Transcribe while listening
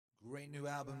Great new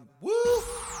album. Woo!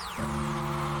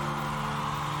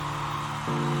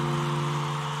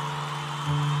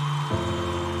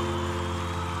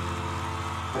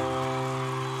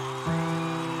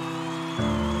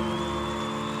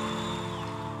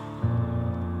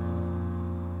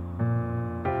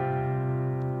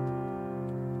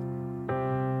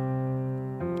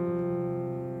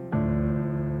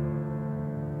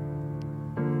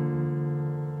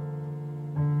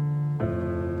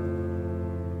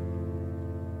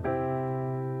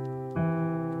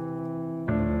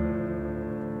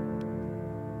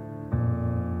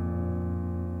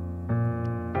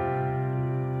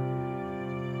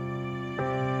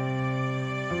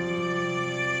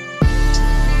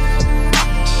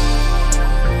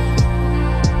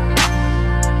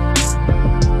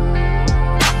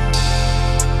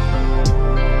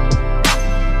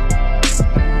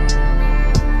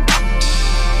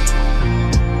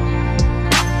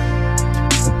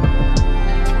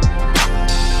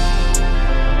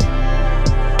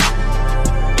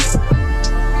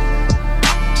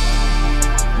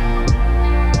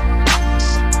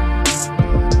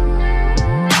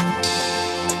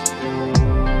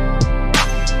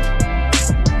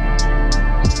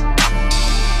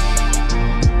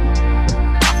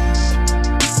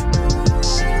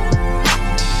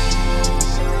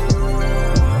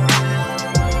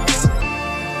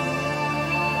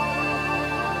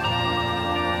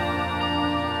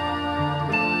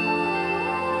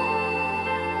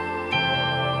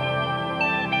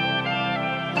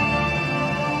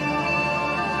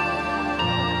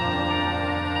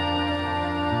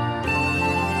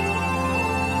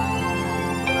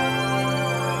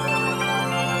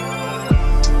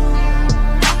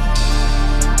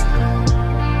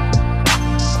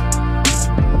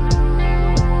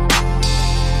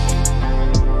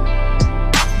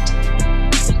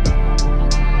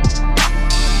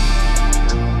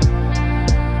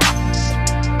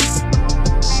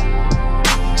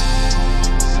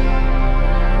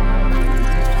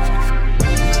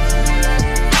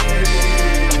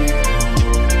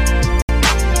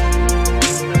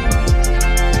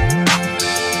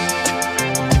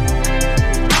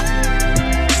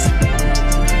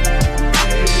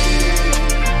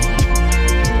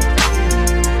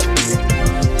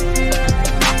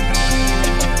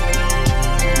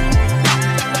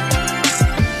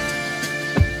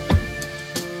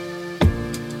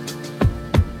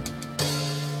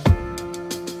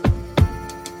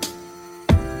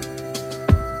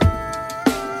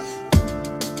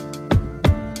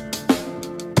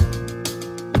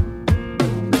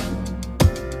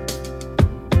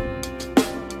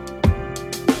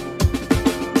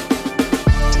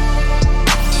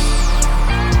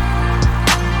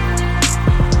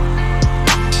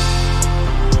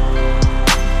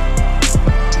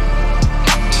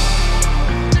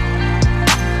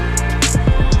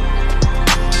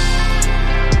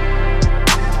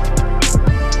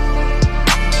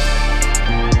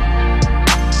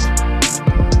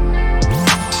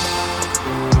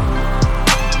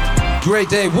 Great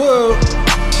day, woo!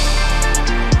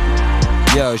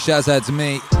 Yo, shouts out to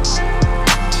me.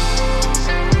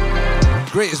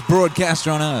 Greatest broadcaster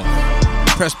on earth.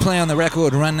 Press play on the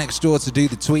record, run next door to do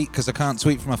the tweet, because I can't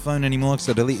tweet from my phone anymore because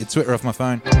I deleted Twitter off my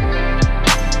phone.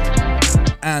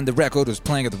 And the record was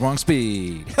playing at the wrong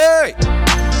speed. Hey!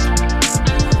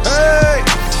 Hey!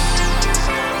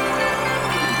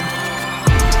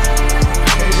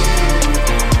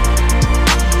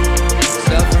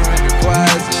 Suffering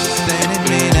requires a sustaining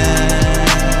meaning.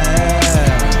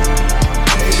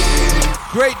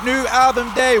 Great new album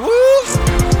day, woo!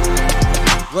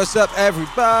 What's up,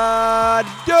 everybody?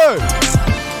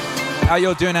 How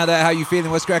y'all doing out there? How you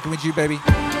feeling? What's cracking with you, baby?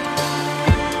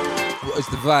 What is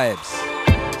the vibes?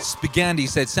 Spagandi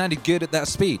said, sounded good at that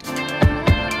speed.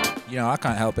 You know, I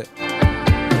can't help it.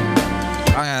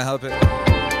 I can't help it.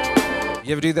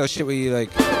 You ever do that shit where you like,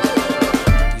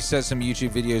 you set some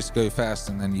YouTube videos to go fast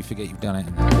and then you forget you've done it?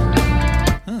 And then,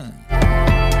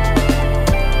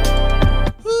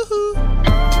 Woohoo!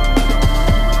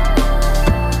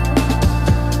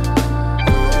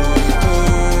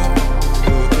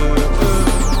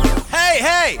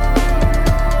 Hey!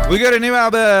 We got a new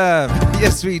album!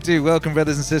 Yes, we do. Welcome,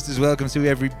 brothers and sisters. Welcome to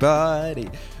everybody.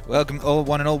 Welcome, all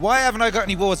one and all. Why haven't I got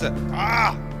any water?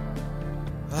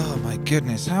 Oh my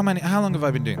goodness. How long have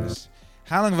I been doing this?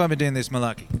 How long have I been doing this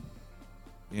malarkey?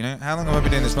 You know, how long have I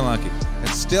been doing this malarkey? And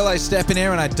still I step in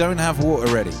here and I don't have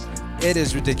water ready. It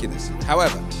is ridiculous.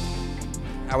 However,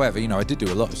 you know, I did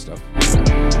do a lot of stuff.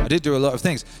 I did do a lot of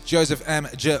things. Joseph M.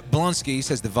 Jablonski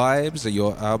says, the vibes of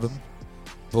your album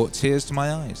brought tears to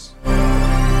my eyes.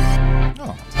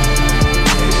 Oh.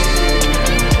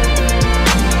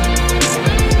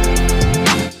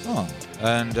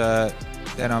 And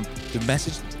then the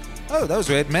message. Oh, that was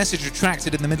weird. Message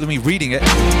retracted in the middle of me reading it.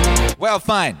 Well,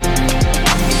 fine.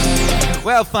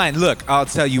 Look, I'll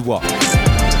tell you what.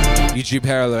 YouTube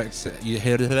Hero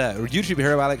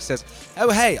Alex says, "Oh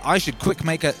hey, I should quick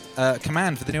make a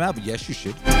command for the new album." Yes, you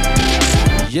should.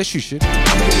 Yes, you should.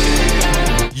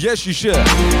 Yes, you should.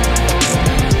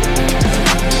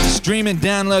 Stream and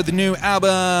download the new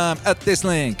album at this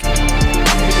link.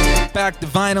 Back to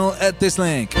vinyl at this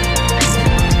link.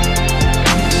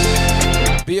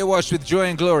 Be awash with joy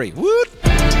and glory. Woot!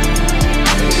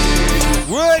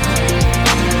 Woot!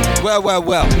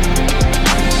 Well.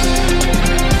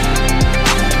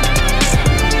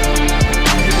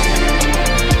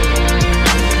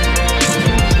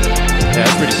 Yeah,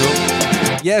 that's pretty cool.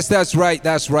 Yes, that's right.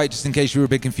 Just in case you were a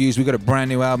bit confused, we got a brand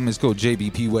new album. It's called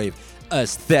Jbpwave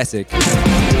Aesthetic.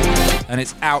 And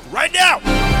it's out right now.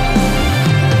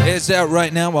 It's out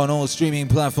right now on all streaming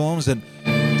platforms and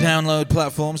download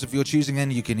platforms. If you're choosing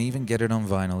them, you can even get it on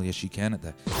vinyl. Yes, you can at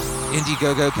the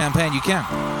Indiegogo campaign. You can.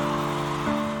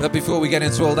 But before we get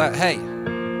into all that, hey,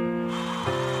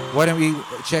 why don't we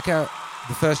check out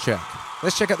the first track?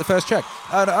 Let's check out the first track.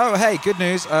 Oh, hey, good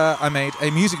news. I made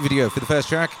a music video for the first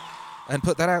track and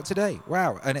put that out today.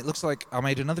 Wow. And it looks like I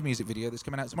made another music video that's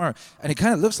coming out tomorrow. And it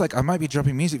kind of looks like I might be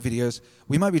dropping music videos.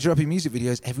 We might be dropping music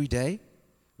videos every day.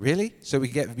 Really? So we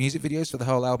can get music videos for the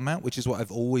whole album out, which is what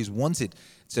I've always wanted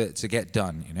to get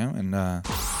done, you know? And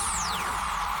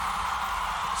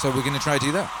so we're going to try to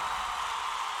do that.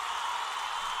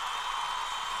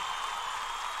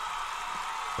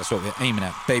 That's what we're aiming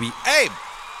at, baby. Aim!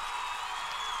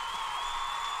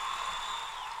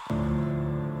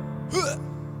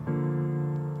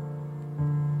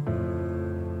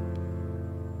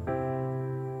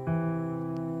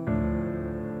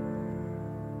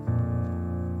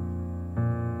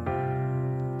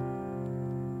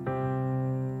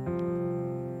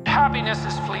 Happiness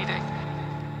is fleeting,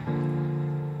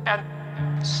 and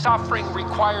suffering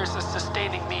requires a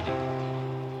sustaining meaning.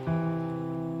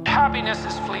 Happiness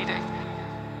is fleeting,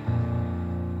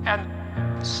 and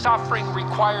suffering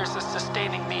requires a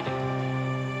sustaining meaning.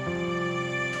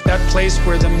 That place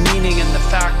where the meaning and the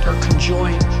fact are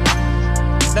conjoined,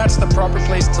 that's the proper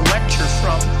place to lecture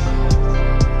from.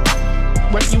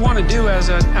 What you want to do as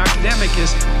an academic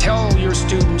is tell your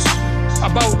students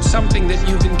about something that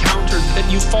you've encountered, that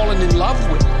you've fallen in love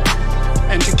with,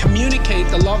 and to communicate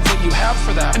the love that you have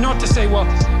for that. And not to say, well,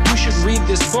 you should read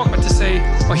this book, but to say,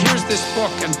 well, here's this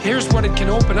book, and here's what it can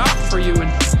open up for you, and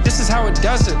this is how it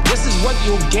does it. This is what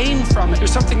you'll gain from it.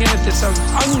 There's something in it that's of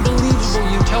unbelievable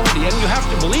utility, and you have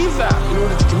to believe that in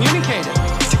order to communicate it.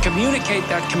 To communicate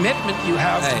that commitment you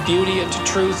have to beauty and to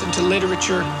truth and to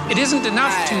literature. It isn't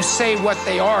enough to say what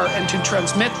they are and to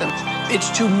transmit them. It's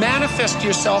to manifest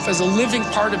yourself as a living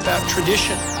part of that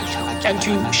tradition and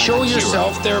to show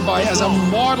yourself thereby as a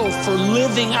model for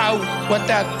living out what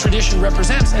that tradition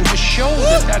represents, and to show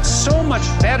that that's so much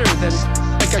better than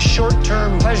like a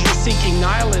short-term pleasure-seeking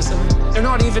nihilism. They're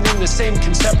not even in the same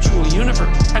conceptual universe.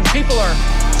 And people are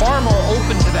far more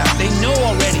open to that. They know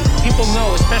already. People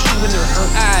know, especially when they're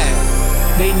hurt.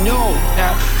 They know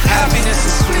that happiness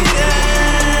is fleeting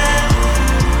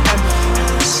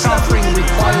and suffering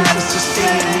requires a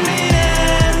sustaining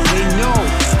meaning. They know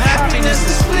happiness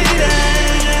is fleeting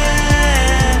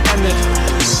and that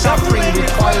suffering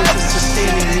requires a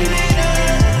sustaining meaning.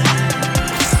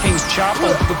 King's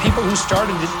Chapel, the people who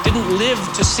started it didn't live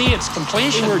to see its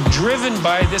completion. They were driven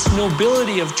by this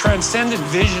nobility of transcendent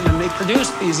vision, and they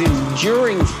produced these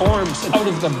enduring forms out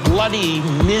of the bloody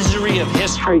misery of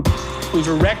history. We've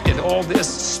erected all this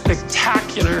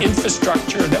spectacular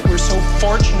infrastructure that we're so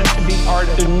fortunate to be part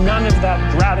of. None of that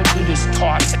gratitude is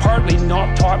taught. Partly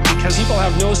not taught because people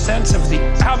have no sense of the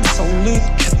absolute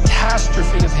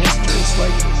catastrophe of history. It's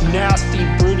like nasty,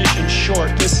 brutish, and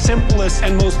short. The simplest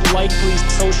and most likely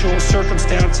social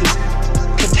circumstances.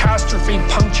 Catastrophe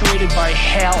punctuated by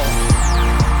hell.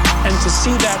 And to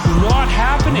see that not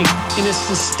happening in a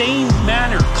sustained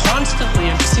manner constantly,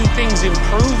 and to see things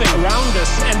improving around us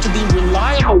and to be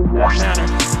reliable in that manner,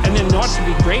 and then not to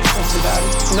be grateful for that,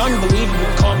 it's an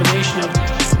unbelievable combination of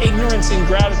ignorance,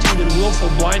 ingratitude, and willful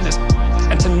blindness.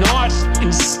 And to not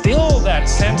instill that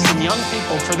sense in young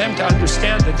people, for them to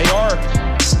understand that they are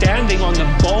standing on the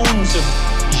bones of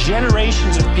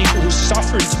generations of people who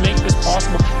suffered to make this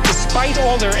possible, despite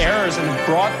all their errors, and have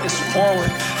brought this forward.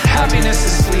 Happiness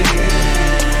is fleeting,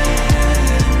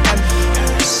 and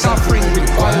suffering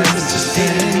requires a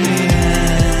sustaining meaning.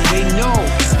 They know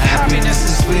happiness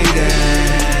is fleeting,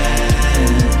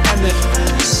 and that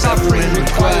suffering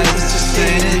requires a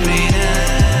sustaining meaning.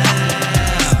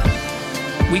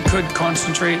 We could could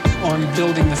concentrate on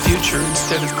building the future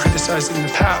instead of criticizing the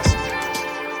past.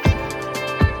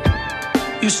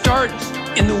 You start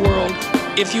in the world,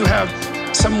 if you have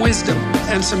some wisdom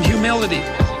and some humility,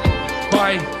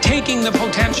 by taking the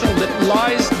potential that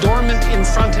lies dormant in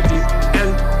front of you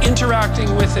and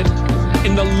interacting with it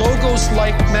in the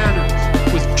logos-like manner,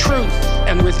 with truth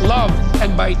and with love,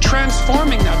 and by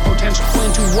transforming that potential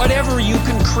into whatever you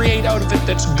can create out of it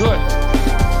that's good.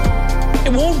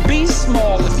 It won't be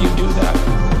small if you do that.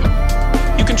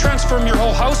 You can transform your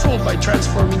whole household by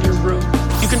transforming your room.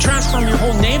 You can transform your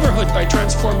whole neighborhood by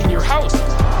transforming your house.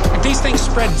 These things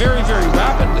spread very, very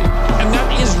rapidly, and that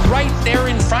is right there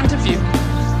in front of you.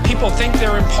 People think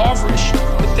they're impoverished,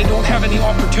 that they don't have any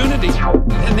opportunity,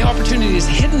 and the opportunity is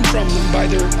hidden from them by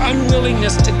their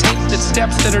unwillingness to take the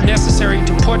steps that are necessary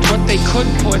to put what they could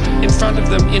put in front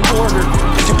of them in order,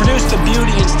 and to produce the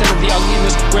beauty instead of the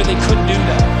ugliness where they could do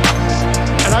that.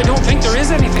 And I don't think there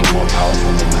is anything more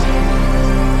powerful than that.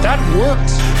 That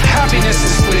works. Happiness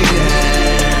is fleeting.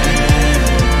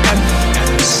 And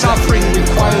suffering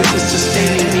requires a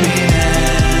sustaining meaning.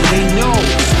 They know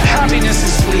happiness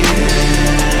is fleeting.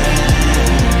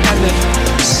 And that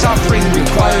suffering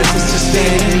requires a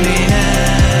sustaining meaning.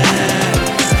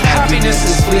 Happiness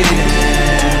is fleeting.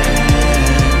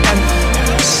 And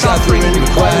suffering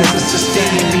requires a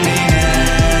sustaining meaning.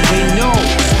 They know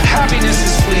happiness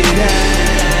is fleeting.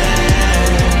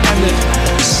 And that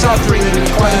suffering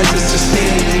requires a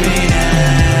sustaining meaning.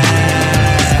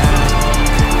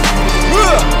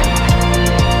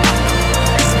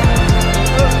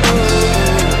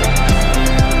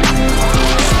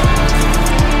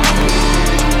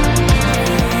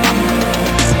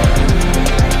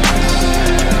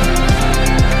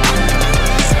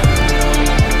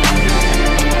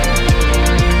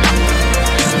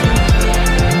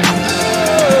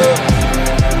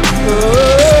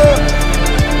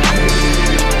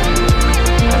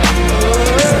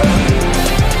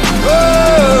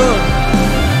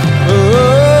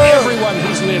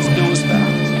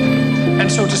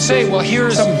 Say, well,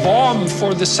 here's a balm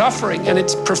for the suffering, and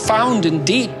it's profound and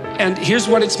deep, and here's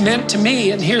what it's meant to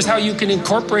me, and here's how you can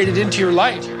incorporate it into your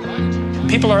life.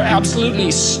 People are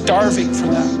absolutely starving for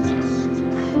that,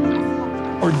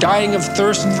 or dying of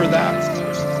thirst for that.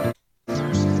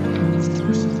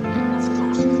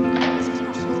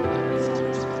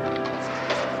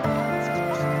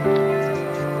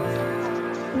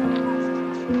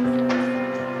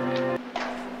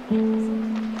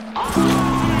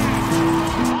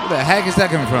 Where the heck is that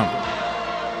coming from?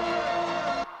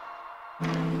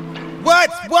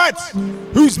 What?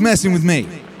 Who's messing with me?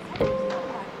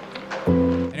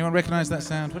 Anyone recognize that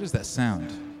sound? What is that sound?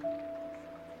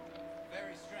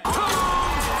 Very strange.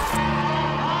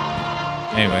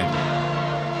 Anyway.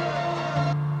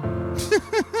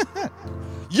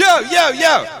 Yo!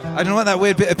 I don't know what that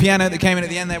weird bit of piano that came in at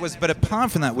the end there was, but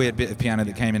apart from that weird bit of piano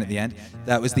that came in at the end,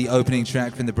 that was the opening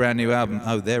track from the brand new album.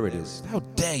 Oh, there it is. How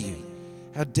dare you?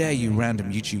 How dare you, random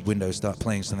YouTube window, start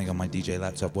playing something on my DJ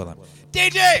laptop while I'm...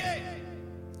 DJ!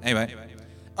 Anyway,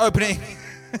 opening. Sleep,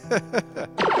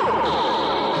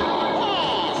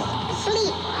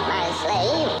 my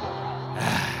slave.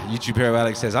 YouTube hero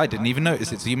Alex says, I didn't even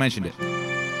notice it, so you mentioned it.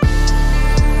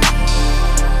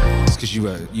 It's because you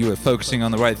were focusing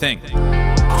on the right thing.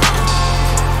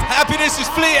 Happiness is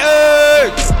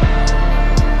fleeting!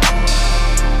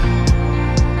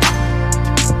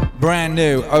 Brand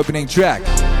new opening track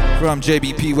from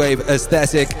Jbpwave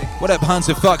Aesthetic. What up,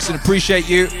 Hunter Foxon? Appreciate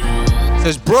you.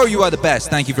 Says, bro, you are the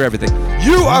best. Thank you for everything.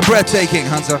 You are breathtaking,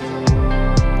 Hunter.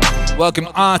 Welcome,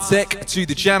 Arctic, to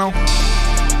the channel.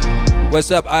 What's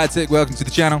up, Arctic? Welcome to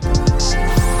the channel.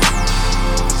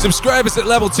 Subscribers at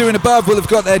level 2 and above will have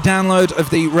got their download of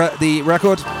the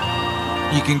record.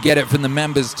 You can get it from the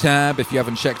members tab if you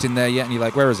haven't checked in there yet and you're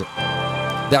like, where is it?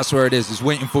 That's where it is. It's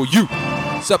waiting for you.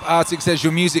 Sup Arctic says,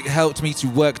 your music helped me to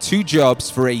work 2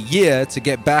 jobs for a year to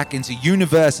get back into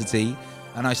university,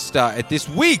 and I started this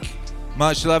week.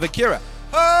 Much love, Akira.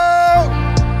 Oh!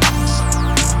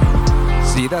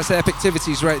 See, that's epic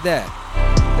activities right there.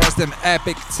 That's them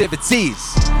epic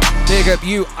activities. Big up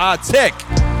you, Arctic.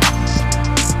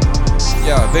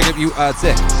 Yo, big up you,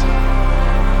 Arctic.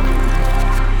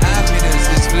 Happiness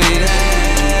is fleeting,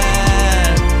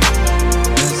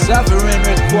 and suffering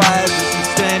requires a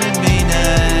sustaining meaning.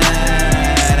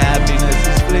 Happiness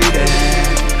is fleeting.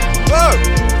 Whoa!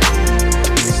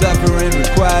 Suffering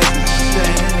requires a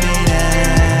sustaining meaning.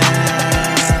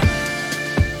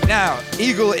 Now,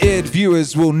 eagle-eared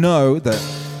viewers will know that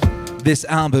this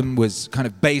album was kind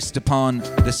of based upon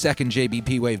the second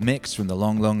Jbpwave mix from the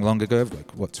long ago,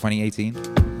 like what,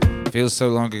 2018? Feels so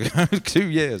long ago. 2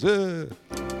 years.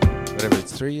 whatever,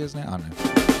 it's 3 years now? I don't know.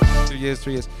 2 years,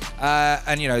 3 years.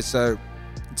 And, so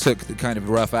took the kind of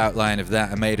rough outline of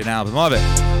that and made an album of it.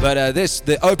 But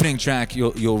the opening track,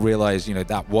 you'll realize,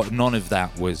 that none of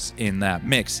that was in that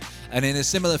mix. And in a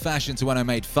similar fashion to when I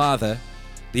made Father,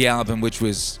 the album, which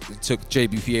took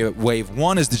Jbpwave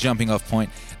 1 as the jumping off point,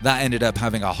 that ended up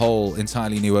having a whole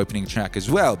entirely new opening track as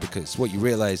well, because what you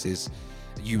realize is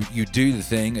you do the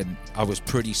thing, and I was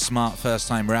pretty smart first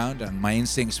time round, and my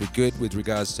instincts were good with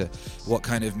regards to what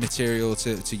kind of material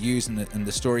to use in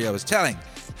the story I was telling.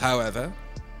 However,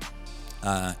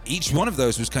 each one of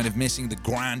those was kind of missing the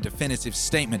grand definitive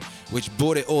statement which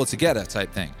brought it all together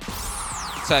type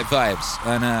vibes.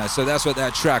 And so that's what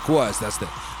that track was. That's the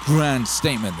grand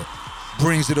statement that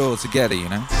brings it all together,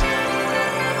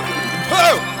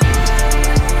 Whoa!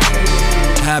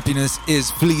 Happiness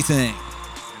is fleeting.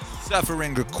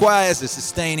 Suffering requires a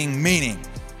sustaining meaning.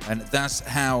 And that's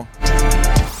how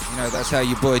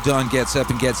your boy Don gets up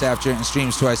and gets after it and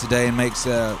streams twice a day and makes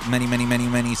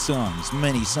many songs.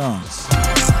 Many songs.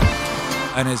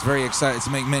 And is very excited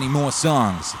to make many more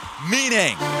songs.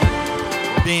 Meaning!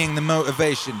 Being the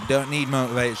motivation. Don't need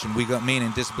motivation. We got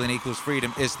meaning. Discipline equals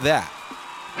freedom. It's that.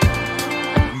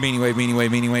 Meaning wave, meaning wave,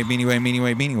 meaning wave, meaning wave, meaning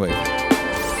wave, meaning wave.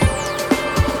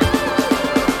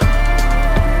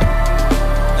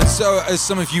 And so, as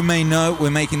some of you may know, we're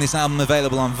making this album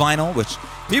available on vinyl, which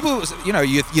people,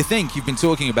 you think you've been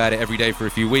talking about it every day for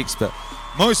a few weeks, but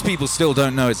most people still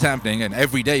don't know it's happening. And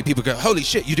every day people go, holy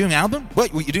shit, you're doing an album?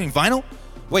 Wait, you're doing vinyl?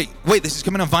 Wait, this is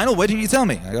coming on vinyl? Why didn't you tell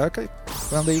me? I go, okay,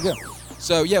 well, there you go.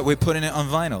 So yeah, we're putting it on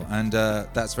vinyl, and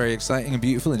that's very exciting and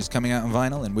beautiful, and it's coming out on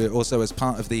vinyl. And we're also, as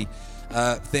part of the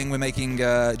thing, we're making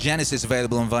Genesis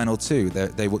available on vinyl too.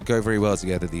 They would go very well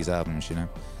together, these albums,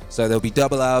 So there'll be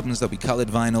double albums, there'll be colored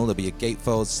vinyl, there'll be a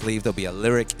gatefold sleeve, there'll be a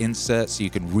lyric insert so you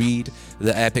can read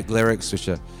the epic lyrics, which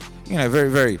are,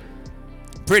 very, very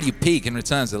pretty peak in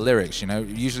returns to lyrics,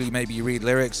 Usually maybe you read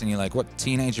lyrics and you're like, what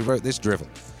teenager wrote this drivel?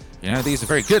 These are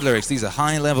very good lyrics. These are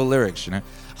high-level lyrics,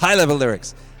 High-level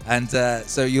lyrics. And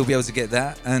so you'll be able to get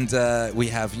that. And we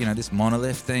have, this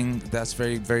monolith thing that's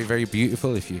very, very, very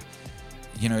beautiful. If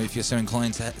you're so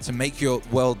inclined to make your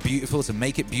world beautiful, to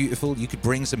make it beautiful, you could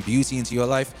bring some beauty into your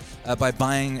life by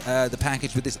buying the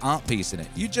package with this art piece in it.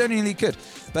 You genuinely could.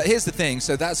 But here's the thing.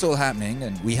 So that's all happening,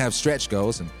 and we have stretch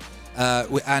goals. And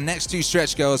our next two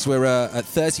stretch goals were at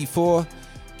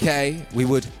 34K. We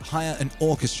would hire an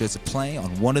orchestra to play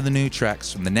on one of the new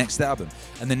tracks from the next album.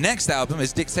 And the next album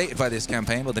is dictated by this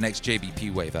campaign, or the next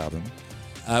Jbpwave album.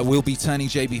 We'll be turning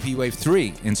Jbpwave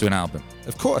 3 into an album,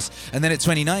 of course. And then at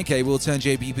 29K, we'll turn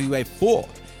Jbpwave 4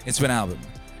 into an album,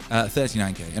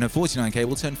 39K. And at 49K,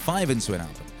 we'll turn 5 into an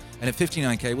album. And at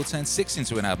 59K, we'll turn 6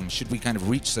 into an album, should we kind of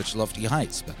reach such lofty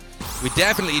heights. But we're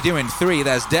definitely doing 3,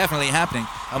 that's definitely happening.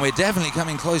 And we're definitely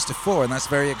coming close to 4, and that's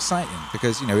very exciting.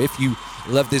 Because, if you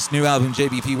love this new album,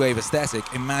 Jbpwave aesthetic,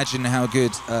 imagine how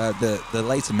good the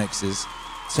later mixes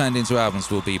turned into albums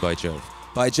will be by Jove.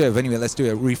 By Jove. Anyway, let's do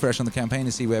a refresh on the campaign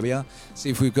and see where we are. See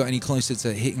if we've got any closer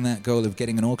to hitting that goal of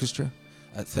getting an orchestra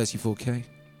at 34K.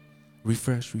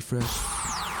 Refresh.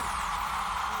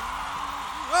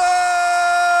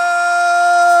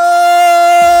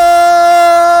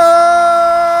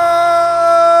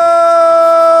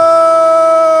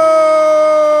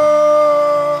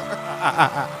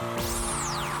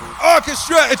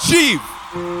 Orchestra achieve!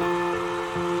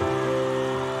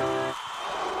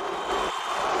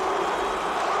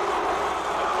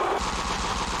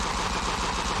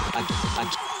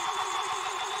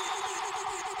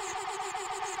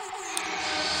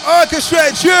 Orchestra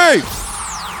achieve!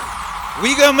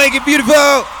 We gonna make it beautiful!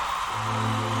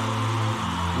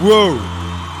 Whoa!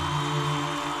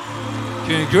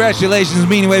 Congratulations,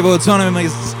 Meaning Wave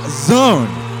Autonomous Zone!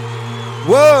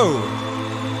 Whoa!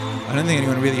 I don't think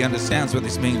anyone really understands what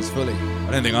this means fully.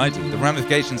 I don't think I do. The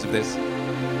ramifications of this.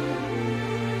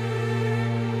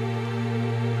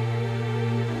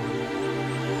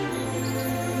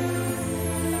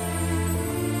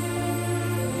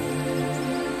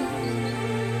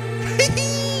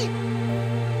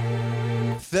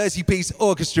 $30-piece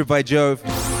orchestra by Jove.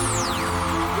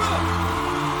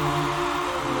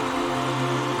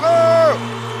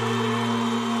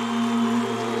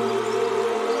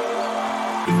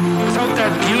 Without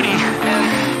that beauty,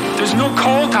 there's no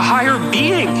call to higher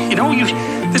being.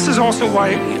 This is also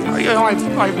why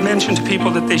I've mentioned to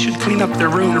people that they should clean up their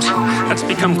rooms. That's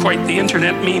become quite the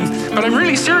internet meme. But I'm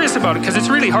really serious about it because it's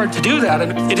really hard to do that.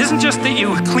 And it isn't just that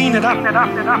you clean it up.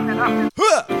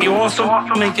 You also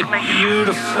make it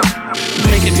beautiful.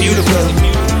 Make it beautiful.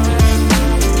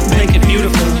 Make it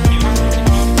beautiful.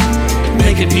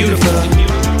 Make it beautiful.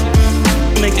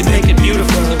 Make it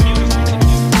beautiful.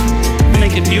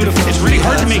 Make it beautiful. It's really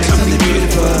hard to make something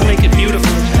beautiful. Make it beautiful.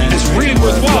 And it's really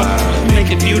worthwhile. Make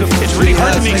it beautiful. It's really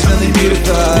hard to make something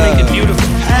beautiful. Make it beautiful.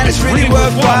 And it's really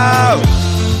worthwhile.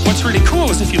 What's really cool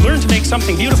is if you learn to make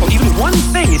something beautiful, even one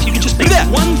thing, if you could just make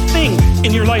one thing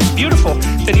in your life beautiful,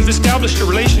 then you've established a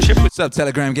relationship with... What's up,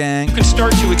 Telegram gang? You can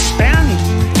start to expand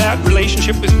that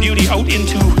relationship with beauty out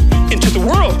into the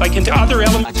world, like into other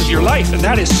elements of your life, and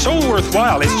that is so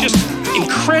worthwhile. It's just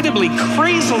incredibly,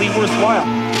 crazily worthwhile.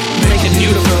 Make it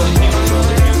beautiful.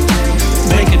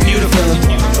 Make it beautiful.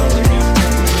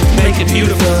 Make it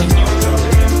beautiful.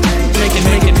 Make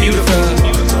it beautiful.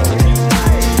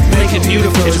 Make it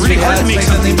beautiful. It's really hard to make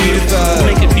something beautiful.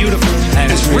 Make it beautiful.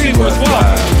 And it's really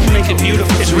worthwhile. Make it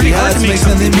beautiful. It's really hard to make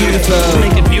something beautiful.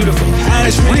 Make it beautiful. And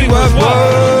it's really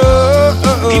worthwhile.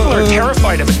 People are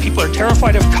terrified of it. People are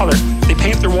terrified of color. They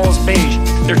paint their walls beige.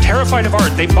 They're terrified of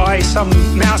art. They buy some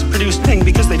mass-produced thing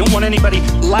because they don't want anybody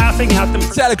laughing at them.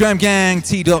 Telegram gang,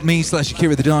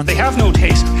 t.me/Akira the Don. They have no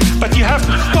taste. But you have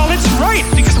to, well, it's right,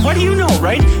 because what do you know,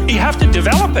 right? You have to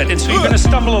develop it, and so you're going to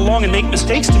stumble along and make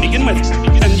mistakes to begin with.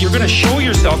 And you're going to show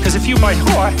yourself, because if you might,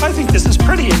 I think this is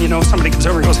pretty, and somebody comes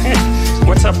over and goes, hey,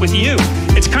 what's up with you?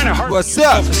 It's kind of hard what's to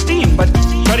self-esteem, but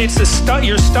it's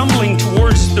you're stumbling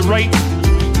towards the right,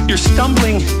 you're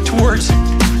stumbling towards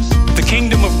the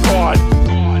kingdom of God.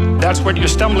 That's what you're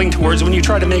stumbling towards when you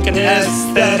try to make an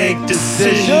aesthetic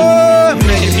decision.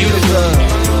 Make it beautiful.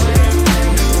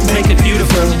 Make it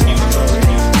beautiful.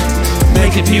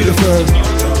 Make it beautiful.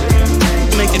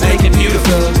 Make it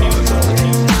beautiful.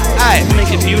 Aye.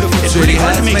 Make it beautiful. It's really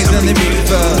hard to make something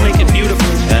beautiful. Make it beautiful.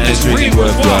 And it's really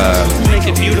worthwhile. Make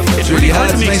it beautiful. It's really hard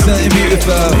to make something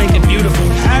beautiful. Make it beautiful.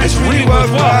 And it's really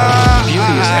worthwhile.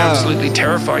 Beauty is absolutely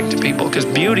terrifying to people because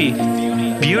beauty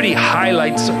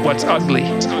highlights what's ugly.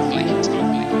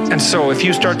 And so if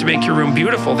you start to make your room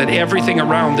beautiful, then everything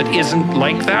around that isn't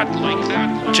like that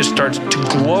just starts to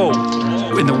glow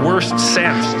in the worst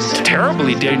sense. It's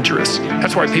terribly dangerous.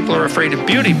 That's why people are afraid of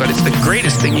beauty, but it's the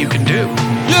greatest thing you can do.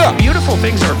 Yeah. Beautiful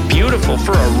things are beautiful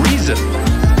for a reason.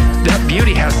 That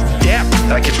beauty has depth,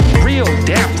 like it's real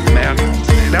depth, man.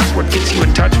 That's what gets you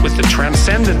in touch with the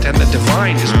transcendent and the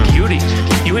divine is beauty.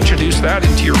 You introduce that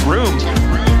into your room,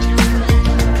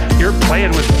 you're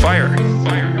playing with fire.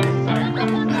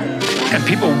 And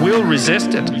people will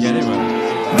resist it. Yeah, they will.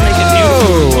 Make it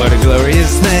beautiful. Oh, what a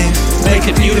glorious thing. Make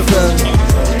it beautiful.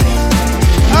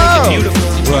 Make it beautiful.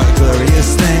 What a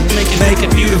glorious thing. Make it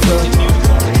beautiful.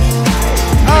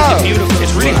 Make it beautiful.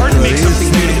 It's really hard to make something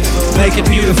beautiful. Make it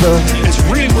beautiful. It's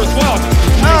really worthwhile.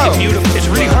 Make it beautiful. It's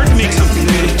really hard to make something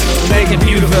beautiful. Make it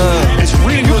beautiful. It's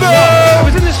really worthwhile. I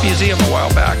was in this museum a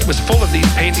while back. It was full of these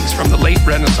paintings from the late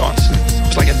Renaissance.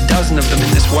 There's like a dozen of them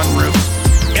in this one room.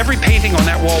 Every painting on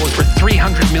that wall was worth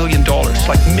 $300 million,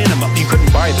 like minimum. You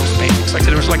couldn't buy those paintings. Like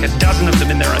there was like a dozen of them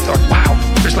in there. I thought, wow,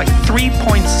 there's like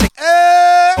 $3.6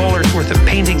 worth of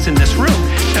paintings in this room,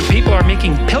 and people are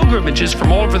making pilgrimages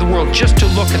from all over the world just to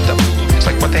look at them. It's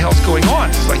like, what the hell's going on?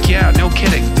 It's like, yeah, no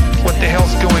kidding. What the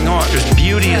hell's going on? There's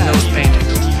beauty in those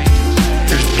paintings.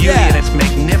 There's beauty and it's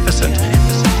magnificent.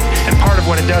 And part of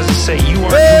what it does is say, you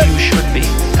are who you should be.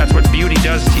 That's what beauty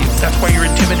does to you. That's why you're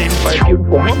intimidated by a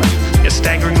beautiful woman. A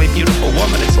staggeringly beautiful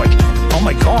woman. It's like, oh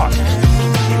my God.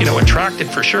 Attracted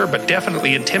for sure, but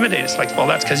definitely intimidated. It's like, well,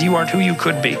 that's because you aren't who you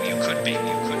could be.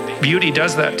 Beauty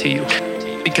does that to you.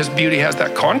 Because beauty has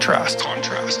that contrast.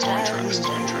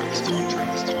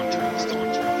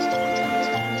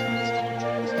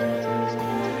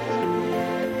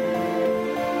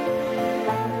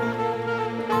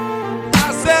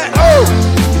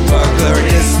 What a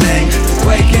glorious thing,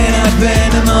 waking up in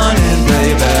the morning,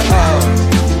 baby. Oh,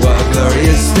 what a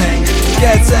glorious thing,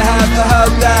 get to have the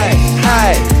whole day.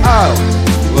 Hey, oh,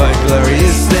 what a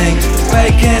glorious thing,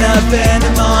 waking up in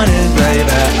the morning,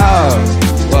 baby. Oh,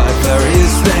 what a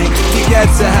glorious thing, you get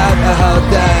to have the whole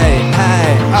day.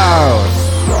 Hey, oh,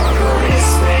 what a glorious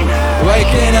thing,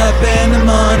 waking up in the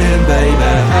morning,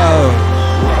 baby. Oh,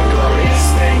 what a glorious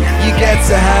thing, you get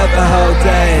to have the whole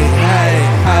day. Hey,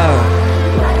 oh.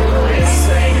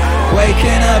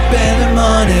 Waking up in the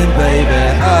morning, baby.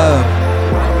 Oh,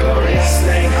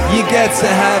 you get to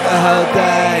have a whole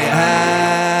day.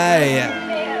 Hey.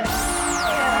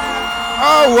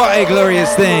 Oh, what a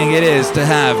glorious thing it is to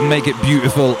have Make It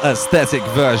Beautiful aesthetic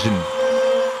version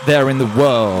there in the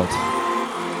world.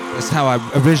 That's how I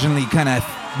originally kind of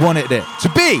wanted it to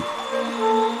be.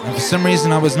 And for some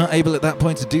reason I was not able at that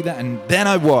point to do that, and then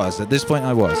I was. At this point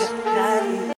I was.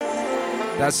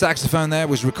 That saxophone there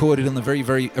was recorded on the very,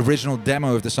 very original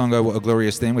demo of the song Oh What a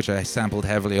Glorious Thing, which I sampled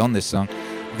heavily on this song.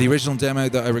 the original demo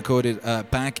that I recorded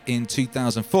back in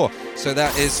 2004. So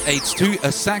that is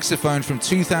a saxophone from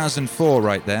 2004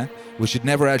 right there, which had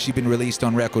never actually been released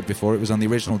on record before. It was on the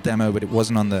original demo, but it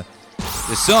wasn't on the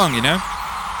song, you know?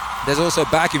 There's also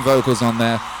backing vocals on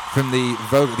there from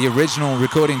the original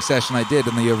recording session I did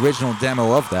and the original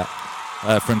demo of that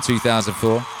from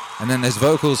 2004. And then there's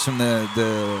vocals from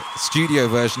the studio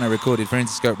version I recorded for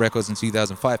Interscope Records in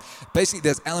 2005. Basically,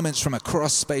 there's elements from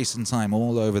across space and time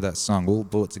all over that song, all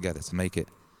brought together to make it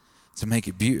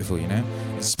beautiful, you know?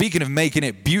 And speaking of making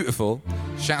it beautiful,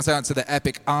 shout out to the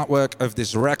epic artwork of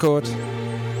this record.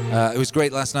 It was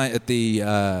great last night at the,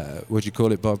 what'd you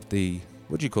call it, Bob?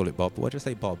 What'd you call it, Bob? Why'd I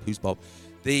say Bob? Who's Bob?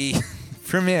 The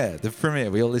premiere.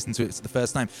 We all listened to it for the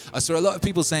first time. I saw a lot of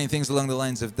people saying things along the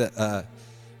lines of that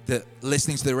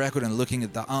listening to the record and looking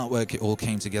at the artwork, it all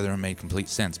came together and made complete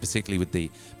sense, particularly with the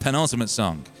penultimate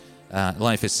song,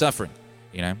 Life is Suffering,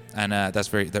 you know, and that's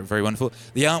very wonderful.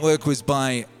 The artwork was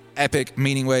by epic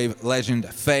Meaningwave legend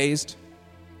Phased,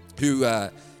 who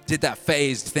did that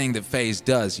phased thing that Phased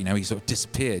does, you know, he sort of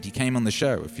disappeared. He came on the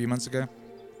show a few months ago.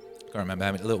 Can't remember,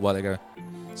 a little while ago,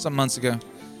 some months ago,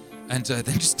 and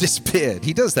then just disappeared.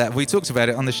 He does that. We talked about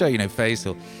it on the show, you know, Phased,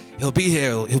 he'll be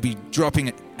here, he'll be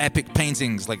dropping epic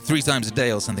paintings like 3 times a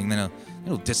day or something, then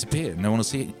he'll disappear. No one will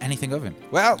see anything of him.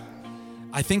 Well,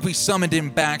 I think we summoned him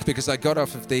back because I got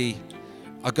off of the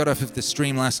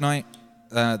stream last night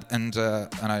and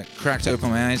I cracked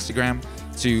open my Instagram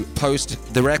to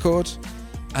post the record,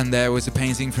 and there was a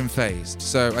painting from Phased.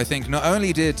 So I think not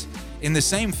only did, in the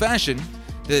same fashion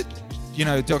that, you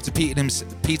know, Dr.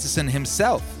 Peterson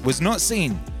himself was not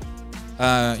seen,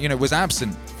 was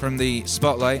absent from the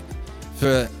spotlight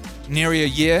for nearly a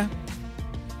year.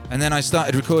 And then I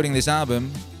started recording this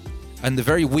album, and the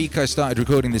very week I started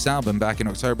recording this album, back in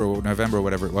October or November or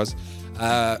whatever it was,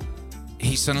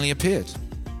 he suddenly appeared.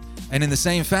 And in the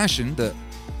same fashion that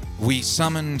we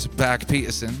summoned back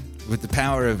Peterson with the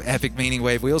power of epic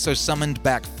Meaningwave, we also summoned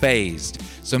back Phased.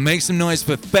 So make some noise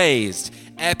for Phased.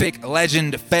 Epic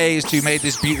legend Phased, who made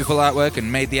this beautiful artwork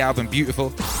and made the album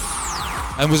beautiful,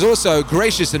 and was also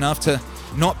gracious enough to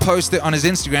not post it on his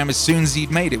Instagram as soon as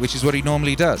he'd made it, which is what he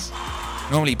normally does.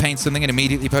 Normally he paints something and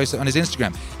immediately posts it on his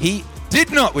Instagram. He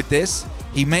did not with this.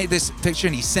 He made this picture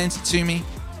and he sent it to me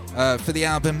for the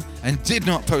album and did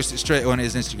not post it straight on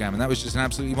his Instagram, and that was just an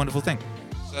absolutely wonderful thing.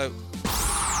 So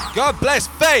God bless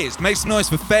Phased. Make some noise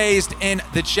for Phased in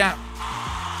the chat.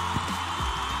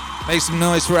 Make some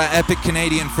noise for our epic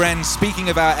Canadian friends. Speaking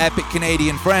of our epic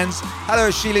Canadian friends, hello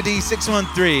Sheila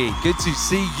D613. Good to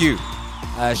see you.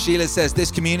 Sheila says, this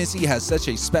community has such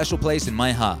a special place in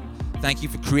my heart. Thank you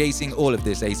for creating all of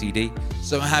this, ACD.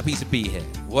 So happy to be here.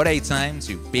 What a time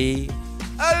to be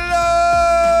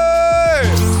alive!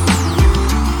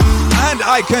 And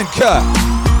I concur.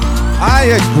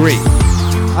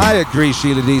 I agree,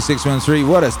 Sheila D613.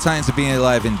 What a time to be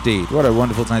alive indeed. What a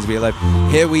wonderful time to be alive.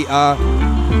 Here we are.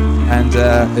 And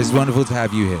it's wonderful to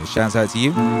have you here. Shouts out to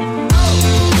you.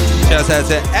 Shouts out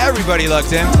to everybody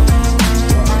locked in.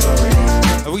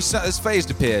 Has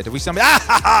Phased appeared? Have we summoned?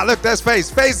 Look, there's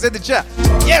Phased. Phased in the chat.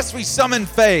 Yes, we summoned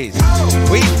Phased.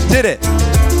 We did it.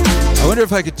 I wonder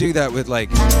if I could do that with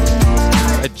like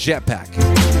a jetpack.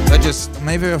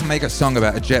 Maybe if I make a song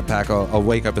about a jetpack, I'll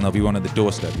wake up and there'll be one at the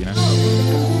doorstep, you know?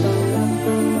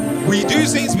 We do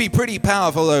seem to be pretty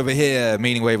powerful over here,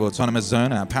 Meaningwave Autonomous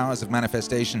Zone. Our powers of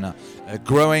manifestation are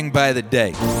growing by the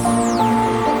day.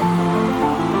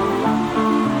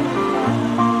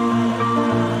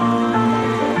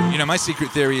 You know, my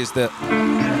secret theory is that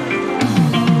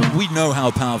we know how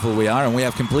powerful we are and we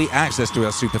have complete access to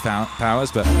our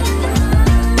superpowers, but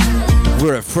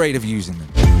we're afraid of using them.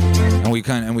 And we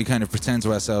kind of pretend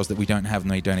to ourselves that we don't have them,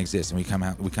 they don't exist, and we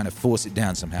kind of force it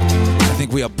down somehow. I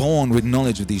think we are born with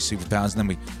knowledge of these superpowers, and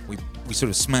then we sort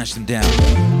of smash them down.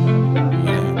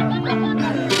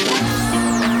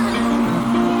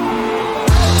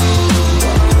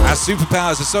 Our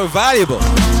superpowers are so valuable,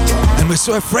 and we're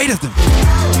so afraid of them.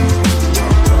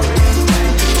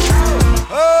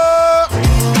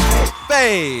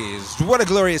 Phased. What a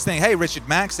glorious thing. Hey, Richard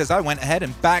Max says, I went ahead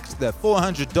and backed the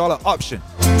 $400 option.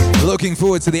 Looking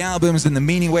forward to the albums and the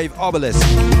Meaningwave obelisk.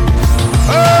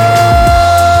 Oh!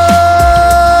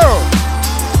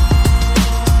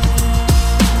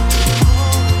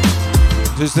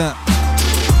 Does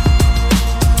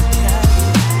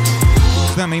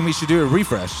that mean we should do a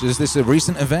refresh? Is this a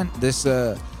recent event? This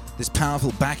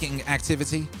powerful backing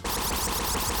activity?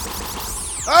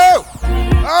 Oh!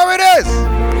 Oh, it is!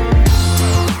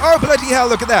 Oh, bloody hell,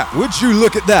 look at that. Would you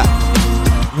look at that?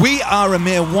 We are a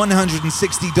mere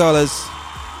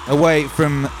 $160 away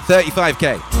from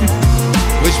 35K.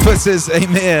 which puts us a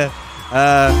mere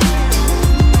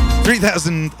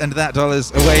 $3,000 and that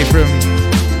dollars away from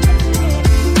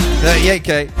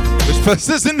 38K, which puts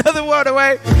us another one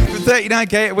away from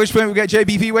 39K, at which point we get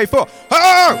Jbpwave 4.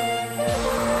 Oh!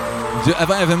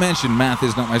 Have I ever mentioned math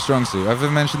is not my strong suit? Have I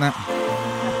ever mentioned that?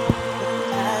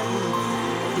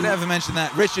 Did I ever mention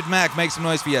that? Richard Mack, make some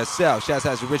noise for yourself. Shouts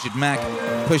out to Richard Mack,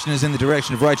 pushing us in the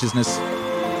direction of righteousness.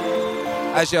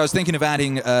 Actually, I was thinking of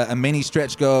adding a mini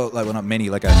stretch goal, like, well, not mini,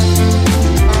 like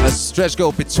a stretch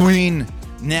goal between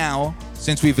now,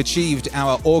 since we've achieved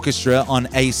our orchestra on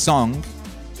a song.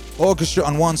 Orchestra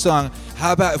on one song.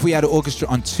 How about if we had an orchestra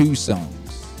on 2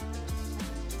 songs?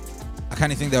 I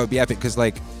kind of think that would be epic, because,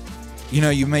 like, you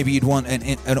know, you'd want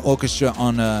an orchestra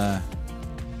on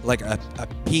like a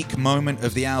peak moment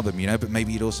of the album, you know, but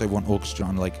maybe you'd also want orchestra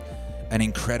on like an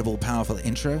incredible, powerful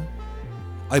intro.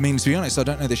 I mean, to be honest, I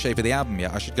don't know the shape of the album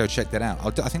yet. I should go check that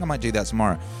out. I think I might do that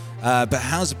tomorrow. But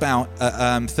how's about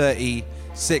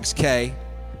 36K?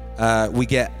 We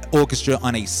get orchestra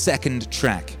on a second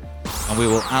track, and we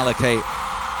will allocate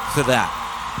for that.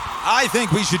 I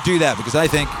think we should do that, because I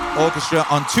think orchestra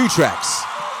on 2 tracks.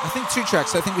 I think 2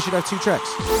 tracks. I think we should have 2 tracks.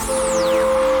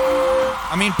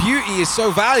 I mean, beauty is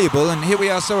so valuable, and here we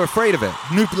are so afraid of it.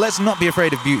 Let's not be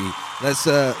afraid of beauty. Let's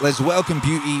welcome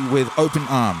beauty with open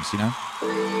arms, you know?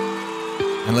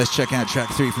 And let's check out track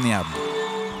 3 from the album.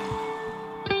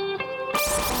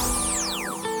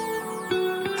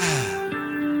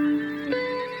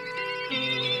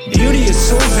 Beauty is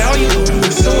so valuable, and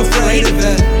we're so afraid of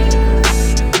it.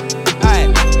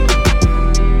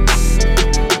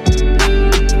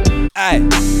 Aye.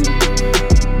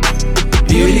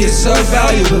 Beauty is so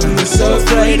valuable, and we're so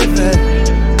afraid of it.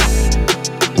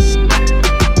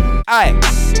 Aye.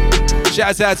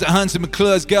 Shouts out to Hunter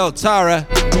McClure's girl, Tara.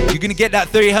 You're gonna get that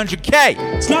 300K.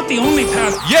 It's not the only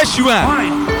path. Yes, you are.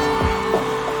 Fine.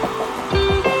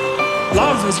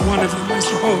 Love is one of them, I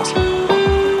suppose.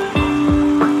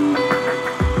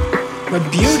 But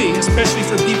beauty, especially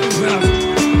for people who have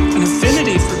an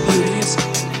affinity for beauty,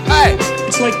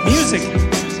 it's like music.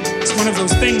 It's one of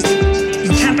those things that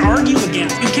you can't argue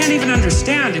against. You can't even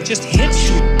understand. It just hits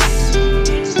you.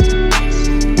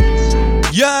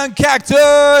 Young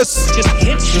Cactus. It just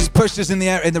hits you. Just pushed us in the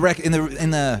air, in the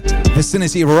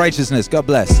vicinity of righteousness. God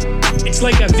bless. It's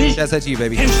like a vision. Shouts out to you,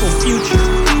 baby. Potential future.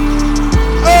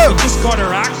 Oh! We just got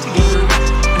our act together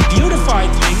and beautify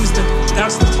things.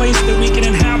 That's the place that we can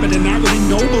inhabit, and that would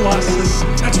ennoble us. And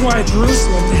that's why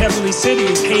Jerusalem, the heavenly city,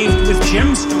 is paved with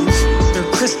gemstones. They're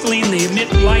crystalline, they emit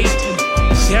light. And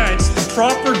yeah, it's the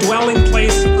proper dwelling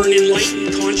place for an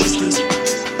enlightened consciousness.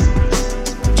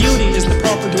 Beauty is the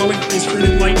proper dwelling place for an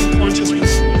enlightened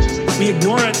consciousness. We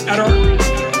ignore it at our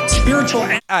spiritual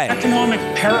and economic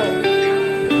peril.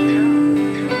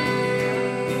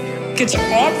 It's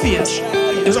obvious.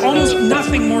 There's almost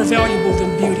nothing more valuable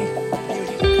than beauty.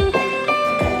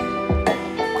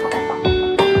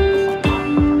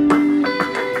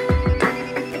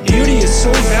 Beauty is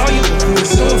so valuable, and we're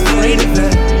so afraid of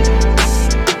it.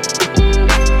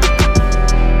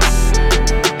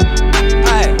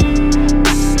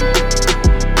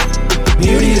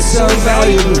 Beauty is so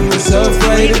valuable, and we're so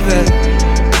afraid of it.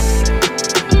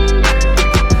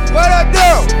 What up,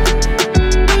 though?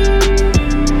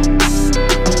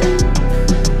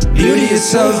 Beauty is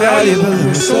so valuable, and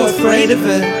we're so afraid of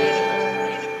it.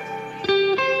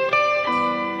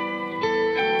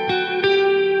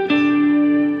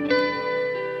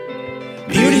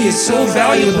 Beauty is so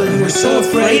valuable, and we're so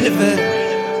afraid of it.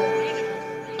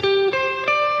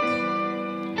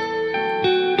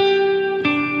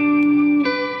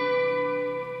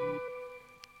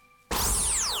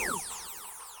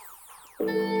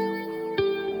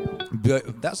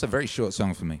 That's a very short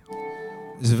song for me.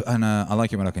 And I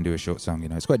like it when I can do a short song, you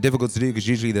know. It's quite difficult to do because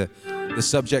usually the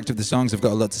subject of the songs have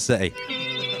got a lot to say.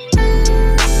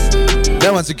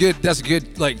 That's a good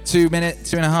like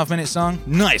 2.5 minute song.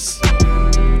 Nice.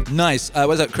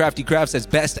 What's up? Crafty Craft says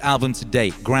best album to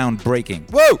date, groundbreaking.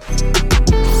 Whoa!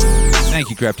 Thank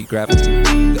you, Crafty Craft.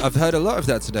 I've heard a lot of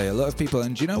that today. A lot of people,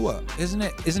 and do you know what? Isn't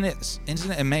it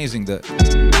amazing that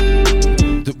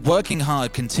working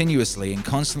hard continuously and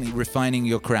constantly refining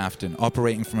your craft and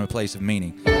operating from a place of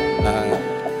meaning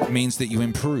means that you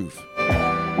improve?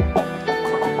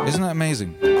 Isn't that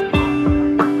amazing?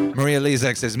 Maria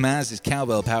Lizak says, Maz's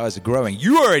cowbell powers are growing.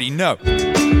 You already know.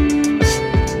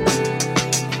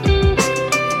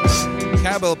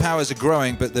 Cowbell powers are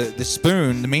growing, but the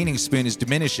spoon, the meaning spoon, is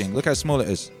diminishing. Look how small it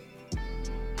is.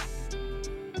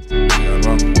 Going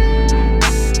wrong.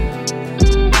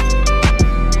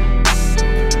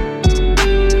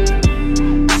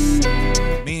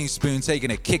 been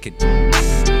taking a kicking.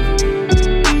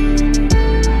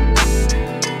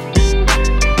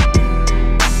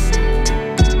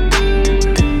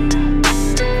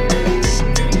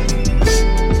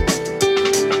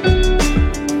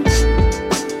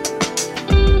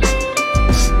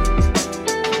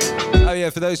 Oh yeah,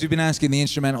 for those who've been asking, the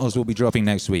instrumentals will be dropping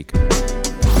next week.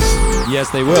 Yes,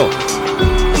 they will.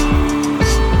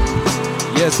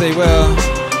 Yes, they will.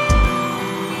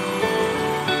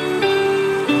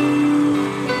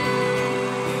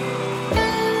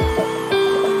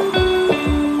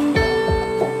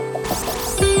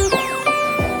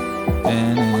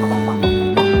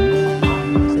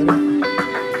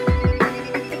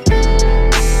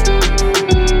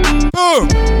 Boom!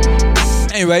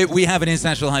 Anyway, we have an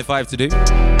international high five to do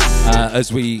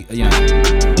as we, we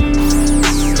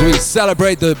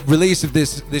celebrate the release of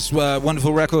this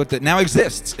wonderful record that now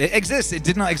exists. It exists. It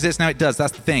did not exist. Now it does.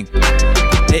 That's the thing.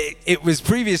 It was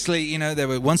previously, there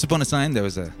were once upon a time there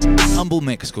was a humble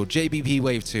mix called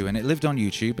Jbpwave 2, and it lived on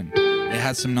YouTube, and it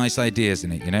had some nice ideas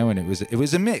in it, and it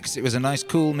was a mix. It was a nice,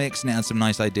 cool mix, and it had some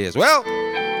nice ideas. Well,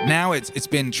 now it's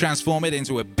been transformed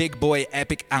into a big boy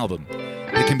epic album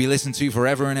that can be listened to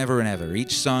forever and ever and ever.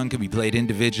 Each song can be played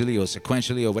individually or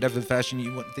sequentially or whatever fashion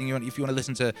you want. If you want to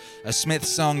listen to a Smith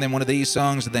song, then one of these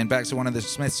songs, and then back to one of the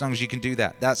Smith songs, you can do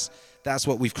that. That's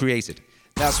what we've created.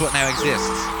 That's what now exists.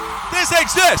 This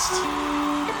exists!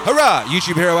 Hurrah!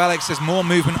 YouTube hero Alex says more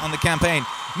movement on the campaign.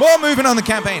 More movement on the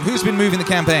campaign. Who's been moving the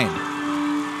campaign?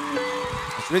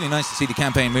 It's really nice to see the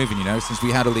campaign moving, since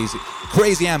we had all these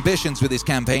crazy ambitions with this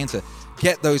campaign to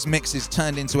get those mixes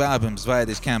turned into albums via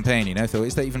this campaign, So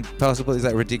is that even possible? Is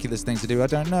that a ridiculous thing to do? I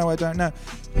don't know.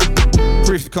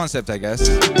 Proof of concept, I guess.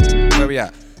 Where are we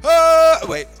at?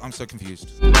 Wait, I'm so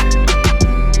confused.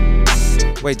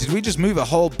 Wait, did we just move a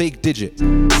whole big digit?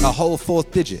 A whole fourth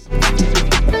digit?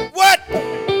 What?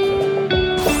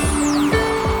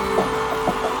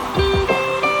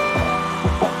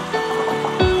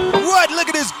 What? Look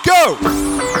at us go!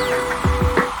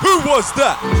 Who was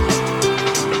that?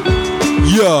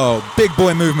 Yo, big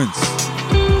boy movements.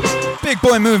 Big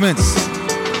boy movements.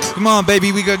 Come on,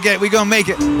 baby, we gonna make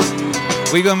it.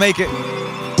 We gonna make it.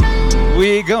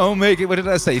 We gonna make it. What did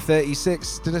I say?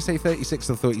 36? Did I say 36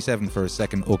 or 37 for a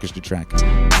second orchestra track? I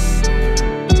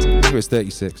think it was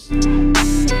 36.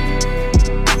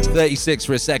 36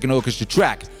 for a second orchestra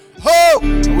track. Ho!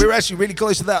 We're actually really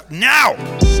close to that now.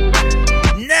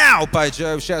 Now, by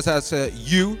Jove. Shouts out to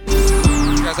you.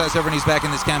 Shouts out to everyone who's back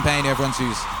in this campaign. Everyone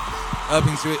who's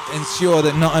helping to ensure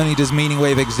that not only does Meaning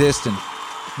Wave exist, and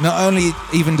not only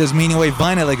even does Meaning Wave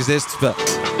vinyl exist, but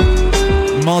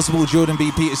multiple Jordan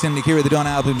B. Peterson and Akira the Don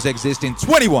albums exist in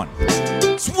 21!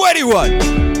 21!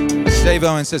 Dave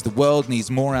Owen says the world needs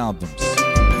more albums.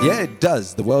 Yeah, it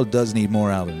does. The world does need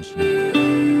more albums.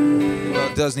 The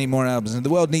world does need more albums, and the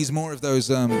world needs more of those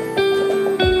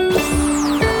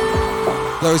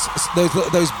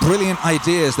brilliant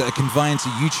ideas that are confined to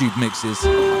YouTube mixes,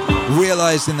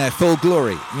 realized in their full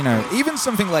glory. Even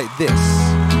something like this,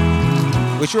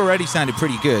 which already sounded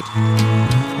pretty good.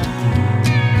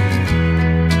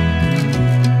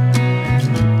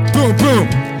 Boom, boom.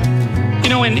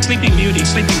 When Sleeping Beauty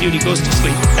goes to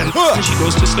sleep, and when she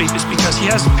goes to sleep is because he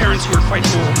has parents who are quite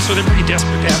old, so they're pretty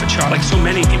desperate to have a child, like so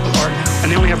many people are now.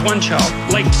 And they only have one child,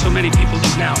 like so many people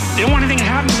do now. They don't want anything to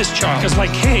happen to this child, because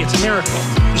hey, it's a miracle.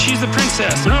 And she's the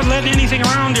princess. They're not letting anything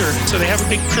around her. So they have a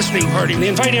big christening party, and they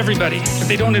invite everybody, but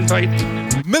they don't invite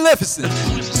Maleficent.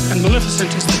 And Maleficent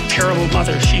is the terrible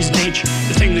mother. She's nature,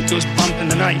 the thing that goes bump in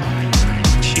the night.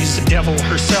 She's the devil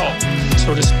herself,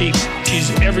 so to speak.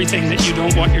 She's everything that you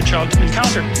don't want your child to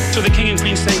encounter. So the king and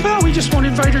queen saying, well, we just won't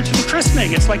invite her to the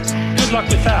christening. It's like, good luck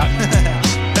with that.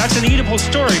 That's an Oedipal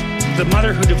story. The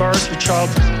mother who devours her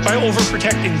child by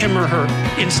overprotecting him or her.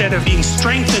 Instead of being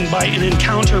strengthened by an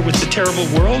encounter with the terrible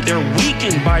world, they're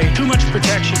weakened by too much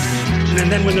protection.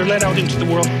 And then when they're let out into the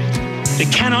world, they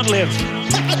cannot live.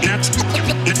 And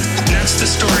that's the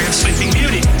story of Sleeping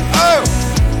Beauty. Oh!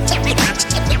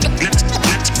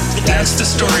 That's the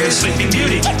story of Sleeping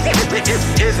Beauty.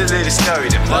 Here's a little story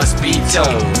that must be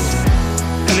told.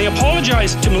 And they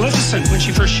apologize to Maleficent when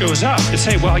she first shows up to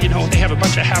say, well, they have a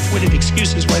bunch of half-witted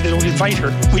excuses why they don't invite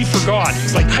her. We forgot.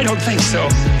 It's like, I don't think so.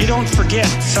 You don't forget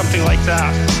something like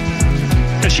that.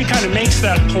 And she kind of makes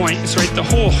that point. It's right, the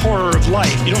whole horror of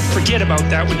life. You don't forget about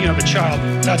that when you have a child.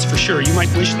 That's for sure. You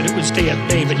might wish that it would stay at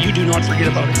bay, but you do not forget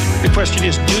about it. The question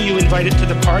is, do you invite it to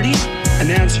the party? And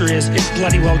the answer is, it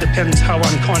bloody well depends how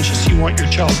unconscious you want your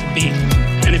child to be.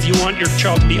 And if if you want your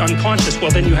child to be unconscious, well,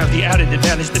 then you have the added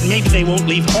advantage that maybe they won't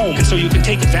leave home. And so you can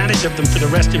take advantage of them for the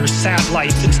rest of your sad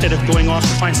life instead of going off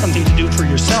to find something to do for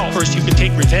yourself. First, you can take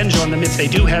revenge on them if they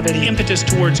do have any impetus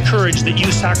towards courage that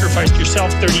you sacrificed yourself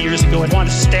 30 years ago and want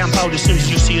to stamp out as soon as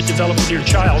you see it develop with your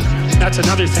child. That's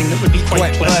another thing that would be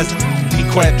quite pleasant. Be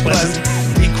quite pleasant.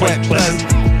 Be quite pleasant.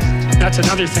 That's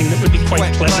another thing that would be quite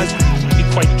pleasant. Be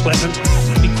quite pleasant.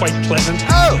 Be quite pleasant.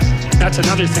 Oh! That's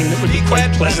another thing that would be quite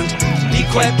pleasant. Be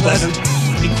quite pleasant.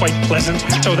 Be quite pleasant.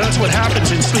 So that's what happens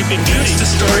in Sleeping Beauty. That's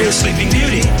the story of Sleeping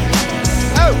Beauty.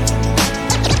 Oh!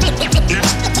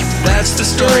 That's the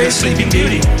story of Sleeping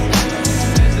Beauty.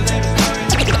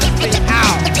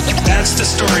 Ow! That's the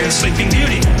story of Sleeping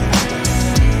Beauty.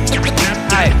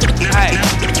 Hey! Hey!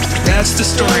 That's the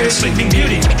story of Sleeping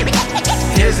Beauty.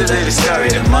 Here's a little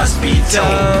story that must be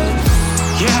told.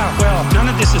 Yeah, well, none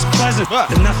of this is pleasant.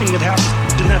 What? And nothing that happens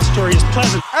in that story is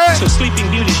pleasant. Hey. So Sleeping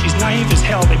Beauty, she's naive as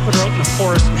hell. They put her out in the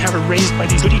forest and have her raised by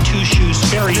these goody two-shoes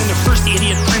fairies. And the first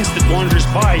idiot prince that wanders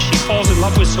by, she falls in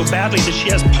love with so badly that she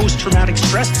has post-traumatic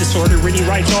stress disorder when he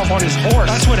rides off on his horse.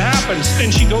 That's what happens. Then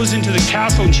she goes into the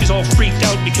castle and she's all freaked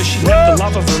out because she met the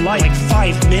love of her life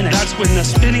like 5 minutes. That's when the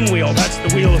spinning wheel, that's the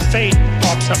wheel of fate,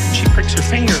 pops up and she pricks her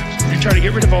finger. They try to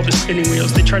get rid of all the spinning wheels.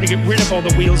 They try to get rid of all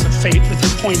the wheels of fate with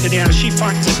her pointed end. She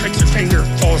finds it, pricks her finger,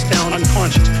 falls down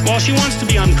unconscious. Well, she wants to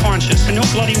be unconscious, and no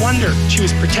bloody wonder. She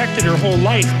was protected her whole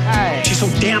life. Hey. She's so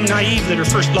damn naive that her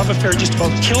first love affair just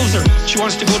about kills her. She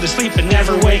wants to go to sleep and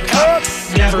never wake up.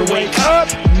 Never wake up.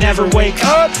 Never wake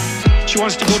up. She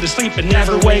wants to go to sleep and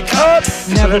never wake up.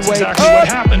 Never so that's wake exactly up. what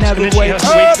happens. Never and then she wake has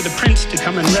to wait up. for the prince to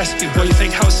come and rescue her. You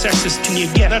think, how sexist can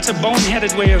you get? That's a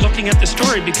boneheaded way of looking at the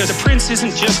story, because the prince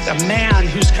isn't just a man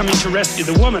who's coming to rescue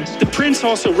the woman. The prince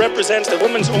also represents the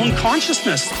woman's own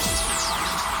consciousness.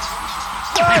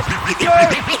 One, two,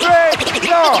 three,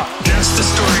 four. That's the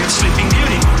story of Sleeping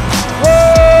Beauty.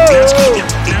 Whoa!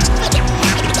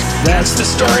 That's the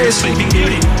story of Sleeping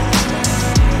Beauty.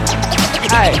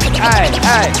 Hey! Hey!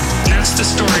 Hey! That's the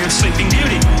story of Sleeping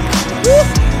Beauty.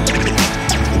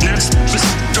 That's the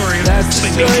story of That's the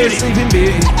Sleeping story of Beauty. Sleeping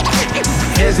Beauty.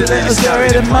 Here's a little story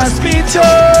that must be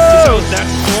Without told. that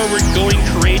forward-going,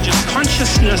 courageous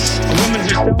consciousness, a woman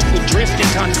herself will drift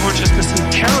into unconsciousness and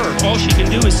terror. All she can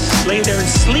do is lay there and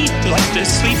sleep, like the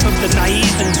sleep of the naive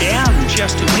and damned. She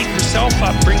has to wake herself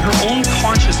up, bring her own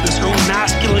consciousness, her own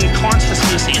masculine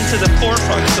consciousness into the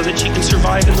forefront so that she can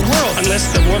survive in the world.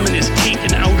 Unless the woman is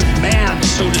taken out of man,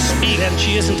 so to speak, then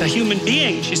she isn't a human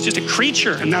being. She's just a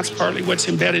creature, and that's partly what's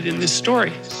embedded in this story.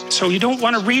 So you don't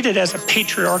want to read it as a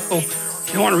patriarchal.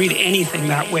 You don't want to read anything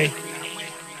that way.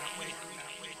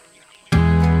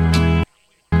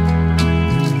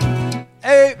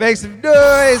 Hey, make some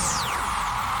noise!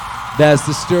 That's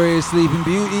the story of Sleeping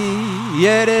Beauty.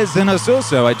 Yeah, it is. And it's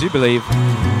also, I do believe,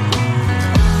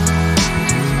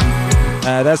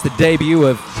 that's the debut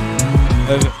of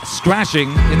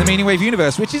scratching in the Meaning Wave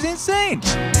universe, which is insane.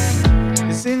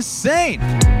 It's insane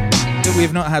that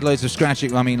we've not had loads of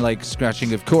scratching. I mean, like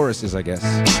scratching of choruses, I guess.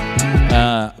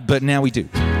 But now we do.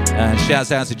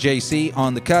 Shouts out to JC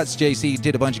on the cuts. JC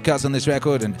did a bunch of cuts on this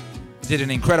record and did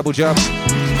an incredible job. Did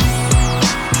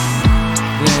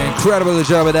an incredible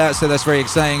job of that, so that's very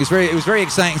exciting. It was very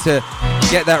exciting to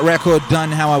get that record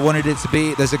done how I wanted it to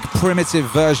be. There's a primitive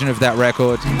version of that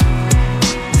record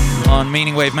on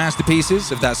Meaning Wave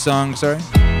Masterpieces of that song, sorry.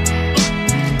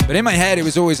 But in my head, it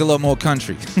was always a lot more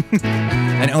country.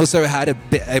 And it also had a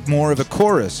bit more of a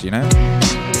chorus, you know?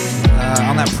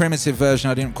 On that primitive version,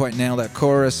 I didn't quite nail that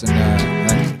chorus,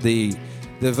 and the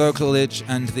vocalage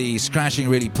and the scratching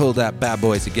really pulled that bad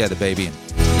boy together, baby.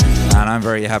 And I'm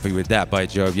very happy with that, by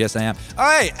Jove. Yes, I am.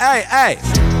 Hey!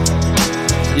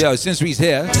 Yo, since we's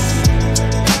here,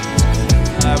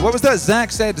 what was that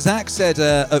Zach said? Zach said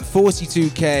at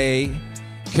 42K,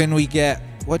 can we get...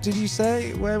 What did you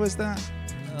say? Where was that?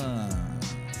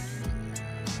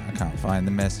 I can't find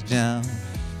the message now.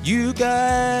 You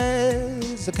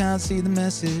guys, I can't see the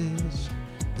message.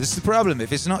 This is the problem.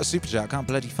 If it's not a super chat, I can't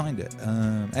bloody find it.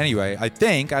 Anyway, I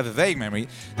think, I have a vague memory,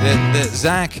 that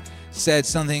Zach said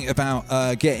something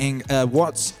about getting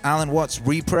Alan Watts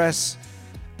repress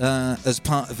as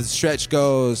part of the stretch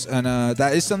goals. And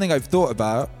that is something I've thought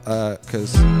about,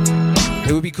 because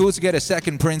it would be cool to get a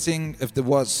second printing of the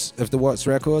Watts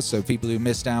records, so people who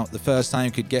missed out the first time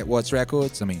could get Watts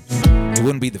records. I mean, it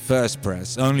wouldn't be the first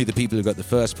press. Only the people who got the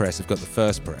first press have got the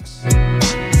first press.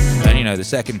 And, you know, the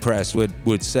second press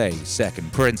would say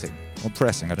second printing. Or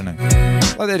pressing, I don't know.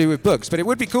 Like they do with books. But it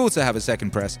would be cool to have a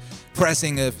second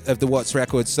pressing of the Watts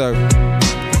records. So,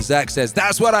 Zach says,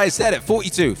 that's what I said at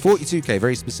 42. 42K,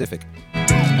 very specific.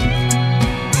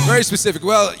 Very specific.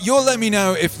 Well, you'll let me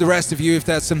know if the rest of you, if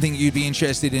that's something you'd be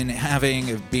interested in having,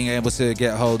 of being able to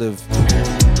get hold of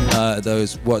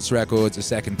those Watts records, a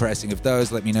second pressing of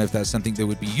those. Let me know if that's something that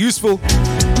would be useful.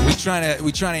 We're trying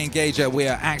to engage. We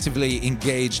are actively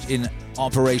engaged in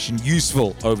Operation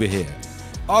Useful over here.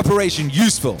 Operation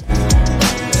Useful.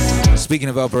 Speaking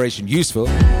of Operation Useful,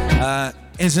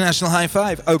 International High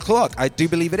Five, o'clock. I do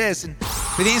believe it is. And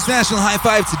for the International High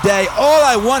Five today, all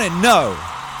I want to know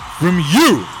from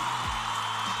you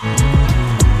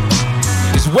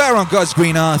is where on God's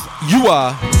green earth you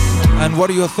are, and what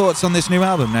are your thoughts on this new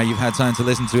album? Now you've had time to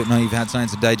listen to it, now you've had time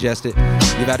to digest it,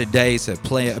 you've had a day to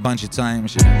play it a bunch of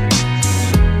times.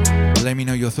 Let me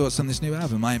know your thoughts on this new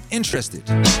album. I am interested.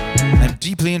 I'm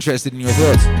deeply interested in your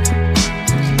thoughts.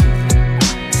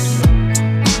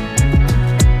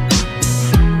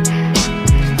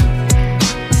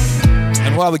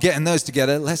 And while we're getting those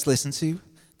together, let's listen to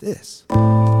this.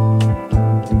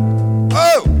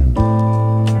 Oh!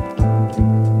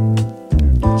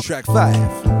 Track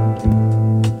 5.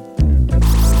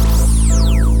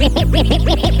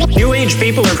 New age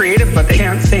people are creative, but they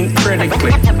can't think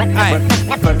critically.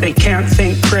 But they can't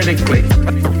think critically.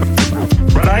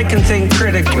 But I can think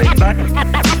critically. But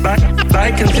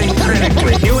I can think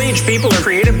critically. New age people are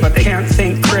creative, but they can't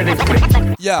think critically.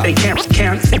 Yeah. They can't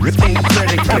think critically.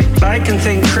 But I can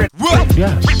think critically.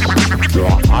 Yes.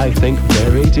 I think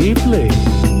very deeply.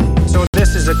 So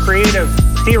this is a creative,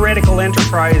 theoretical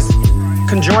enterprise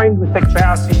conjoined with the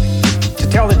capacity to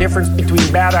tell the difference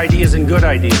between bad ideas and good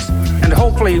ideas. And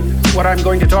hopefully what I'm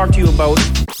going to talk to you about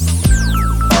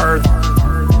are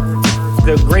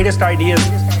the greatest ideas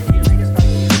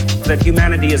that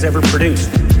humanity has ever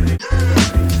produced.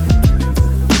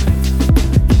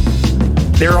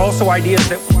 There are also ideas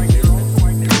that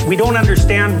we don't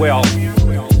understand well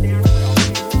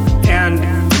and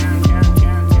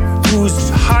whose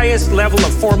highest level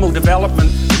of formal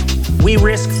development we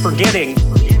risk forgetting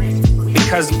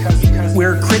because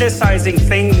we're criticizing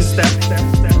things that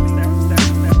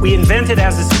we invented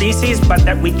as a species but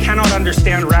that we cannot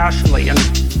understand rationally. And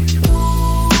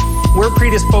we're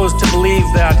predisposed to believe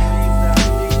that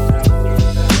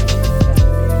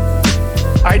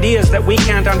ideas that we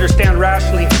can't understand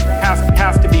rationally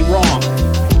have to be wrong.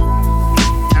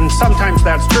 And sometimes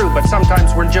that's true, but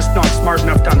sometimes we're just not smart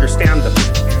enough to understand them.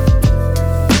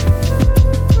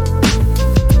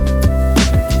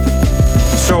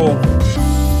 So,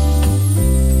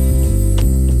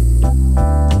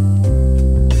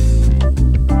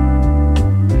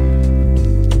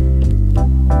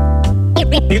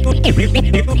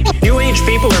 New age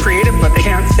people are creative, but they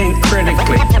can't think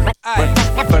critically.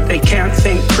 But they can't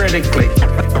think critically.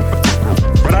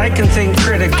 But I can think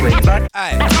critically. But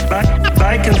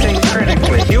I can think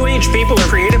critically. New age people are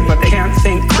creative, but they can't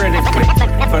think critically.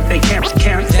 But they can't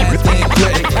think critically.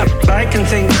 But I can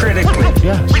think critically.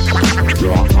 Yes.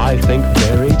 I think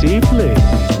very deeply.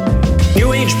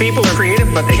 New age people are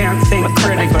creative, but they can't think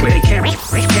critically. They can't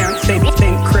think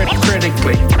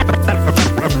critically.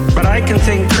 But I can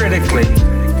think critically.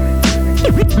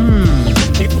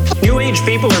 New age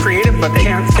people are creative, but they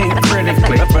can't think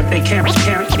critically. But they can't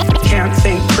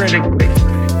think critically.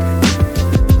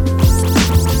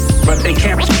 But they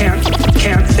can't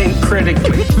think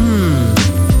critically.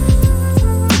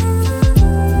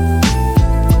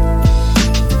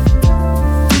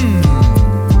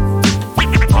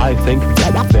 I think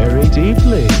very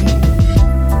deeply.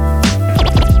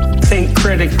 Think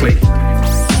critically.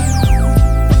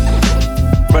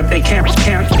 But they can't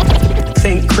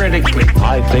think critically.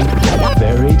 I think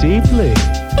very deeply.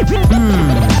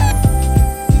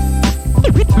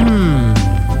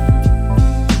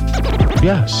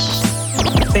 Yes.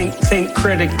 Think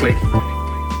critically.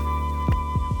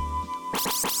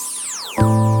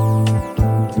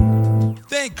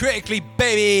 Think critically,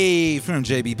 baby! From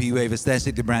Jbpwave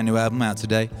Aesthetic, the brand new album out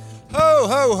today. Ho,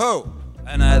 ho, ho!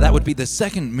 And that would be the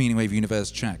second Meaning Wave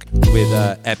Universe track with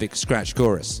epic scratch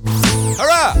chorus.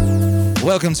 Hurrah!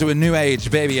 Welcome to a new age,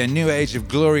 baby, a new age of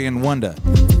glory and wonder.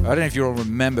 I don't know if you all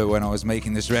remember when I was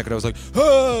making this record, I was like,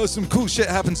 oh, some cool shit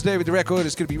happened today with the record,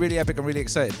 it's gonna be really epic, I'm really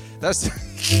excited. That's...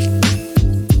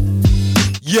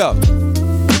 Yo!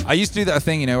 I used to do that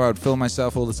thing, you know, where I would film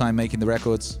myself all the time making the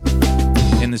records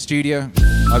in the studio.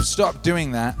 I've stopped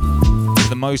doing that for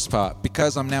the most part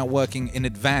because I'm now working in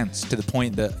advance to the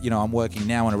point that, you know, I'm working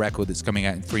now on a record that's coming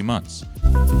out in 3 months.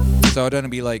 So I don't want to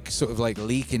be like sort of like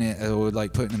leaking it or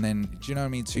like putting them in, do you know what I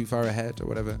mean, too far ahead or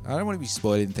whatever. I don't want to be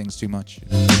spoiling things too much. You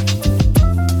know?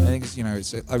 I think it's, you know,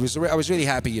 I was really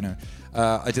happy, you know.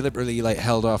 I deliberately like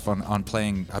held off on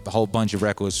playing a whole bunch of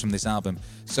records from this album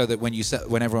so that when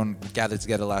everyone gathered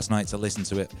together last night to listen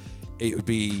to it, it would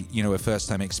be, a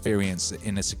first-time experience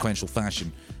in a sequential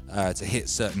fashion to hit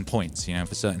certain points,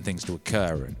 for certain things to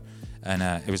occur, and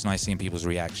it was nice seeing people's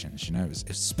reactions. It was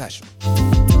special.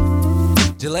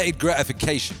 Delayed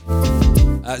gratification.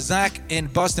 Zach in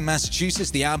Boston,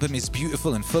 Massachusetts. The album is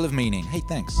beautiful and full of meaning. Hey,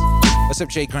 thanks. What's up,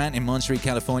 Jay Grant in Monterey,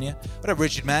 California? What up,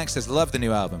 Richard Max says, love the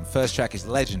new album. First track is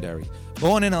legendary.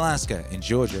 Born in Alaska, in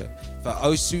Georgia, for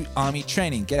Osu Army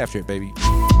training. Get after it, baby.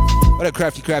 What up,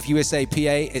 Crafty Craft USA PA?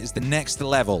 It is the next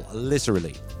level,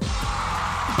 literally.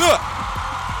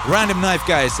 Random Knife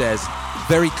Guy says,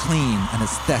 very clean and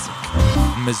aesthetic.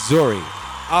 Missouri.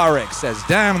 RX says,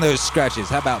 damn those scratches.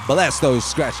 How about bless those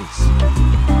scratches?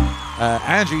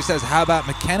 Andrew says, how about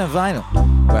McKenna vinyl?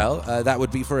 Well, that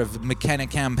would be for a McKenna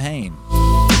campaign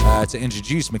to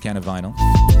introduce McKenna vinyl.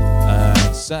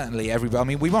 Certainly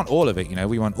everybody, we want all of it,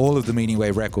 we want all of the Meaning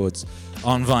Wave records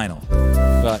on vinyl.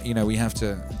 But, we have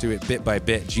to do it bit by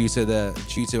bit due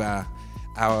to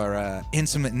our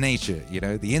intimate nature,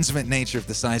 the intimate nature of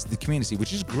the size of the community,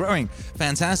 which is growing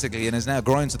fantastically and is now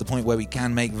growing to the point where we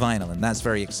can make vinyl, and that's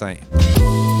very exciting.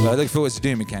 So I look forward to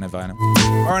doing McKenna vinyl.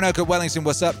 Orinoco Wellington,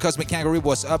 what's up? Cosmic Kangaroo,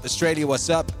 what's up? Australia,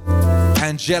 what's up?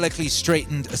 Angelically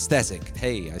straightened aesthetic.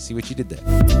 Hey, I see what you did there.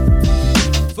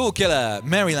 Fool Killer,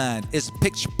 Maryland is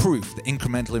picture proof that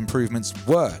incremental improvements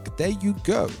work. There you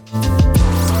go.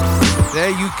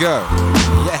 There you go.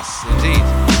 Yes, indeed.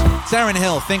 Taryn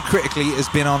Hill, Think Critically, has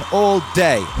been on all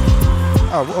day.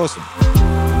 Oh, awesome.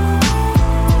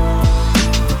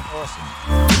 Awesome.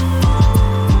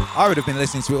 I would have been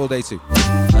listening to it all day too,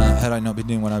 had I not been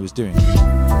doing what I was doing,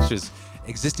 which is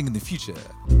existing in the future.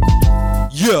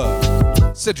 Yeah!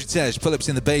 Cedric Pull-Ups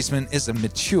in the Basement is a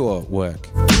mature work.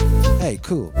 Hey,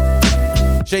 cool.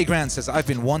 Jay Grant says, I've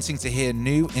been wanting to hear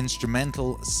new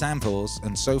instrumental samples,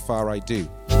 and so far I do.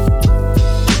 I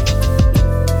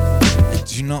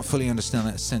do not fully understand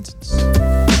that sentence.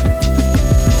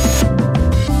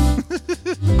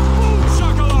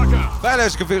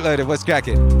 Biological Bootloader, what's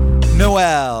cracking?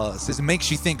 Noel says, it makes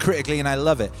you think critically and I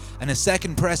love it. And a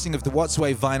second pressing of the What's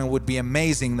Wave vinyl would be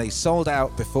amazing. They sold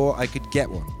out before I could get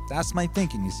one. That's my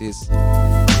thinking, you see. It's,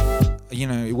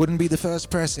 it wouldn't be the first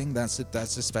pressing. That's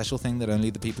a special thing that only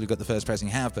the people who got the first pressing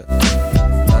have. But,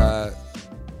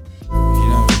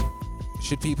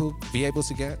 should people be able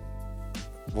to get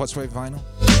What's Wave vinyl?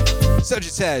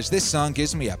 Sagittarius, this song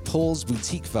gives me a Paul's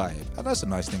Boutique vibe. Oh, that's a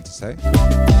nice thing to say.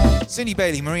 Cindy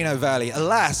Bailey, Merino Valley.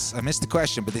 Alas, I missed the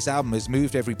question, but this album has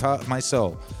moved every part of my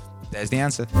soul. There's the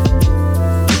answer.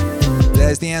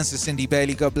 There's the answer, Cindy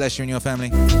Bailey. God bless you and your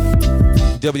family.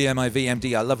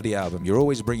 WMIVMD, I love the album. You're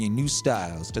always bringing new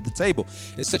styles to the table.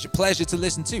 It's such a pleasure to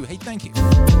listen to. Hey, thank you.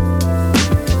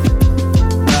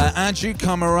 Andrew,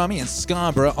 Kamarami, and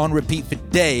Scarborough on repeat for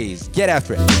days. Get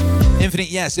after it. Infinite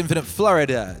Yes, Infinite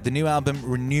Florida. The new album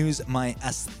renews my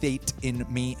estate in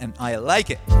me, and I like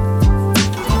it.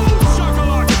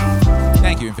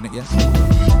 Thank you, Infinite Yes.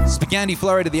 Spaghetti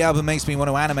Florida, the album makes me want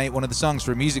to animate one of the songs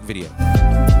for a music video.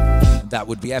 That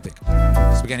would be epic.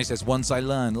 Spaghetti says, once I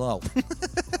learn, lol.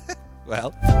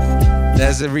 Well,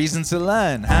 there's a reason to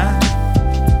learn,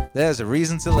 huh? There's a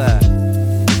reason to learn.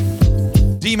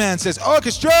 D-Man says,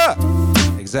 orchestra!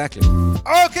 Exactly.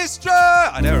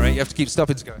 Orchestra! I know, right? You have to keep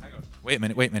stopping to go, hang on. Wait a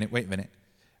minute.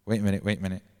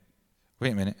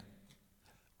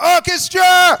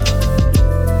 Orchestra!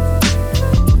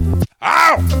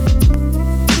 Ow!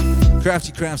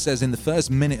 Crafty Craft says, in the first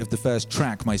minute of the first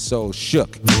track, my soul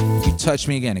shook. You touched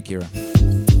me again, Akira.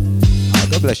 Oh,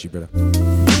 God bless you, brother.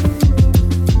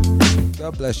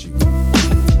 God bless you.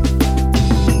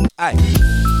 Aye.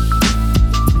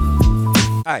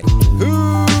 Aye.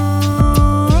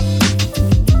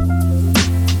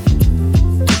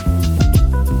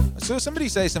 I saw somebody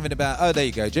say something about, oh, there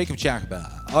you go, Jacob Chakaba,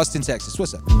 Austin, Texas.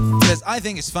 What's up? He says, I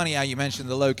think it's funny how you mentioned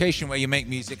the location where you make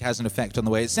music has an effect on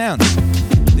the way it sounds.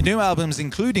 The new albums,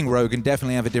 including Rogan,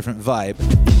 definitely have a different vibe.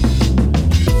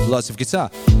 Lots of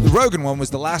guitar. The Rogan one was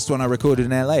the last one I recorded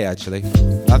in LA, actually.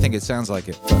 I think it sounds like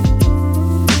it. But,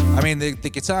 I mean, the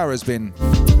guitar has been...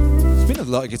 There's been a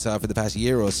lot of guitar for the past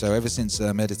year or so, ever since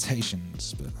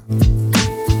Meditations.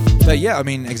 But yeah, I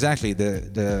mean, exactly.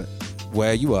 The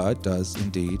where you are does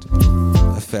indeed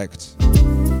affect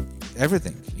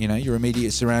everything. Your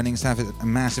immediate surroundings have a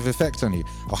massive effect on you.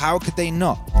 Or how could they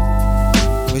not?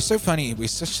 We're so funny. We're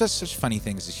such funny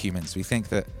things as humans. We think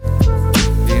that,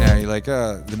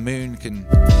 the moon can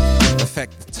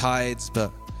affect the tides,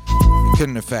 but it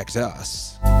couldn't affect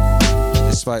us.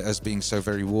 Despite us being so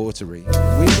very watery.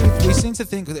 We seem to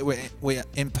think that we're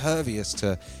impervious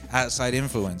to outside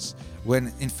influence,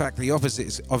 when in fact the opposite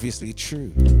is obviously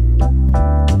true.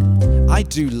 I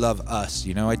do love us,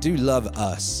 I do love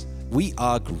us We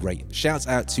are great. Shouts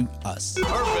out to us.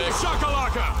 Perfect.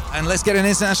 Shakalaka. And let's get an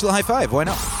international high five. Why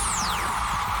not?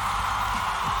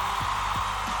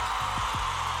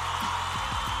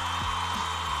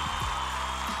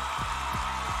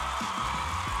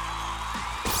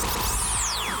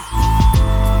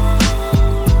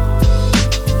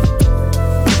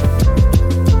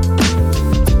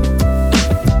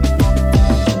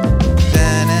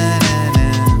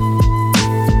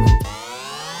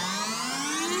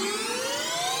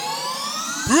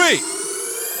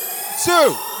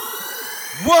 Two,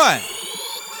 one,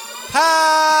 pow!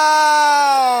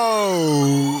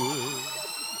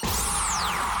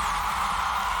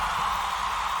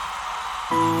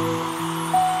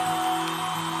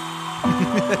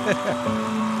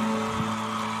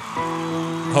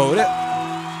 Hold it.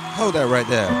 Hold that right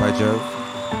there, by Jove.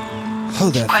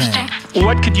 Hold that thing.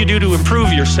 What could you do to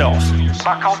improve yourself?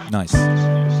 Nice.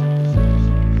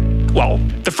 Well,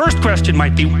 the first question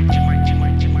might be,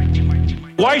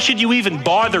 why should you even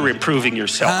bother improving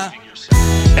yourself?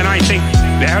 And I think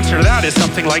the answer to that is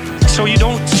something like, so you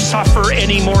don't suffer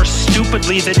any more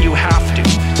stupidly than you have to.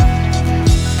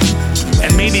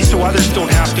 And maybe so others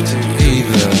don't have to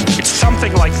either. It's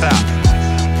something like that.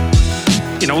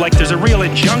 You know, like there's a real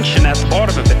injunction at the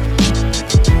bottom of it.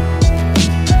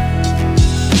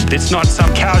 It's not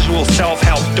some casual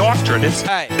self-help doctrine. It's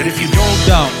that if you don't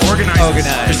organize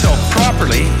yourself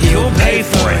properly, you'll pay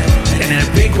for it. And in a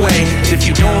big way, if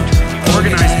you don't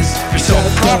organize yourself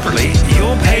properly,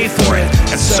 you'll pay for it.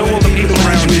 And so will the people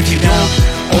around you. If you don't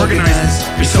organize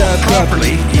yourself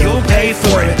properly, you'll pay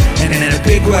for it. And in a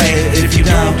big way, if you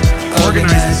don't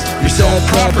organize yourself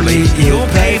properly, you'll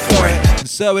pay for it. And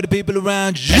so are the people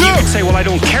around you. And you can say, well, I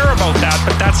don't care about that,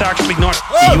 but that's actually not,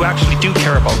 you actually do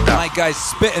care about that. My guy's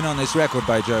spitting on this record,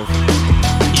 by Jove.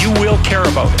 You will care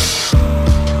about it.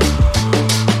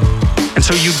 And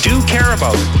so you do care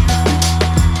about it.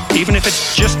 Even if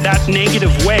it's just that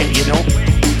negative way, you know.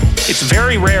 It's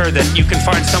very rare that you can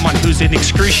find someone who's in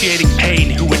excruciating pain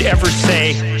who would ever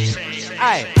say,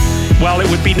 well, it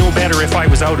would be no better if I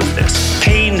was out of this.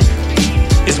 Pain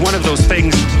is one of those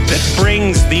things that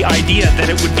brings the idea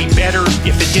that it would be better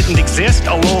if it didn't exist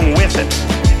along with it.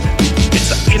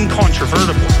 It's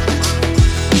incontrovertible.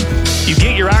 You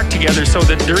get your act together so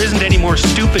that there isn't any more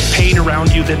stupid pain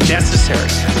around you than necessary.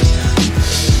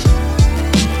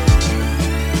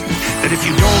 That if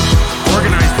you don't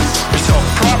organize yourself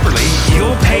properly,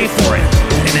 you'll pay for it.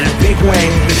 And in a big way,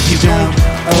 that if you don't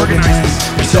organize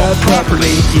yourself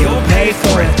properly, you'll pay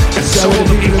for it. And so will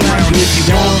the people around you. If you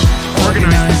don't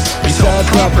organize yourself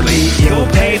properly, you'll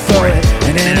pay for it.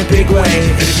 And in a big way,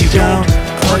 that if you don't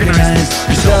organize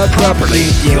yourself properly,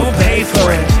 you'll pay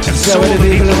for it. And so will the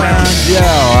people around you.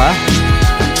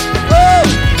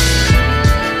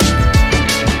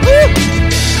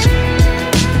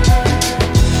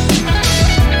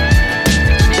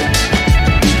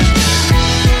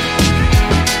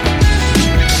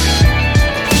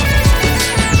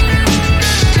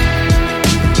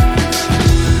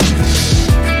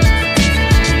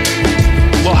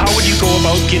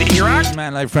 Getting your act.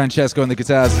 Man like Francesco on the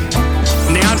guitars.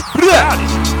 Now,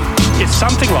 it's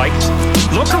something like,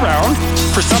 look around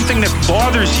for something that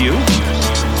bothers you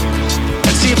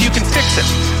and see if you can fix it.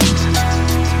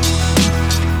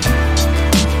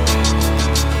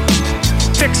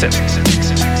 Fix it.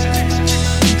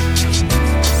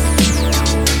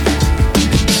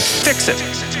 Fix it.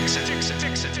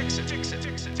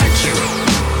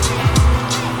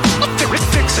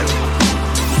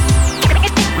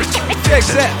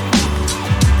 Fix it.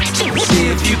 See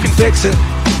if you can fix it.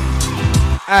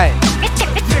 Aye.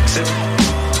 Fix it.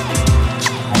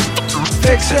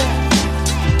 Fix it.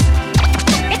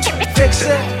 Fix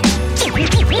it.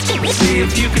 See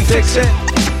if you can fix it.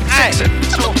 Aye. Fix it.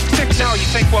 So fix now. You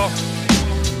think, well,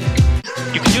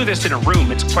 you can do this in a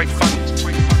room. It's quite fun.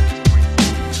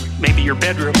 Maybe your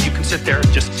bedroom. You can sit there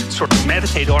and just sort of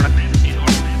meditate on it.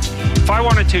 If I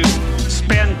wanted to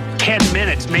spend 10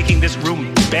 minutes making this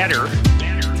room better,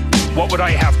 what would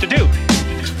I have to do?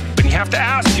 But you have to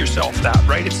ask yourself that,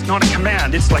 right? It's not a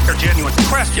command, it's like a genuine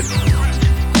question.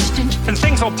 And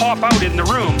things will pop out in the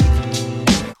room.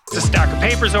 There's a stack of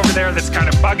papers over there that's kind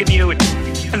of bugging you,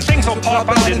 and things will pop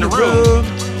out in the room.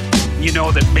 You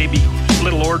know that maybe a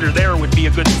little order there would be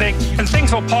a good thing. And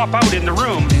things will pop out in the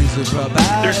room.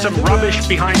 There's some rubbish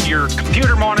behind your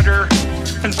computer monitor,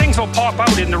 and things will pop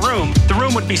out in the room. The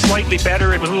room would be slightly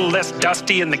better, it was a little less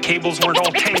dusty, and the cables weren't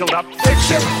all tangled up.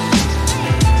 Fix it.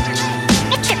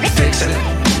 Fix it.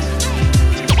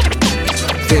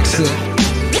 Fix it.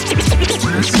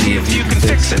 Let's see if you can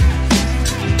fix it.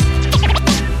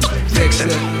 Fix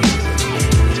it.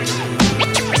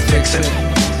 fix it.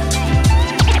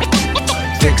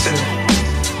 Fix it.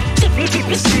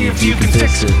 See if you can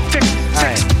fix it. Fix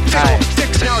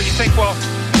it. Now you think, well,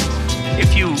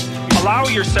 if you allow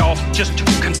yourself just to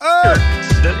consider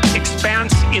the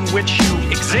expanse in which you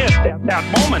exist at that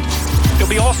moment, there'll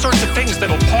be all sorts of things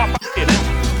that'll pop up in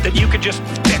it that you could just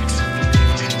fix.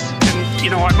 And, you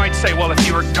know, I might say, well, if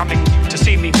you were coming to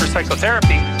see me for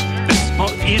psychotherapy,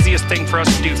 the easiest thing for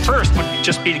us to do first would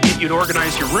just be to get you to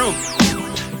organize your room.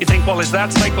 You think, well, is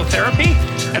that psychotherapy?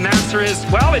 And the answer is,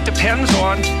 well, it depends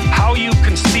on how you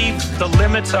conceive the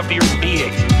limits of your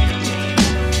being.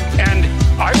 And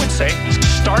I would say,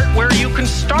 start where you can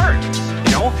start.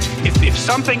 You know, if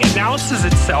something announces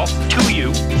itself to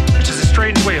you, which is a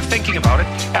strange way of thinking about it,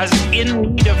 as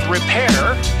in need of repair,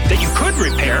 that you could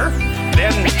repair,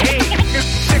 then, hey,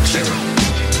 fix it.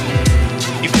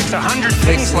 You fix 100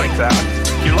 things like that,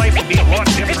 your life would be a lot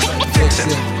different. Fix it.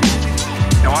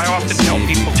 Now, I often tell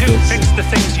people, too, fix the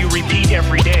things you repeat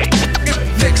every day.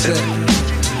 Fix it.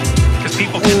 Because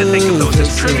people tend to think of those as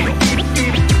trivial.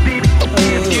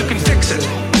 You can fix it.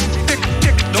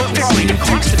 Those probably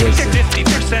constitute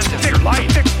 50% of your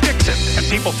life. Fix it. And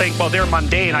people think, well, they're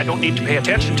mundane, I don't need to pay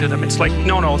attention to them. It's like,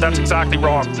 no, that's exactly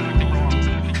wrong.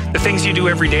 The things you do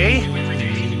every day,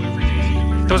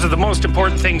 those are the most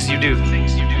important things you do.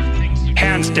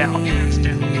 Hands down.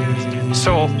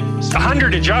 So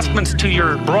 100 adjustments to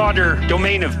your broader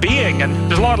domain of being, and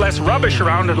there's a lot less rubbish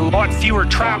around and a lot fewer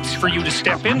traps for you to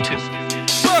step into.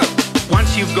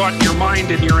 Once you've got your mind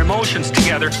and your emotions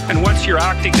together, and once you're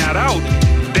acting that out,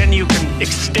 then you can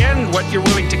extend what you're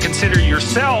willing to consider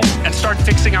yourself and start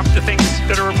fixing up the things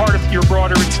that are a part of your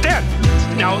broader extent.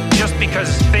 Now, just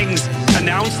because things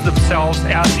announce themselves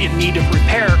as in need of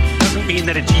repair doesn't mean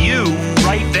that it's you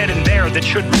right then and there that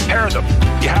should repair them.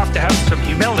 You have to have some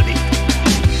humility.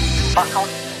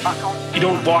 You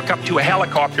don't walk up to a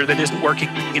helicopter that isn't working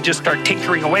and just start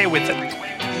tinkering away with it.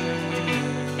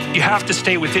 You have to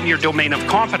stay within your domain of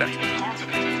competence.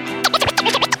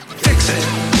 Fix it.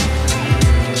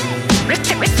 Fix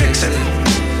it. Fix it.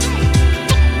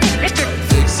 Fix it.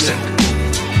 Fix it.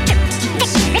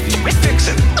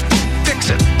 Fix it. Fix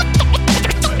it.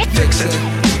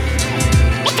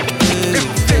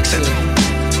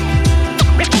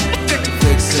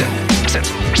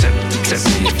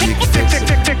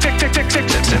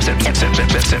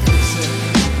 Fix it. Fix it.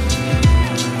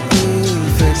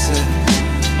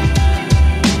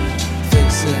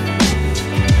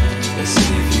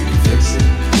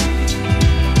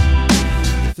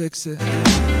 Fix it.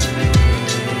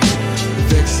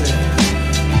 Fix it.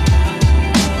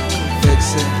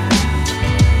 Fix it.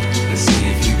 Let's see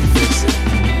if you can fix it.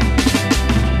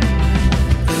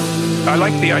 I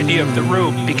like the idea of the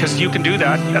room because you can do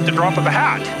that at the drop of a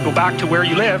hat. Go back to where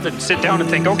you live and sit down and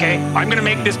think, okay, I'm going to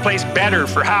make this place better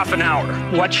for half an hour.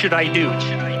 What should I do?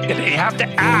 And you have to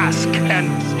ask, and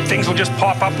things will just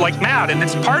pop up like mad. And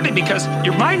it's partly because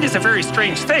your mind is a very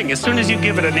strange thing. As soon as you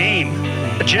give it a name,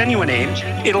 a genuine aim,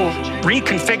 it'll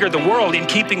reconfigure the world in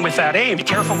keeping with that aim. Be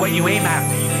careful what you aim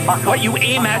at. What you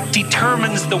aim at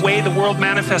determines the way the world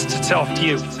manifests itself to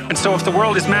you. And so if the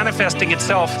world is manifesting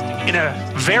itself in a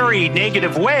very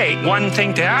negative way, one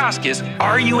thing to ask is,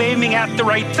 are you aiming at the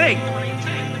right thing?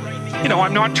 You know,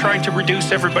 I'm not trying to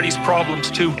reduce everybody's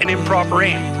problems to an improper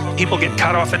aim. People get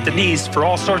cut off at the knees for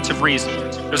all sorts of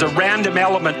reasons. There's a random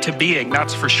element to being,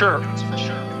 that's for sure.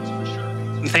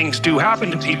 And things do happen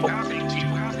to people.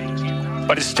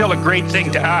 But it's still a great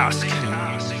thing to ask.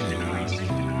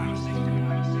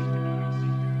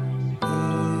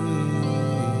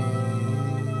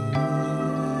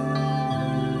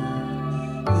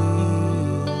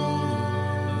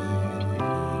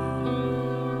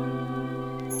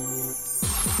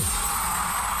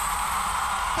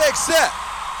 Fix it.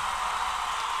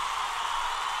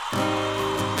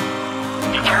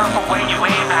 Be careful where you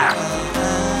aim at.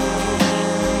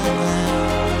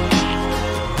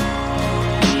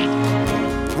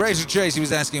 Rachel Tracy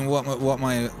was asking what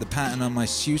the pattern on my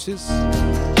suit is.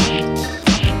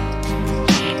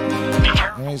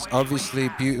 There's obviously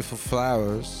beautiful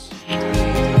flowers.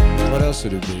 What else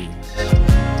would it be?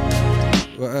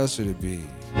 What else would it be?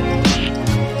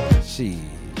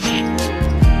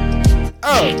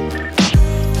 Oh!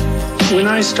 When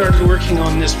I started working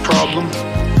on this problem,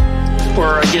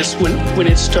 or I guess when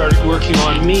it started working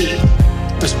on me,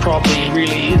 it was probably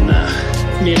really in the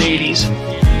mid-'80s.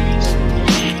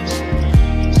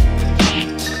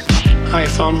 I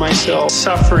found myself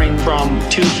suffering from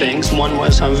two things. One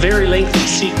was a very lengthy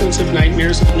sequence of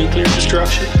nightmares of nuclear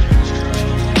destruction.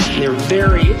 And they're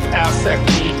very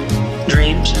affecting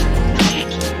dreams.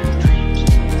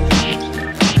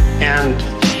 And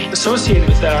associated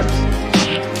with that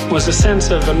was a sense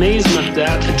of amazement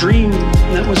that a dream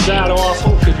that was that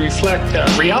awful could reflect a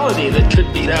reality that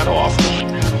could be that awful.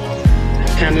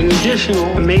 And an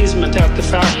additional amazement at the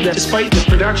fact that despite the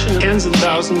production of tens and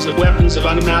thousands of weapons of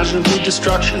unimaginable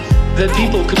destruction, that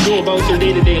people could go about their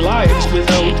day-to-day lives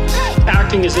without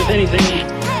acting as if anything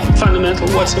fundamental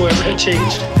whatsoever had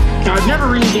changed. Now, I've never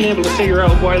really been able to figure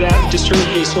out why that disturbed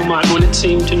me so much when it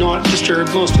seemed to not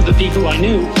disturb most of the people I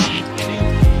knew.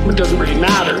 It doesn't really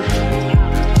matter.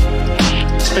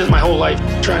 I spent my whole life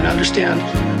trying to understand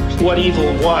what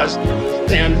evil was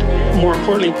and, more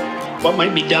importantly, what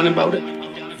might be done about it.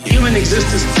 Human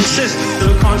existence consists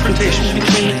of a confrontation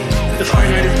between the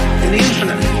finite and the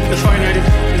infinite. The finite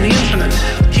and the infinite.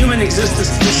 Human existence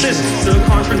consists of a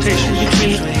confrontation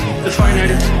between the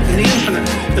finite and the infinite.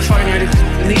 The finite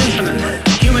and the infinite.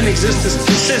 Human existence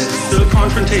consists of a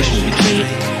confrontation between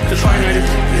the finite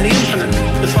and the infinite.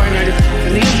 The finite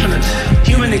and the infinite.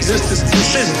 Human existence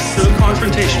consists of a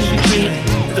confrontation between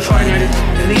the finite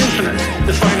and the infinite.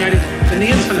 The finite and the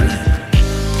infinite.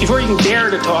 Before you can dare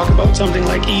to talk about something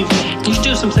like evil, you should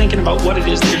do some thinking about what it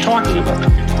is that you're talking about.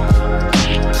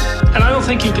 And I don't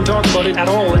think you can talk about it at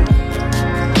all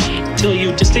until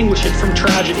you distinguish it from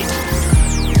tragedy.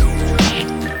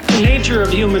 The nature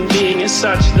of human being is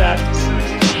such that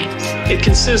it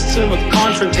consists of a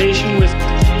confrontation with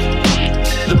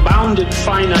the bounded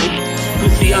finite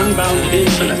with the unbounded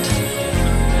infinite.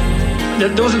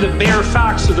 That those are the bare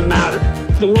facts of the matter.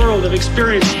 The world of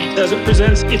experience as it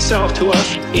presents itself to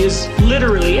us is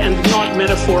literally and not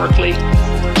metaphorically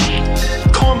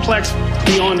complex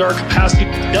beyond our capacity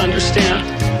to understand.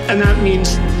 And that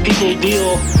means people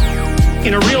deal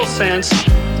in a real sense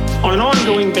on an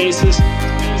ongoing basis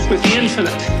with the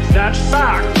infinite. That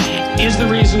fact is the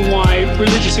reason why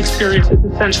religious experience is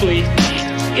essentially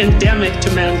endemic to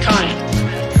mankind.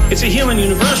 It's a human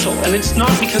universal, and it's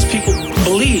not because people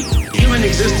believe. Human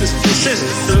existence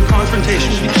consists of a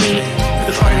confrontation between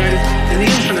the finite and the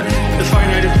infinite. The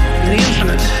finite and the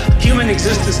infinite. Human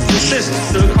existence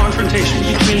consists of a confrontation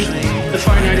between the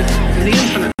finite and the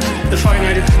infinite. The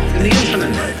finite and the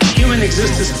infinite. Human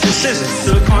existence consists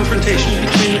of a confrontation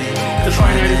between the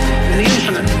finite and the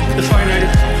infinite. The finite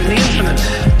and the infinite.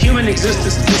 Human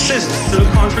existence consists of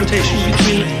a confrontation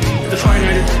between the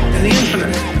finite and the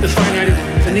infinite. The finite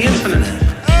and the infinite.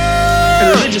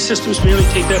 And religious systems merely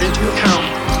take that into account.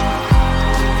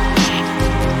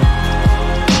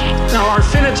 Now, our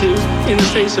finitude in the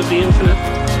face of the infinite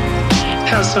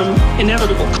has some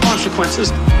inevitable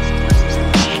consequences.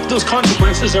 Those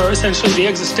consequences are essentially the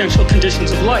existential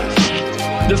conditions of life.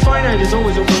 The finite is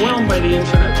always overwhelmed by the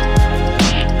infinite.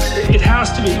 It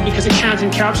has to be, because it can't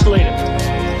encapsulate it.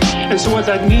 And so what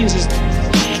that means is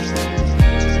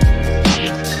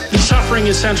the suffering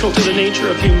is central to the nature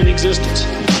of human existence.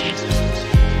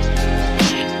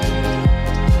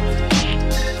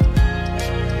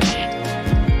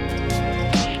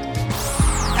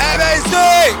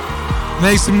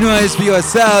 Make some noise for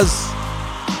yourselves.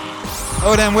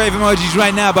 All them wave emojis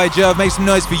right now, by Jove. Make some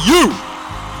noise for you.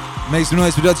 Make some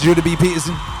noise for Dr. Jbpwave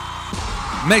Peterson.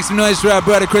 Make some noise for our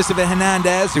brother Christopher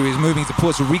Hernandez, who is moving to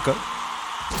Puerto Rico.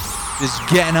 Just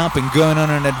getting up and going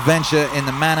on an adventure in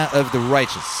the manner of the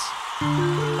righteous.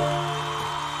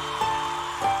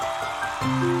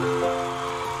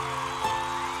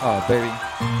 Oh, baby.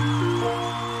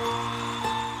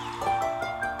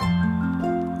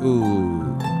 Ooh.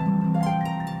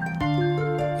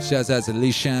 Shouts out to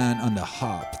Lishan on the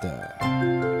harp there.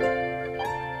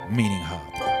 Meaning harp.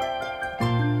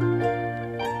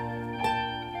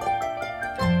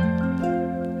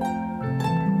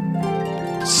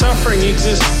 Suffering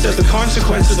exists as the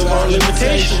consequences of our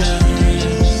limitations.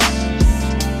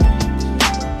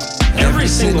 Every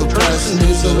single person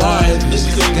who's alive is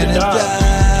going to die.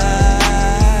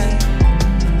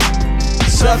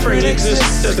 Suffering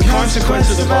exists as the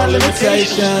consequences of our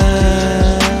limitations.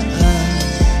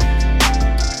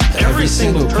 Every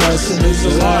single person who's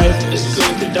alive is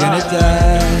going to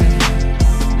die.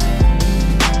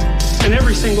 And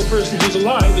every single person who's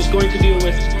alive is going to deal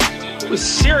with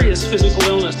serious physical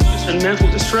illness and mental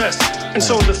distress. And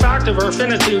so the fact of our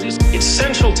finitude is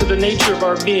essential to the nature of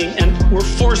our being, and we're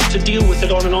forced to deal with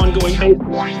it on an ongoing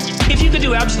basis. If you could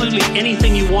do absolutely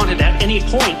anything you wanted at any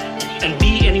point and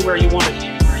be anywhere you wanted,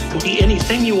 be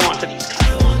anything you wanted.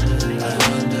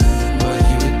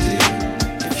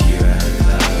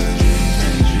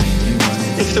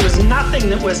 If there was nothing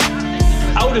that was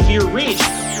out of your reach,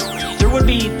 there would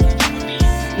be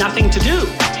nothing to do.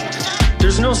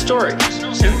 There's no story,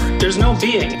 and there's no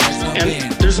being,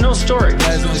 and there's no story,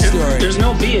 and there's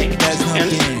no being, and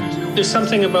There's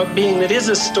something about being that is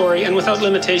a story, and without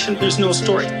limitation, there's no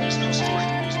story. There's no story.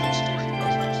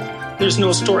 There's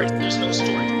no story. There's no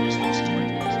story.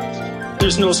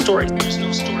 There's no story. There's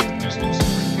no story.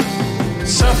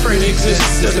 Suffering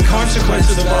exists as a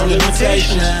consequence of our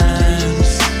limitations.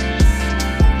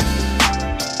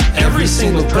 Every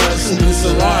single person who's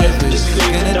alive is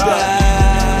going to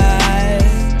die.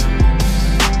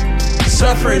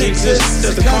 Suffering exists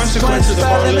as a consequence of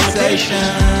our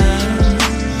limitations.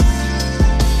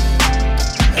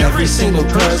 Every single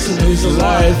person who's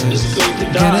alive is going to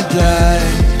die.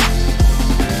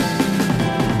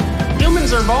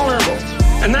 Humans are vulnerable,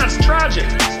 and that's tragic.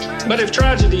 But if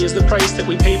tragedy is the price that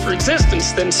we pay for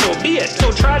existence, then so be it.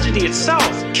 So tragedy itself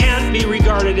can't be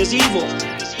regarded as evil.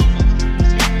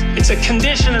 It's a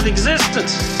condition of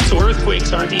existence. So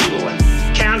earthquakes aren't evil, and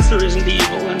cancer isn't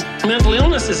evil, and mental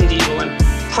illness isn't evil, and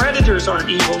predators aren't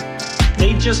evil.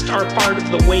 They just are part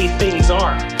of the way things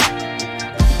are.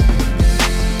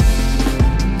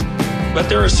 But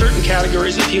there are certain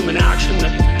categories of human action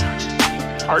that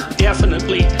are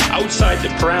definitely outside the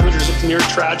parameters of mere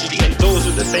tragedy, and those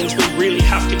are the things we really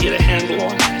have to get a handle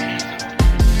on.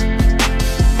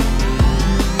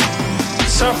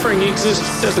 Suffering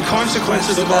exists as the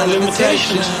consequences of our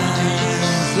limitations.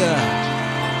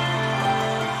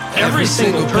 Every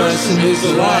single person who's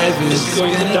alive is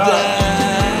going to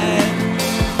die.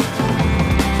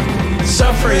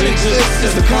 Suffering exists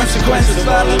as the consequences of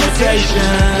our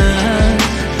limitations.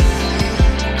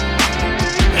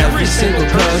 Every single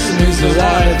person who's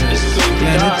alive is going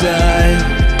to die.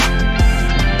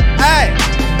 Hey!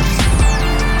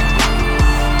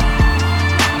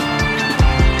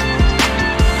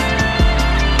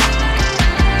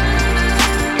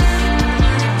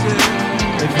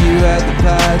 If you had the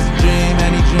power to dream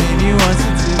any dream you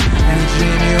wanted to, any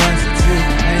dream you wanted to,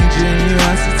 any dream you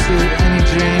wanted to, any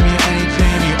dream you wanted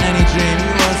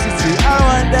to,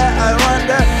 I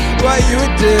wonder what you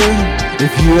would do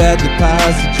if you had the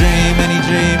power to dream any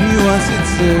dream you wanted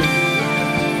to.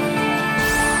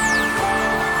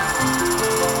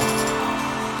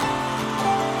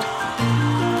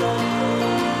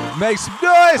 Make some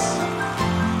noise!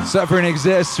 Suffering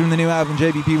Exists from the new album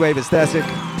Jbpwave Aesthetic.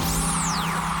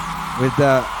 With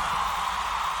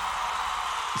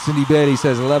Cindy Bailey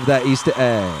says, I love that Easter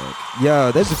egg.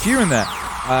 Yo, there's a few in there.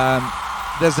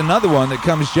 There's another one that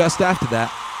comes just after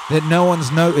that no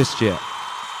one's noticed yet.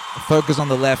 Focus on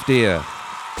the left ear.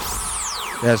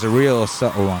 There's a real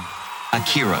subtle one.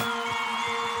 Akira.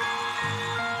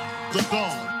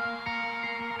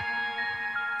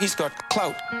 He's got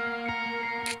clout.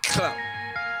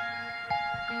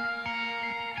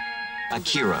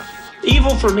 Akira.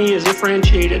 Evil for me is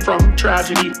differentiated from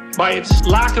tragedy by its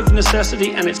lack of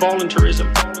necessity and its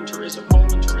voluntarism.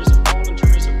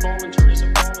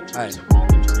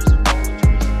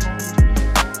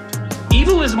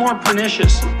 Evil is more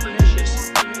pernicious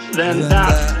than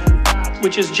that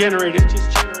which is generated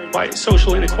by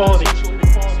social inequality.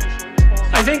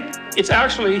 I think it's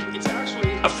actually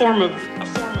a form of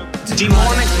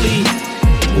demonically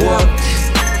warped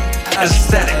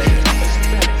aesthetic.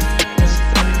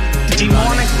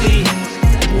 Demonically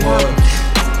warped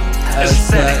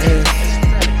aesthetic.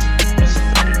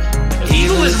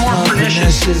 Evil is more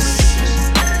pernicious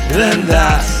than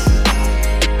that.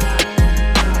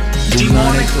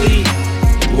 Demonically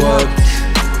warped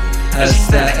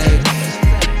aesthetic.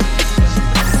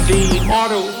 The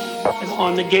motto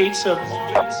on the gates of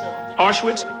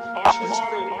Auschwitz: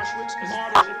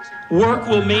 work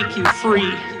will make you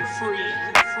free.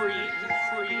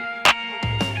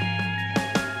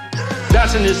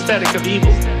 That's an aesthetic of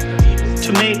evil.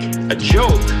 To make a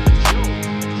joke.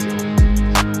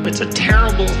 It's a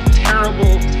terrible,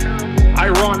 terrible,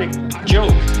 ironic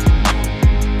joke.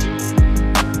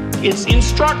 It's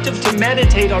instructive to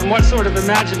meditate on what sort of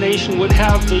imagination would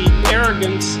have the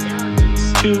arrogance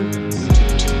to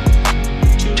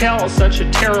tell such a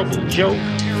terrible joke.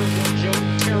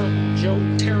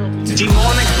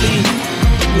 Demonically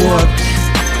warped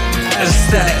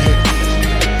aesthetic.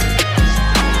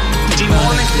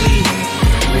 Demonically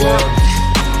warped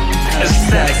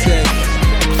aesthetic.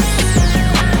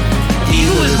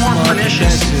 Evil is more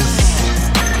pernicious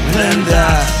than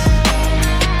that.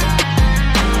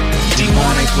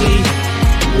 Demonically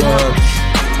warped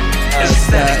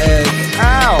aesthetic.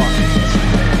 Ow!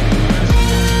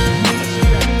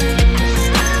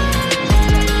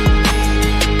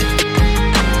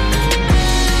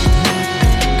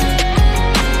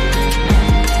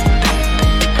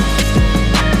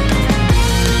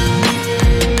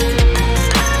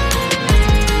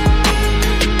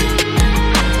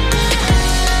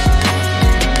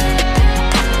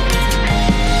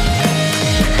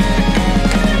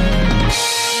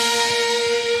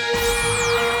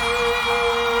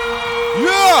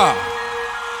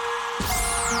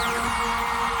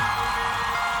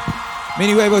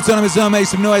 Mini Wave Autonomous Zone, make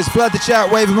some noise. Flood the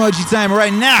chat, wave emoji time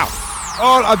right now.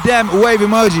 All of them wave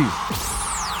emojis.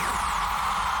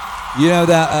 You know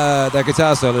that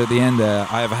guitar solo at the end there?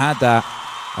 I have had that.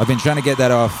 I've been trying to get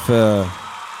that off,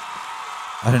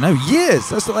 I don't know, years.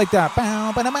 That's like that.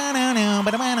 I've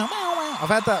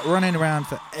had that running around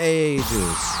for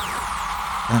ages.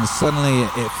 And suddenly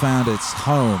it found its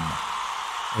home.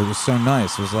 It was so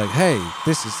nice. It was like, hey,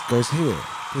 goes here.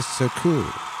 This is so cool.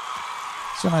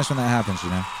 So nice when that happens, you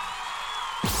know.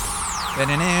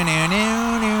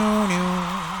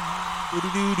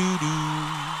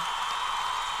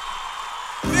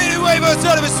 Mini Wave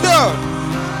Autonomous Zone.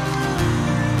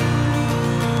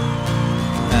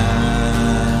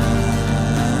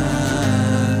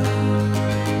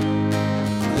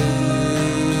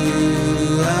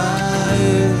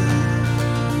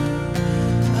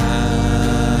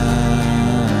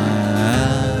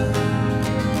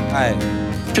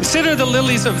 Consider the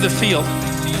lilies of the field,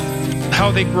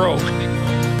 how they grow.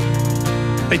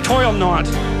 They toil not,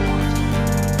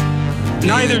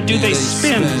 neither do they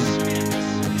spin.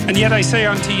 And yet I say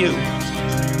unto you,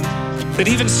 that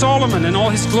even Solomon in all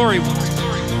his glory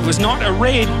was not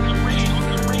arrayed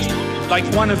like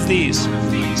one of these.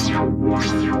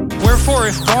 Wherefore,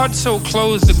 if God so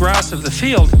clothes the grass of the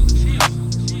field,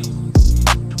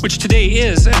 which today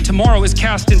is and tomorrow is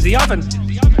cast into the oven,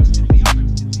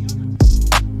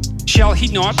 shall he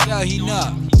not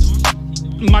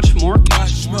much more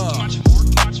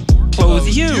clothe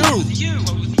you?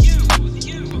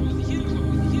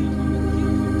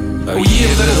 Oh, ye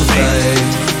of little faith.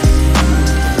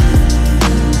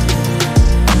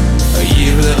 Oh, ye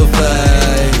of little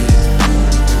faith.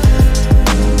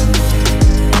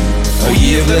 Oh,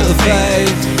 ye of little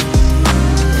faith.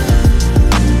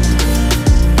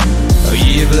 Oh,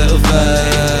 ye of little faith.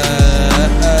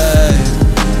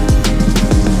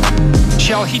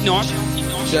 Shall he not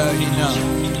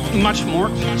much more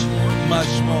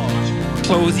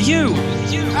clothe you?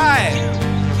 Aye.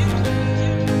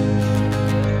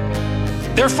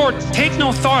 Therefore, take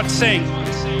no thought, saying,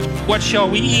 what shall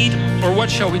we eat, or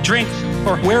what shall we drink,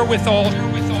 or wherewithal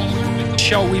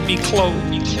shall we be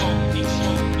clothed?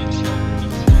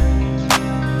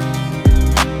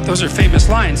 Those are famous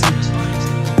lines.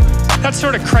 That's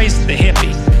sort of Christ the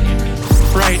hippie,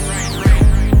 right?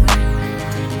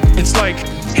 It's like,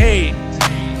 hey,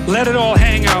 let it all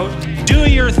hang out, do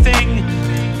your thing,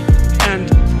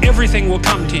 and everything will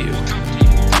come to you.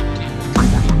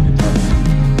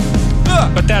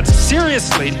 But that's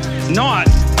seriously not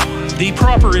the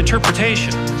proper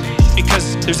interpretation,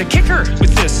 because there's a kicker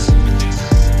with this,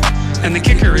 and the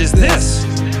kicker is this.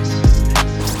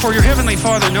 For your heavenly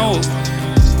Father knows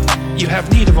you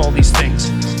have need of all these things.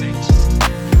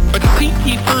 But seek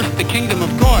ye first the kingdom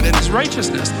of God and his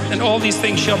righteousness, and all these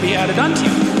things shall be added unto you.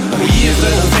 Oh, ye of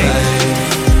little faith.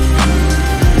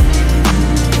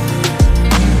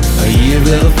 Oh, ye of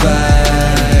little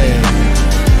faith.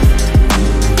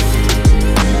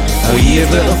 Oh, ye of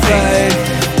little faith.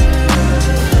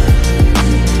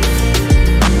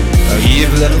 Oh, ye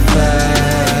of little faith.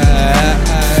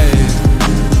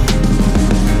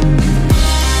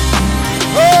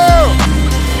 Oh!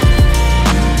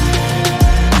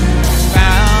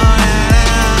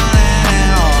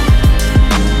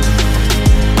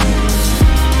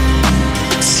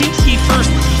 Seek ye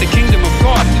first the kingdom of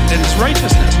God and his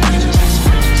righteousness,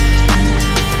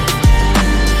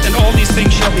 and all these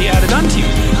things shall be added unto you.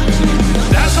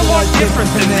 That's a lot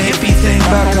different than the hippie thing.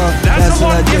 That's a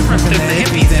lot different than the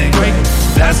hippie thing, right?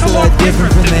 That's a lot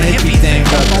different than the hippie thing.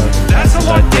 That's a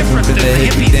lot different than the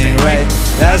hippie thing, right?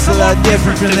 That's a lot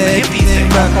different than the hippie thing.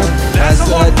 That's a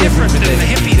lot different than the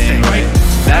hippie thing, right?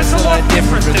 That's a lot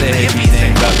different than the hippie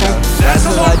thing. That's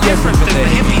a lot different than the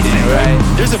hippie thing, right?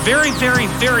 There's a very, very,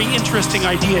 very interesting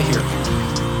idea here.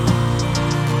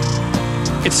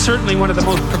 It's certainly one of the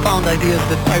most profound ideas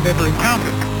that I've ever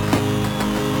encountered.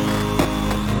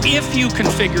 If you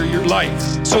configure your life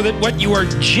so that what you are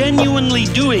genuinely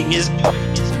doing is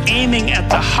aiming at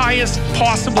the highest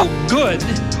possible good,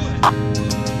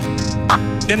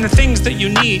 then the things that you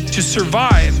need to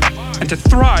survive and to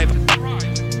thrive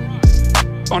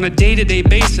on a day-to-day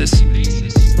basis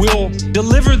will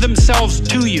deliver themselves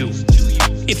to you.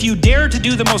 If you dare to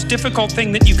do the most difficult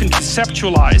thing that you can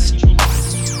conceptualize,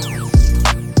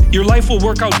 your life will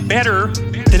work out better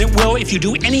than it will if you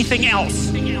do anything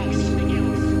else.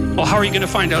 Well, how are you going to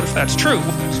find out if that's true?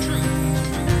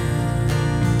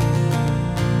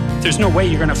 There's no way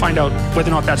you're going to find out whether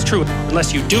or not that's true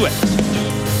unless you do it.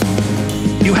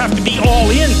 You have to be all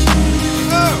in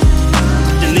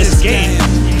this game.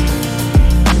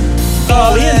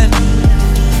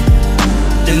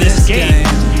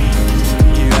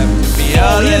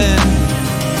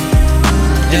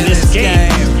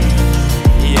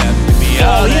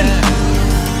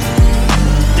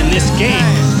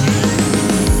 game.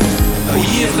 Oh,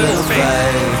 ye of little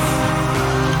faith.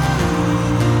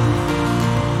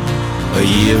 Oh,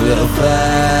 ye of little faith.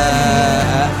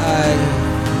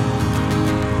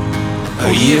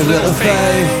 Oh, ye of little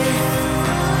faith.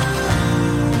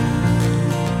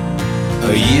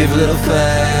 Oh, ye of little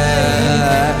faith.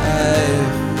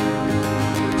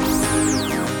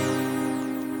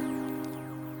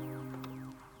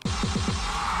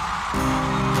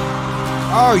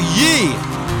 Oh, ye!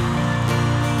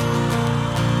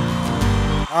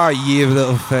 Oh, ye of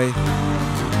little faith.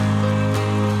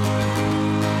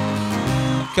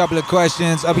 Couple of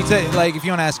questions. I'll be like, if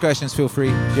you want to ask questions, feel free.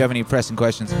 If you have any pressing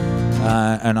questions,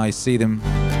 and I see them.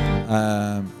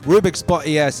 Rubik's Bot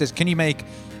says, can you make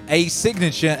a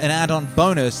signature and add-on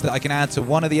bonus that I can add to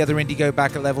one of the other Indigo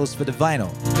backer levels for the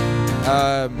vinyl?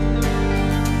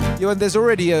 There's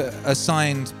already a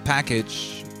signed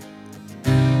package.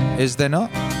 Is there not?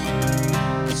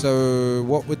 So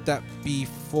what would that be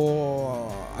for?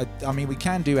 I mean, we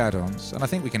can do add-ons, and I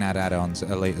think we can add add-ons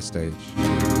at a later stage.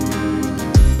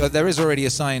 But there is already a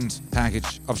signed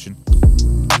package option,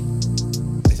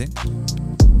 I think.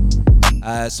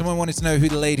 Someone wanted to know who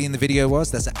the lady in the video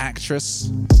was. That's an actress.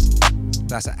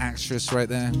 That's an actress right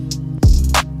there.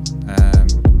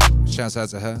 Shouts out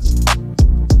to her.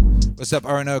 What's up,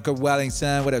 Orinoco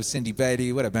Wellington? What up, Cindy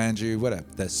Bailey? What up, Andrew? What up,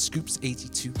 the Scoops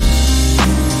 82?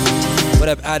 What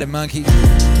up, Adam Monkey?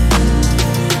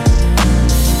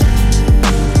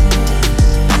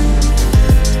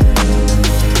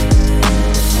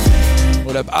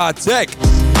 What up, Artec?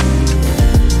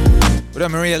 What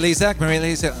up, Maria Lizak? Maria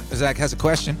Lizak has a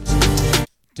question.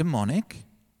 Demonic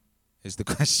is the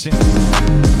question.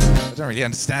 I don't really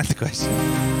understand the question.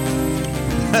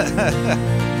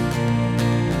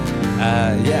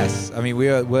 Yes, I mean, we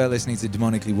were listening to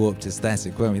Demonically Warped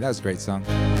Aesthetic, weren't we? That was a great song.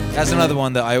 That's another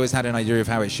one that I always had an idea of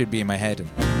how it should be in my head.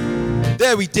 And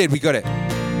there we did, we got it.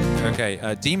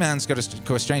 Okay, D-Man's got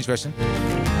a strange question.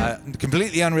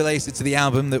 Completely unrelated to the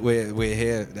album that we're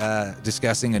here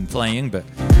discussing and playing, but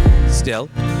still.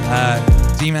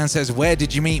 D-Man says, where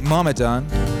did you meet Momadon?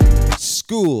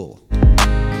 School.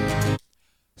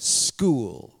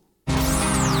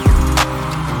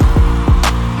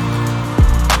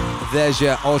 There's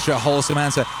your ultra wholesome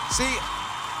answer. See,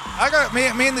 I got me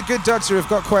and the Good Doctor have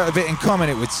got quite a bit in common,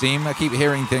 it would seem. I keep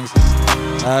hearing things.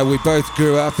 We both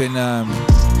grew up in,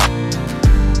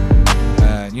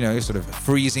 sort of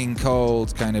freezing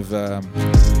cold kind of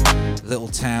little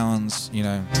towns,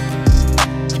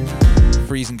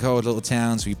 freezing cold little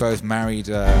towns. We both married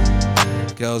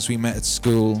girls we met at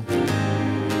school.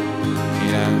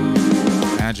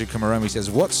 Andrew Kamaromi says,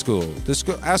 what school? The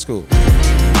school, our school.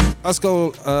 Our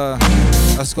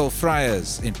school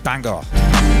Friars in Bangor,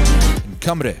 in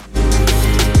Cymru,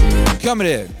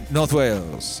 North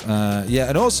Wales.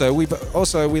 And also we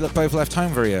both left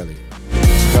home very early.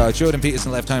 Jordan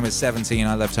Peterson left home at 17,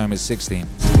 I left home at 16.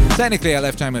 Technically, I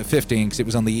left home at 15 because it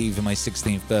was on the eve of my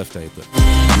 16th birthday. But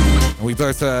we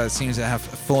both seem to have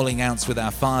falling outs with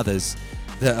our fathers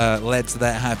that led to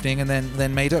that happening, and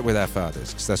then made up with our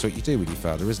fathers, because that's what you do with your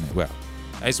father, isn't it? Well,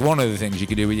 it's one of the things you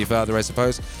can do with your father, I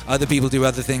suppose. Other people do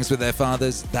other things with their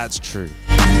fathers. That's true.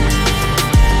 Yeah.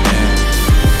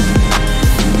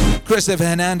 Christopher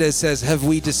Hernandez says, have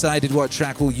we decided what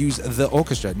track will use the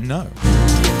orchestra? No,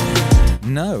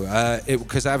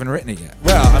 because I haven't written it yet.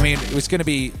 Well, I mean, it's going to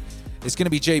be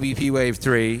Jbpwave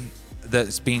 3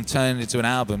 that's being turned into an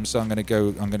album. So I'm going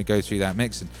to go through that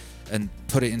mix and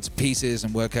put it into pieces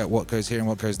and work out what goes here and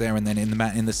what goes there, and then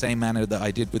in the same manner that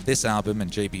I did with this album and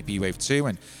Jbpwave 2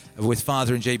 and with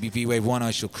Father and Jbpwave 1,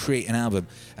 I shall create an album,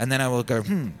 and then I will go,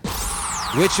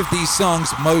 which of these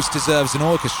songs most deserves an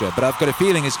orchestra? But I've got a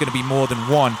feeling it's going to be more than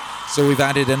one, so we've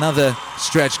added another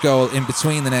stretch goal in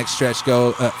between the next stretch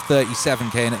goal at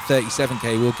 37k, and at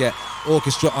 37k we'll get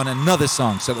orchestra on another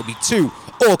song, so there'll be 2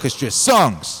 orchestra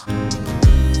songs.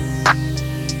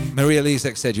 Maria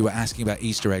Lizek said you were asking about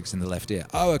Easter eggs in the left ear.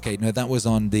 Oh, okay. No, that was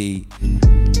on the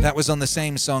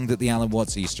same song that the Alan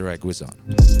Watts Easter egg was on.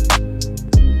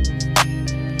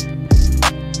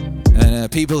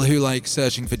 And people who like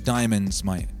searching for diamonds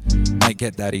might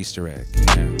get that Easter egg.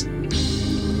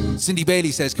 Yeah. Cindy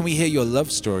Bailey says, can we hear your love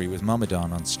story with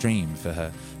Momadon on stream for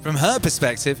her? From her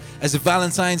perspective, as a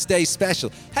Valentine's Day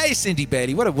special. Hey, Cindy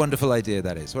Bailey, what a wonderful idea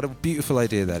that is. What a beautiful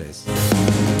idea that is.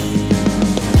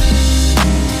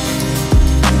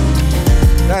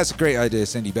 That's a great idea,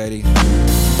 Cindy Bailey.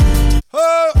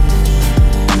 Oh!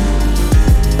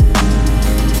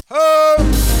 Oh!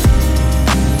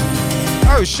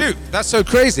 Oh, shoot. That's so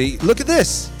crazy. Look at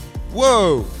this.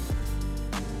 Whoa.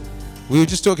 We were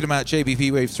just talking about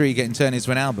Jbpwave 3 getting turned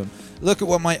into an album. look at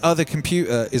what my other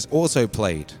computer is also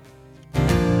played.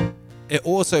 It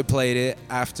also played it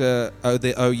after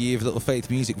the Oh Ye of Little Faith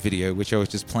music video, which I was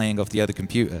just playing off the other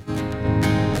computer.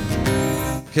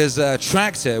 Because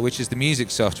Tractor, which is the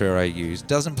music software I use,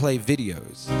 doesn't play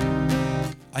videos.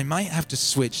 I might have to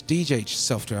switch DJ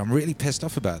software. I'm really pissed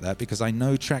off about that because I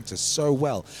know Tractor so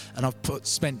well, and I've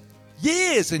spent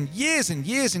years and years and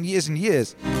years and years and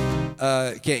years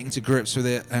getting to grips with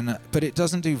it, but it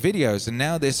doesn't do videos, and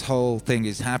now this whole thing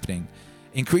is happening.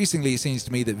 Increasingly, it seems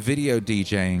to me that video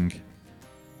DJing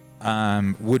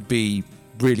would be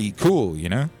really cool, you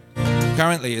know?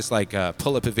 Currently, it's like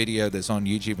pull up a video that's on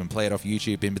YouTube and play it off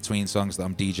YouTube in between songs that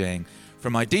I'm DJing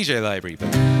from my DJ library.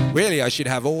 But really, I should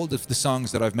have all of the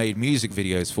songs that I've made music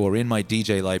videos for in my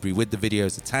DJ library with the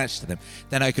videos attached to them.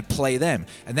 Then I could play them.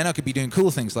 And then I could be doing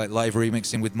cool things like live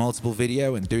remixing with multiple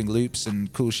video and doing loops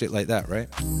and cool shit like that, right?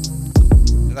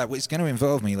 It's going to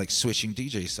involve me like switching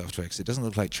DJ software because it doesn't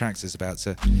look like Trax is about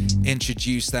to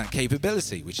introduce that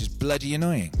capability, which is bloody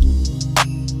annoying.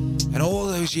 And all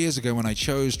those years ago when I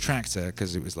chose Tractor,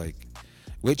 because it was like,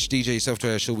 which DJ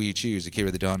software shall we choose?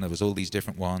 Akira the Don, there was all these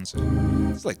different ones. It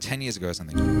was like 10 years ago or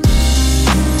something.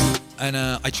 And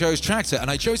I chose Tractor, and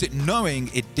I chose it knowing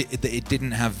that it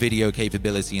didn't have video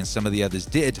capability, and some of the others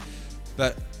did.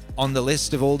 But on the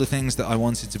list of all the things that I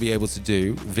wanted to be able to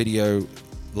do, video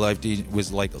live DJ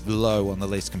was like low on the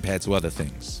list compared to other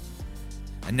things.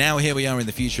 And now here we are in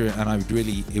the future, and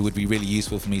it would be really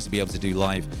useful for me to be able to do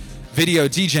live video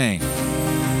DJing.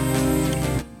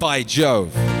 By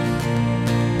Jove.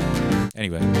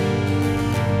 Anyway,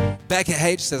 Becca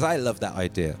H says, I love that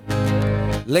idea.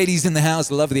 Ladies in the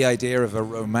house love the idea of a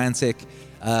romantic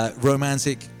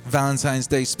Valentine's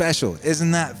Day special.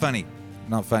 Isn't that funny?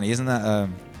 Not funny. Isn't that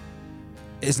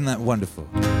wonderful?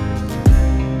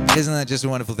 Isn't that just a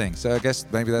wonderful thing? So I guess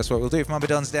maybe that's what we'll do. If Mama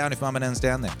Don's down,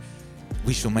 then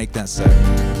we shall make that so.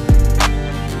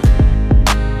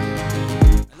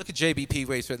 Look at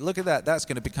Jbpwave. Look at that. That's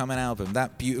going to become an album.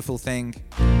 That beautiful thing.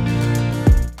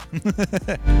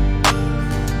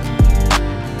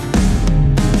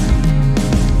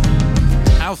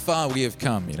 How far we have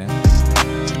come, you know.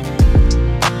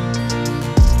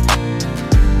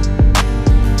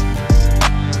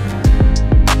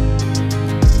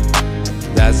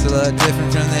 That's a lot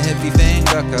different from the hippie thing,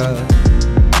 Bucka.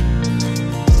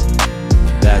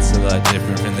 That's a lot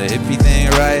different from the hippie thing,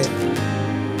 right?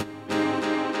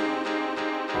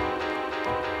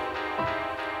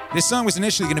 This song was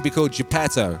initially going to be called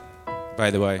Geppetto, by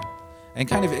the way, and it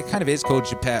kind of is called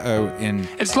Geppetto in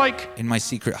my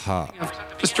secret heart.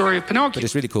 The story of Pinocchio. But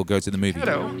it's really cool. Go to the movie.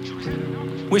 Geppetto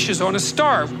wishes on a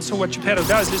star. So what Geppetto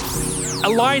does is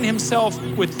align himself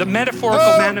with the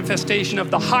metaphorical manifestation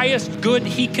of the highest good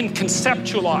he can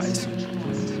conceptualize.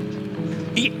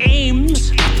 He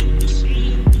aims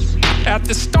at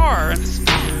the star. And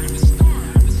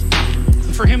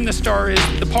for him, the star is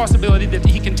the possibility that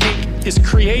he can take his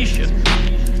creation,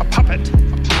 a puppet,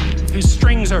 whose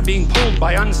strings are being pulled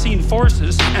by unseen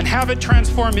forces, and have it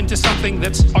transform into something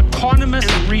that's autonomous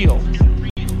and real.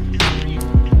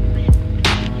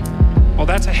 Well,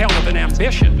 that's a hell of an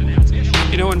ambition,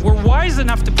 you know, and we're wise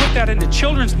enough to put that in a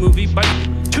children's movie, but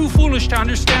too foolish to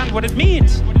understand what it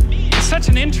means. It's such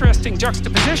an interesting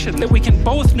juxtaposition that we can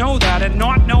both know that and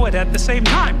not know it at the same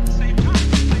time.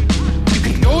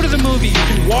 Go to the movie, you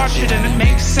can watch it and it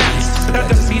makes sense, but that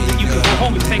doesn't mean that you can go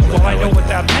home and think, well, I know what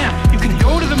that meant. You can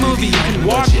go to the movie, you can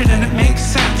watch it and it makes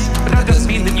sense, but that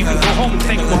doesn't mean that you can go home and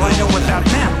think, well, I know what that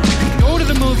meant. You can go to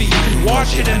the movie, you can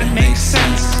watch it and it makes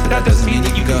sense, but that doesn't mean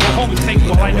that you can go home and think,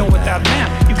 well, I know what that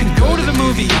meant. You can go to the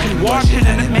movie, you can watch it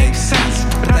and it makes sense,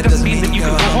 but that doesn't mean that you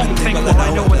can go home and think, well, I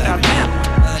know what that meant.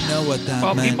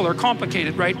 Well, people are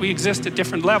complicated, right? We exist at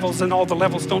different levels, and all the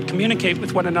levels don't communicate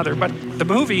with one another. But the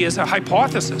movie is a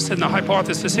hypothesis, and the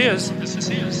hypothesis is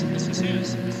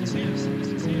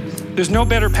there's no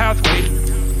better pathway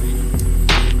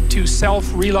to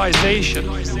self-realization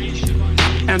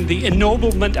and the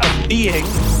ennoblement of being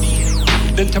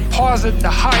than to posit the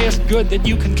highest good that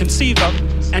you can conceive of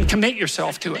and commit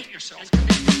yourself to it.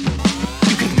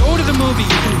 Go to the movie,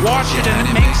 you can watch it and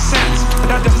it makes sense, but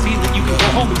that doesn't mean that you can go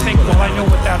home and think, well, I know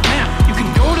what that meant. You can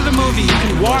go to the movie, you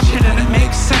can watch it and it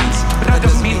makes sense, but that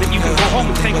doesn't mean that you can go home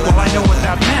and think, well, I know what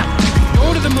that meant. You can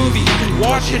go to the movie, you can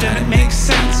watch it and it makes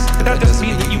sense, but that doesn't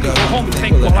mean that you can go home and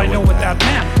think, well, I know what that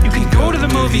meant. You can go to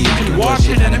the movie, you can watch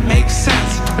it and it makes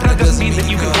sense, but that doesn't mean that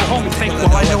you can go home and think,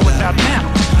 well, I know what that meant.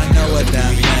 I know what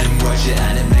that meant, watch it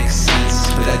and it makes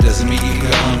sense, but that doesn't mean you can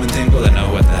go home and think, well, I know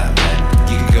what that meant.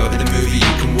 You can go to the movie,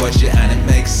 you can watch it and it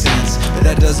makes sense, but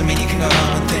that doesn't mean you can go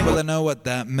home and think, well, I know what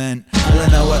that meant. Well, I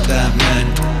know what that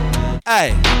meant.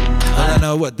 Hey, well I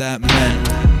know what that meant.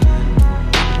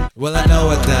 Well I know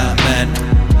what that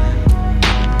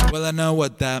meant. Well I know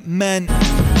what that meant.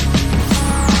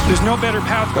 There's no better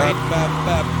pathway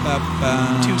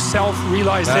to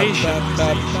self-realization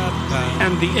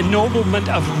and the ennoblement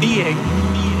of being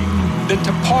than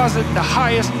to posit the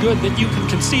highest good that you can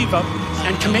conceive of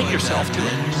and commit yourself to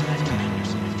it.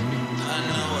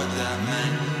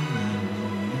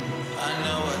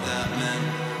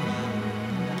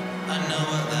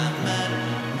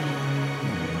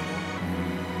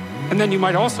 And then you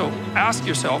might also ask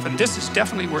yourself, and this is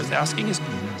definitely worth asking, is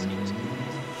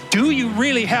do you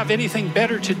really have anything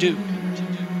better to do?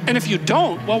 And if you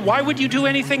don't, well, why would you do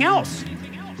anything else?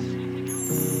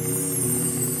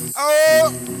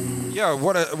 Oh! Yo,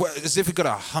 what as if we got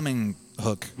a humming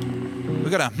hook. We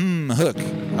got a hook.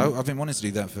 I've been wanting to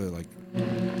do that for like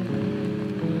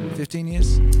 15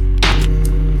 years.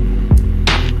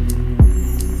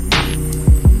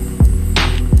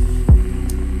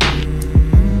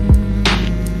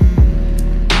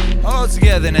 All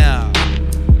together now.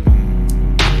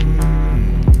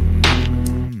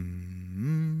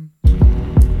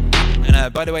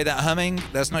 And by the way, that humming,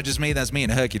 that's not just me, that's me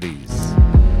and Hercules.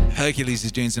 Hercules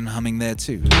is doing some humming there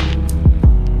too.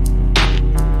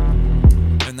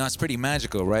 And that's pretty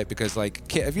magical, right? Because like,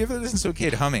 have you ever listened to a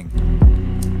kid humming?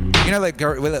 You know, like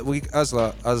we us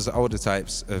older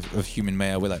types of human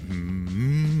male, we're like,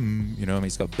 you know what I mean?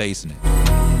 It's got bass in it.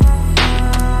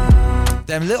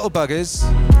 Them little buggers,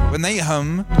 when they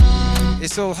hum,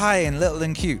 it's all high and little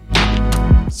and cute.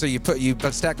 So you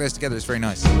stack those together, it's very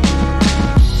nice.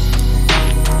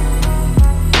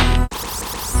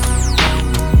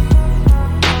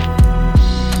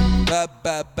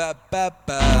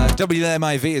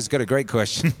 WMIV has got a great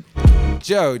question.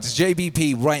 Joe, does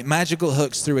JBP write magical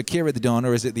hooks through Akira the Don,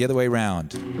 or is it the other way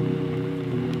around?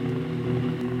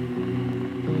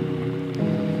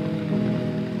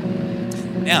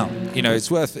 Now, you know,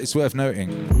 it's worth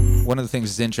noting. One of the things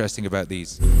that's interesting about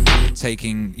these,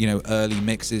 taking, you know, early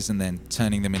mixes and then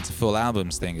turning them into full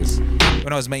albums thing is,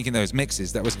 when I was making those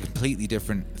mixes, that was a completely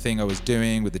different thing I was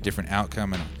doing with a different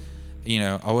outcome, and you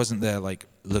know, I wasn't there like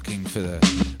looking for the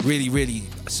really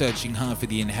searching hard for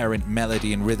the inherent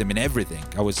melody and rhythm in everything.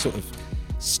 I was sort of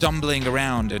stumbling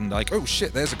around and like, oh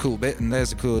shit, there's a cool bit and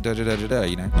there's a cool da-da-da-da-da,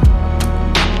 you know.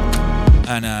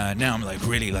 And now I'm like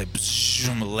really like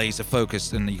laser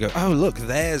focused, and you go, oh look,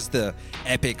 there's the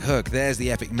epic hook, there's the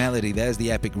epic melody, there's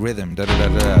the epic rhythm,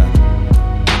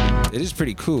 da-da-da-da. It is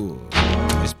pretty cool.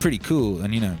 It's pretty cool,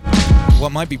 and you know,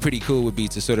 what might be pretty cool would be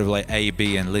to sort of like A,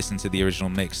 B, and listen to the original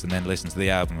mix, and then listen to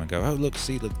the album and go, oh look,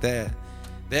 see, look there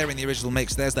in the original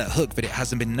mix, there's that hook, but it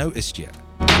hasn't been noticed yet.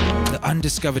 The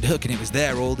undiscovered hook, and it was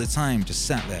there all the time, just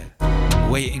sat there,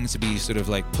 waiting to be sort of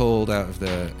like pulled out of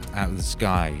the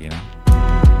sky, you know,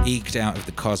 eked out of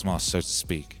the cosmos, so to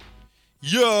speak.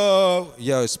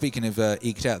 Yo, speaking of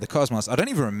eked out of the cosmos, I don't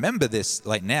even remember this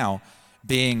like now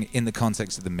being in the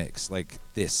context of the mix, like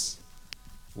this.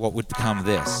 What would become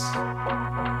this?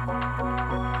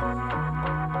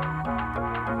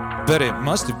 But it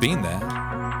must have been there.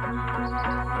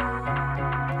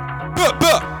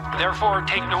 Therefore,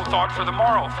 take no thought for the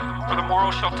morrow, for the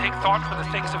morrow shall take thought for the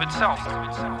things of itself.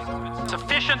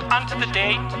 Sufficient unto the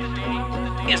day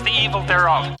is the evil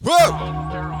thereof. Whoa!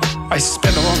 I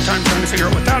spent a long time trying to figure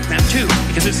out what that meant too,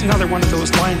 because it's another one of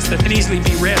those lines that can easily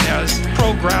be read as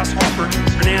pro-grasshopper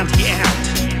and anti-ant.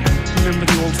 Remember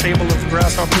the old fable of the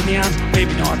grasshopper and the ant?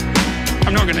 Maybe not.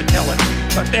 I'm not going to tell it.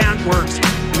 But the ant works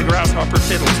and the grasshopper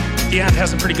fiddles. The ant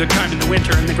has a pretty good time in the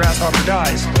winter and the grasshopper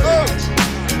dies. Oh.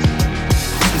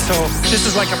 And so this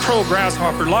is like a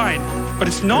pro-grasshopper line, but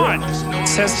it's not. It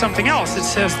says something else. It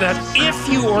says that if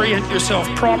you orient yourself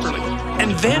properly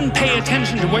and then pay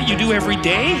attention to what you do every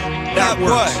day, that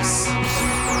works.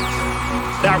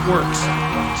 That works.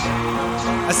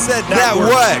 I said that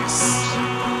works.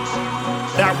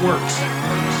 That works.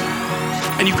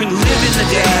 And you can live in the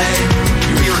day.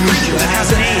 You're a creature that has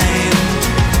an aim.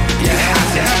 You have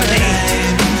to have an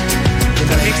aim.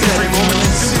 That makes every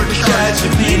moment supercharged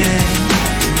with meaning.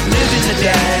 Live in the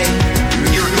day.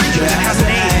 You're a creature that has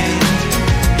an aim.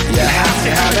 You have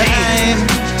to have an aim.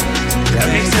 That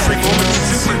makes every moment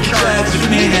supercharged with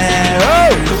meaning.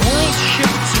 Oh! The world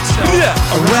shifts itself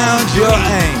around your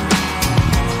aim.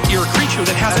 You're a creature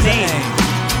that has an aim.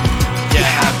 You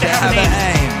have to have an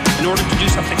aim in order to do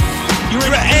something. You're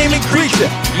an aiming creature.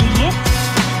 You look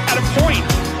at a point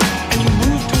and you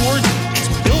move towards it. It's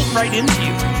built right into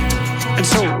you. And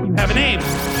so you have an aim.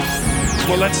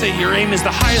 Well, let's say your aim is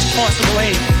the highest possible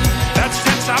aim. That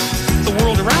sets up the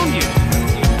world around you.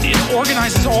 It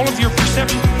organizes all of your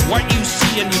perception, what you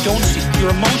see and you don't see,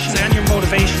 your emotions and your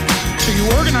motivation. So you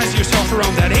organize yourself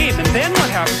around that aim, and then what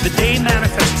happens? The day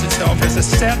manifests itself as a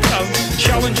set of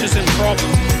challenges and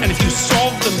problems, and if you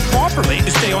solve them properly,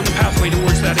 you stay on the pathway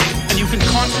towards that aim, and you can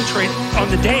concentrate on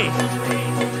the day.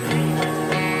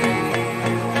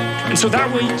 And so that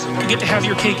way you get to have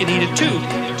your cake and eat it too,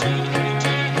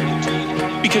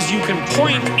 because you can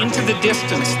point into the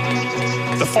distance,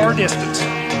 the far distance.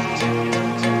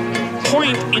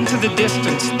 Point into the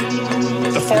distance,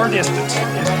 the far distance.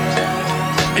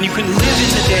 And you can live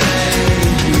in the day.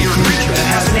 You're a creature that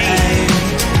has an aim.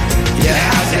 You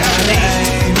have to have an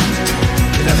aim.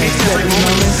 That makes every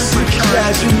moment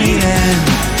supercharged with meaning.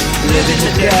 Live in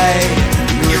the day.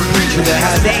 You're a creature that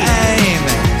has an aim.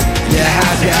 You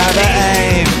have to have an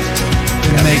aim.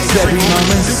 That makes every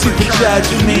moment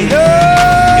supercharged with meaning. If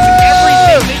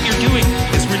everything that you're doing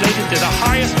is related to the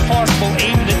highest possible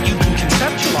aim that you can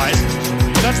conceptualize,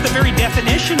 that's the very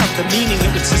definition of the meaning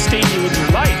that would sustain you in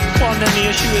your life. Well, and then the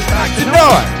issue is back to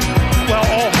Noah. Well,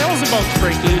 all hell's about to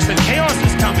break loose and chaos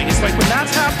is coming. It's like when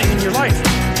that's happening in your life,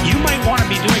 you might want to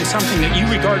be doing something that you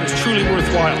regard as truly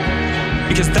worthwhile,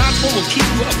 because that's what will keep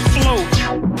you afloat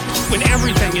when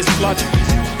everything is flooded.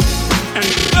 And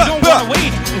you don't want to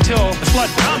wait until the flood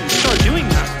comes to start doing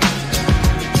that,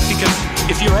 because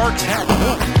if your ark's half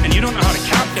full and you don't know how to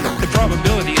captain it, the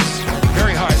probability is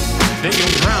very high that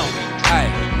you'll drown.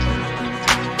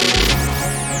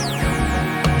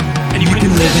 And you can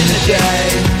live in the day.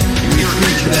 You're a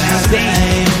creature that has an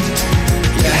aim.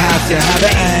 You have to have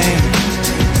an aim.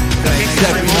 That makes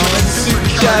every moment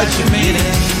supercharged with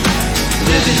meaning.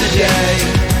 Live in the day.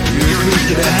 You're a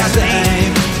creature that has an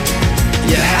aim.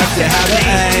 You have to have an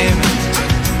aim.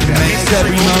 That makes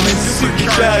every moment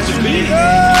supercharged with meaning.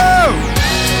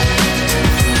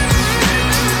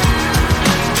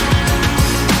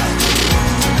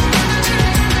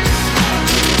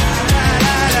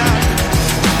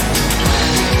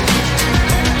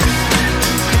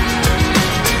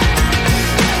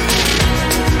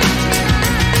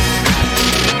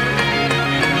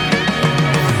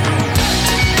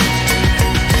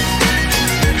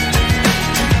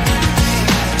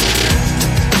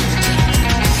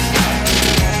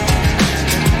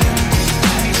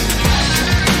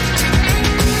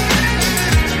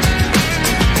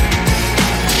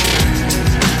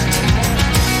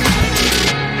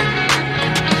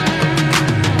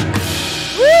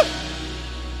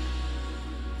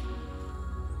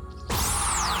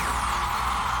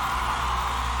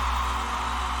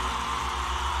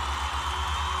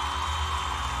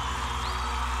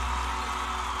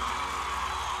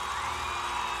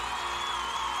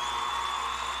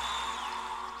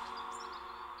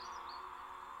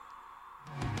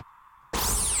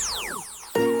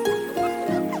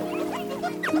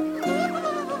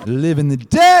 Live in the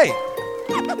day!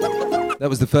 That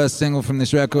was the first single from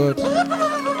this record.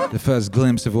 The first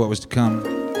glimpse of what was to come.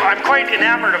 I'm quite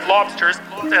enamored of lobsters,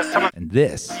 as some of And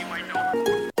this.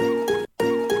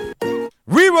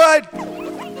 Rewind!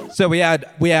 So we had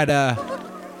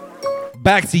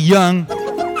back to Young,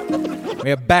 we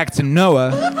had back to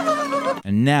Noah,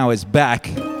 and now it's back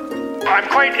I'm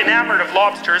quite enamored of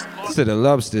lobsters. to the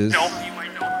lobsters. No,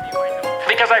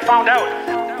 because I found out.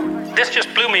 This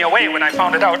just blew me away when I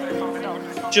found it out.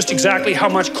 Just exactly how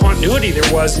much continuity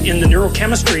there was in the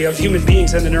neurochemistry of human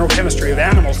beings and the neurochemistry of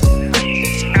animals.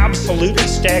 It's absolutely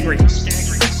staggering. It's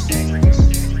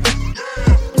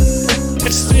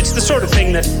the sort of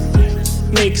thing that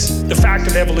makes the fact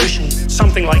of evolution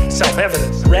something like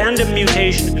self-evident. Random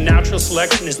mutation and natural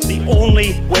selection is the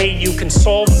only way you can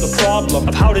solve the problem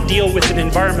of how to deal with an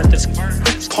environment that's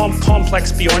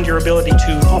complex beyond your ability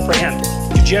to comprehend.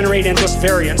 You generate endless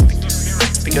variants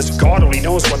because God only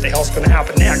knows what the hell's going to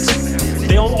happen next.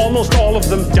 Almost all of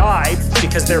them die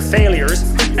because they're failures,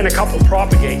 and a couple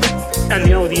propagate. And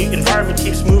the environment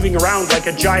keeps moving around like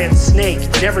a giant snake.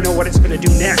 You never know what it's going to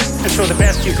do next. And so the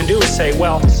best you can do is say,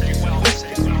 well,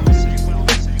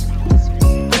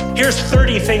 here's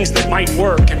 30 things that might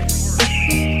work, and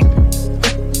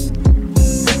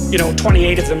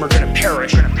 28 of them are going to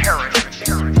perish.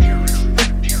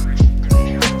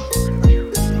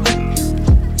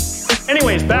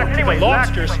 Anyways, back to the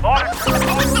lobsters. Back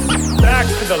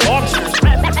to the lobsters.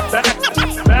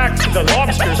 Back to the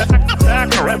lobsters. Back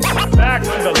to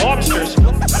the lobsters.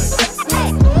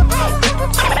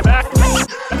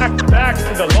 Back to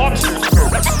the lobsters.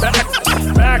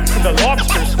 Back to the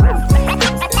lobsters.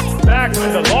 Back to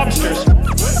the lobsters.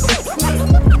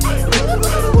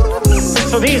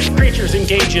 So these creatures creatures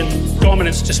engage in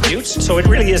dominance disputes, so it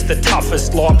really is the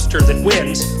toughest lobster that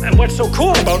wins. And what's so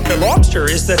cool about the lobster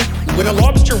is that when a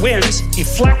lobster wins, he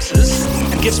flexes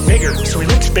and gets bigger, so he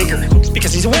looks bigger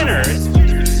because he's a winner.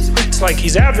 It's like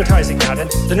he's advertising that.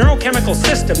 And the neurochemical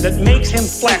system that makes him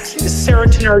flex is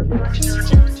serotonin.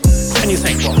 And you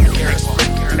think, well,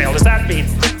 what the hell does that mean?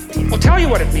 I'll tell you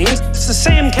what it means. It's the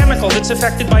same chemical that's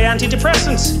affected by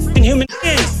antidepressants in human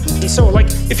beings. And so, like,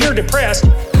 if you're depressed,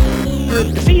 you're a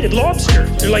defeated lobster.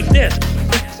 You're like this.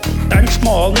 I'm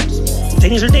small.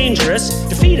 Things are dangerous.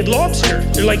 Defeated lobster.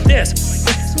 You're like this.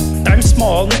 I'm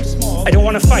small. I don't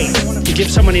want to fight. You give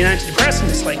somebody an antidepressant,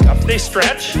 it's like up they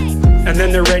stretch, and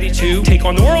then they're ready to take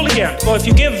on the world again. Well, if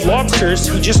you give lobsters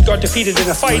who just got defeated in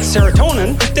a fight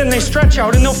serotonin, then they stretch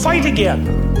out and they'll fight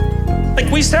again.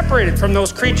 Like, we separated from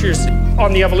those creatures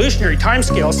on the evolutionary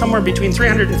timescale somewhere between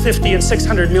 350 and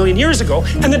 600 million years ago,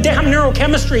 and the damn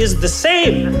neurochemistry is the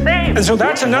same. And so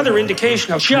that's another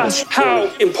indication of just how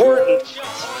important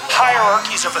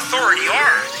hierarchies of authority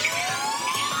are.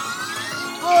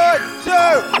 1, 2, 3,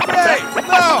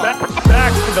 no!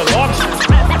 Back to the lobsters.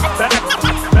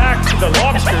 Back to the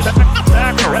lobsters.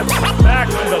 Back to the lobsters. Back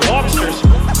to the lobsters.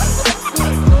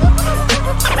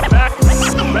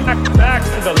 Back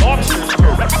to the lobsters.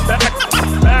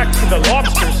 Back to the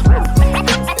lobsters.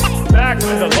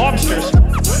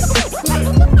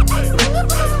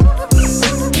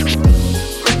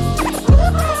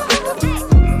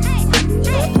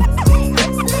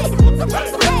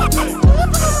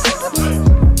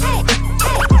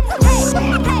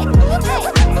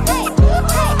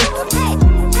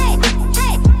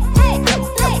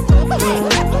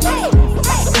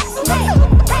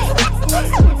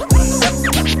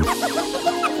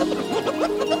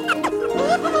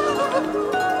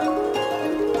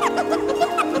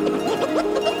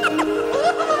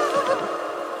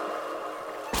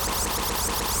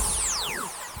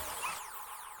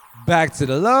 Back to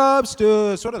the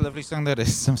lobsters. What a lovely song that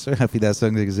is. I'm so happy that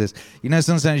song exists. You know,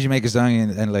 sometimes you make a song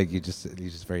and like you're just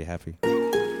very happy.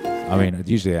 I mean,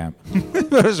 usually I am.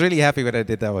 I was really happy when I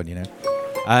did that one, you know.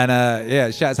 And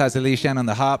yeah, shouts out to Lee Shan on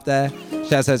the harp there.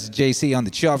 Shouts out to JC on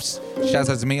the chops. Shouts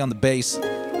out to me on the bass.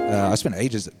 I spent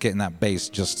ages getting that bass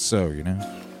just so, you know.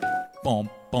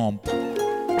 Bump, bump.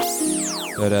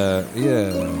 But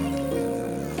yeah.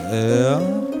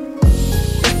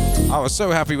 I was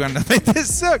so happy when I made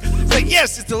this song. It's like,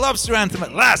 yes, it's the lobster anthem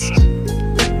at last.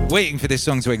 Waiting for this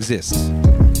song to exist.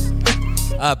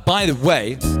 By the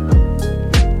way,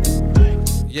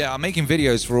 yeah, I'm making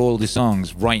videos for all the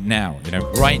songs right now. You know,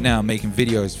 right now I'm making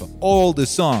videos for all the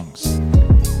songs.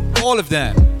 All of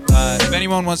them. If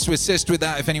anyone wants to assist with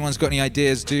that, if anyone's got any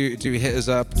ideas, do hit us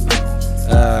up.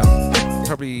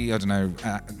 Probably, I don't know,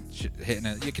 you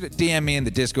could DM me in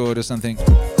the Discord or something.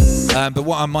 But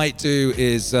what I might do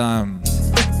is,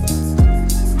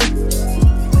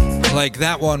 like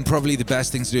that one, probably the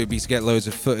best thing to do would be to get loads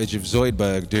of footage of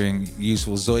Zoidberg doing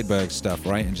useful Zoidberg stuff,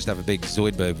 right? And just have a big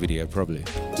Zoidberg video, probably.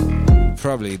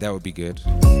 Probably, that would be good.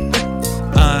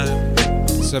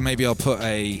 So maybe I'll put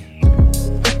a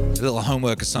little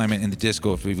homework assignment in the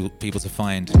Discord for people to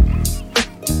find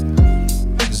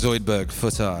Zoidberg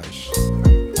footage.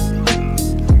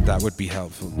 That would be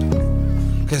helpful.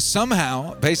 Because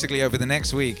somehow, basically over the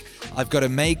next week, I've got to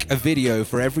make a video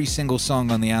for every single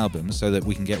song on the album so that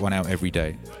we can get one out every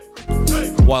day.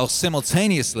 While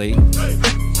simultaneously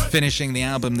finishing the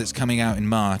album that's coming out in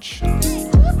March. And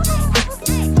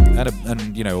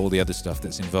you know, all the other stuff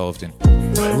that's involved in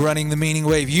running the Meaning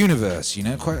Wave universe. You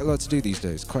know, quite a lot to do these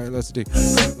days. Quite a lot to do.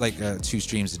 Like 2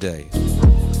 streams a day.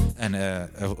 And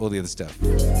all the other stuff.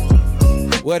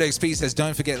 Word XP says,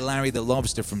 don't forget Larry the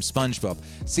Lobster from SpongeBob.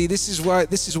 See, this is why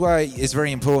it's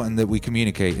very important that we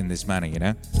communicate in this manner, you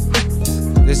know?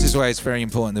 This is why it's very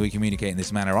important that we communicate in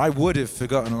this manner. I would have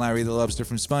forgotten Larry the Lobster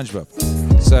from SpongeBob.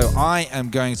 So I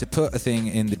am going to put a thing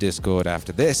in the Discord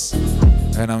after this,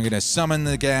 and I'm going to summon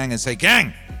the gang and say,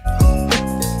 gang!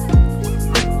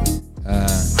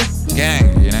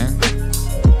 Gang, you know?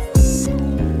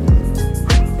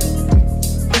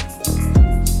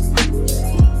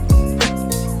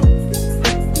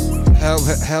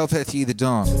 Help at the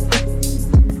dawn.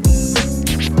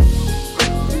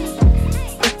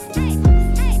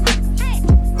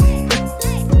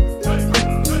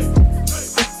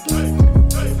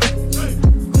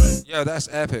 Yo, that's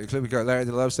epic. Look, we got Larry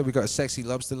the Lobster. We got a sexy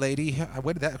lobster lady.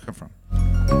 Where did that come from?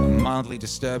 Mildly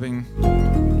disturbing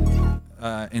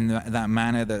in that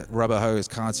manner that Rubber Hose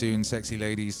cartoon sexy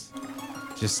ladies.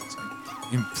 Just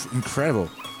incredible.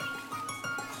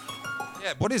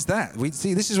 Yeah, what is that?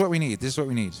 See, this is what we need. This is what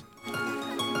we need.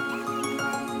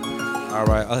 All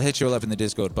right, I'll hit you all up in the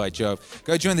Discord by Joe.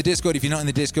 Go join the Discord if you're not in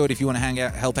the Discord. If you want to hang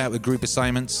out, help out with group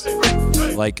assignments,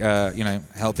 like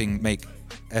helping make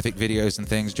epic videos and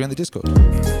things. Join the Discord.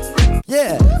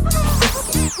 Yeah.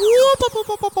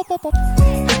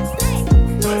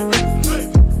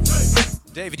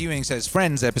 David Ewing says,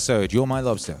 Friends episode, You're My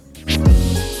Lobster.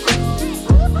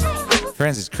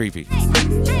 Friends is creepy.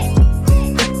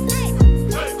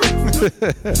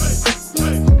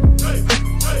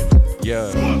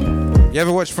 Yo. You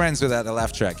ever watch Friends without the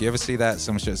laugh track? You ever see that?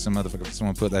 Someone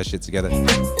put that shit together.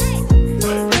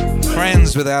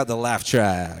 Friends without the laugh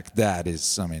track. That is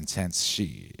some intense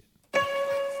shit.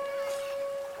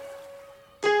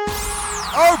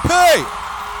 OP!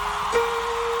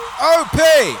 OP!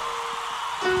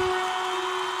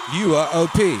 You are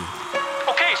OP.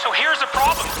 Okay, so here's the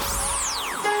problem.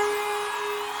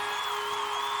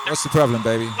 What's the problem,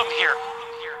 baby? Here.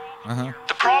 Uh-huh.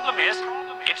 The problem is,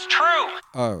 it's true.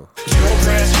 Oh. You're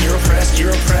oppressed, you're oppressed,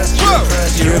 you're oppressed, you're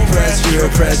oppressed, you're oppressed, you're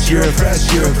oppressed, you're oppressed,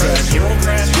 you're oppressed, you're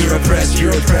oppressed, you're oppressed,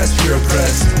 you're oppressed, you're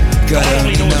oppressed. God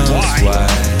only knows why.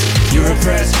 You're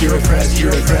oppressed, you're oppressed,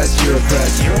 you're oppressed, you're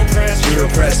oppressed, you're oppressed, you're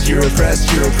oppressed, you're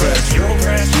oppressed, you're oppressed, you're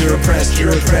oppressed, you're oppressed,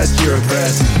 you're oppressed, you're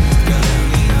oppressed.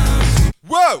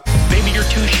 Whoa! Maybe you're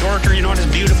too short, or you're not as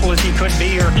beautiful as you could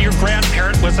be, or your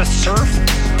grandparent was a serf.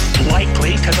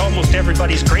 Likely, because almost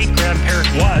everybody's great-grandparent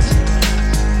was.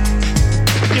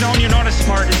 You know, and you're not as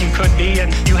smart as you could be, and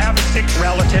you have a sick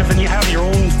relative, and you have your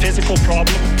own physical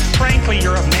problem. Frankly,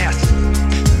 you're a mess.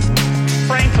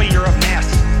 Frankly, you're a mess.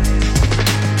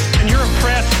 And you're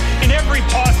oppressed in every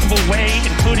possible way,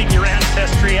 including your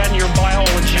ancestry and your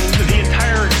biology. The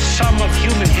entire sum of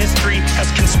human history has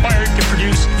conspired to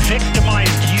produce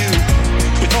victimized you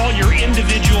with all your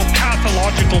individual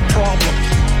pathological problems.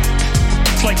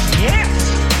 It's like, yes!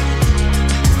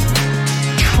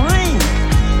 True!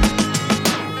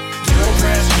 You're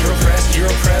oppressed, you're oppressed, you're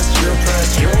oppressed, you're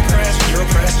oppressed, you're oppressed, you're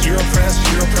oppressed, you're oppressed,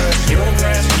 you're oppressed, you're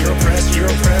oppressed, you're oppressed, you're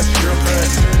oppressed, you're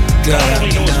oppressed. God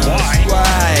only knows why.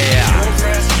 You're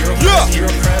oppressed, you're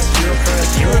oppressed,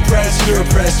 you're oppressed, you're oppressed, you're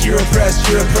oppressed, you're oppressed,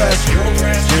 you're oppressed, you're oppressed, you're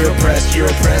oppressed, you're oppressed, you're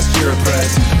oppressed, you're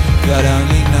oppressed. God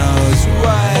only knows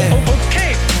why.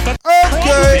 Okay, but the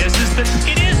problem is that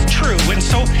it is true, and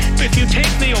so if you take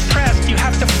the oppressed, you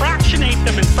have to fractionate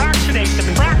them and fractionate them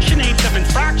and fractionate them and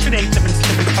fractionate them, and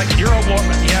it's like, you're a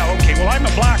woman. Yeah, okay, well, I'm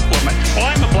a black woman. Well,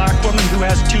 I'm a black woman who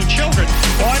has 2 children.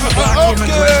 Well, I'm a black woman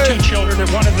who has 2 children, and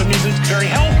one of them isn't very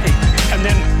healthy. And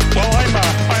then, well, I'm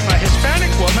a Hispanic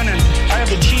woman, and I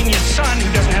have a genius son who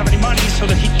doesn't have any money so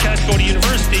that he can't go to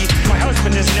university. My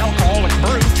husband is an alcoholic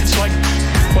brute. It's like,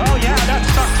 well, yeah, that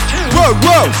sucks too. Whoa,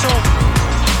 whoa! And so,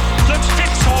 let's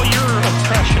fix all your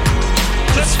oppression.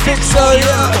 Let's fix all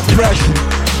your oppression.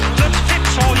 Let's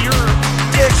fix all your...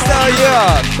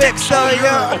 Fix all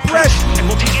your oppression. And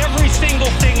we'll take every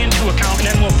single thing into account, and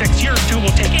then we'll fix yours too.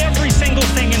 We'll take every single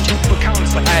thing into account.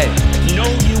 It's like, hey. No,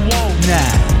 you won't.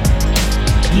 Nah.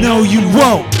 No, you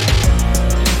won't.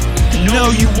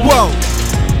 No, you won't.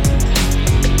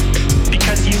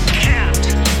 Because you can't.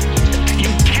 You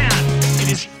can't.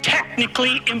 It is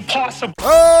technically impossible.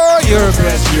 Oh, you're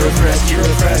oppressed. You're oppressed, you're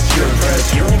oppressed, you're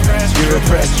oppressed, you're oppressed, you're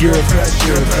oppressed, you're oppressed,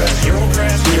 you're oppressed, you're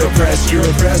oppressed, you're oppressed, you're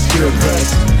oppressed, you're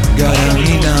oppressed. God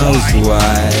only knows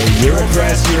why. You're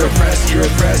oppressed, you're oppressed, you're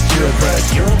oppressed, you're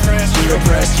oppressed, you're oppressed, you're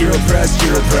oppressed, you're oppressed,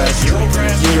 you're oppressed, you're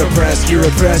oppressed, you're oppressed, you're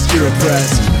oppressed, you're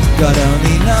oppressed. God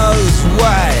only knows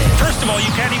why. First of all,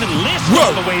 you can't even list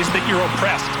all the ways that you're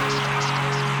oppressed.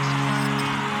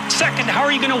 Second, how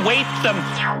are you going to weight them?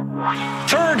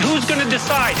 Third, who's going to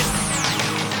decide?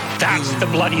 That's the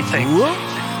bloody thing.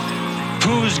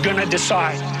 Who's going to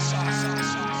decide?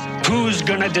 Who's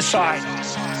going to decide?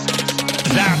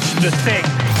 That's the thing.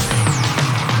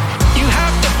 You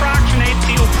have to fractionate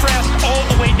the oppressed all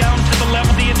the way down to the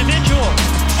level of the individual.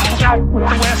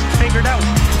 The West figured out.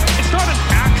 It's not an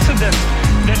accident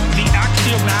that the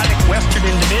axiomatic Western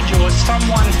individual is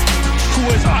someone who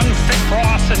is unfit,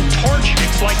 cross, and tortured.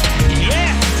 It's like,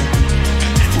 yes,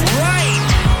 right,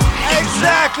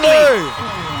 exactly.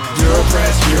 You're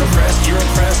oppressed, you're oppressed, you're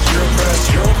oppressed, you're oppressed,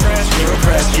 you're oppressed, you're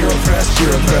oppressed, you're oppressed,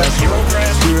 you're oppressed, you're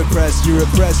oppressed, you're oppressed, you're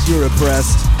oppressed, you're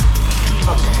oppressed.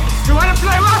 You wanna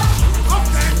play what?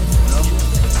 Okay.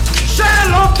 Say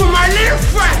hello to my little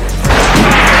friend.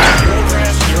 You're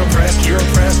oppressed, you're oppressed, you're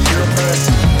oppressed, you're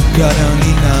oppressed. God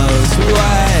only knows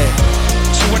why.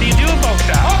 So what do you do about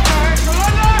that? Okay, so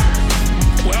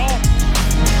well,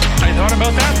 I thought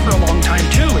about that for a long time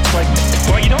too. It's like,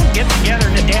 well, you don't get together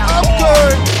in a damn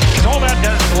hall, because all that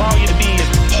does is allow you to be as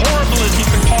horrible as you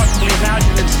can possibly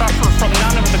imagine and suffer from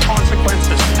none of the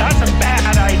consequences. That's a bad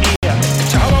idea.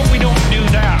 So how about we don't do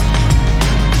that?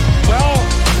 Well,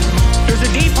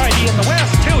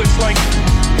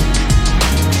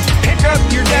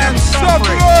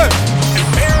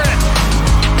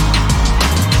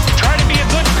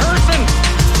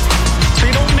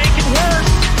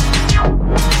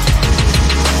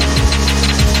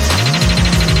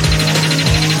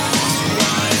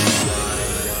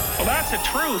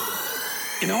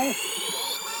 truth, you know?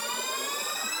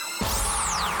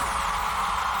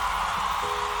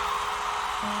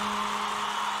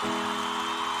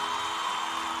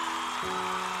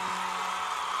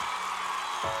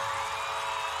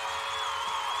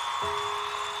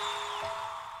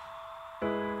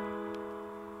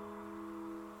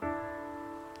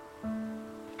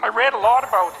 I read a lot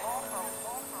about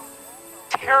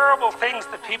terrible things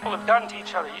that people have done to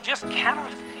each other. You just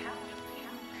cannot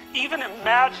even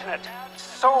imagine it. It's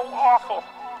so awful.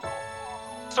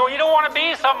 So you don't want to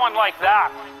be someone like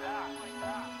that.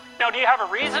 Now, do you have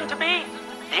a reason to be?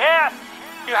 Yes,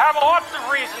 you have lots of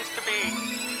reasons to be.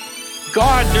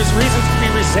 God, there's reasons to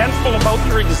be resentful about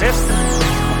your existence.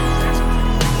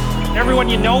 Everyone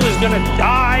you know is going to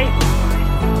die.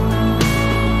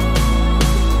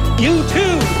 You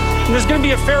too. And there's going to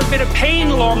be a fair bit of pain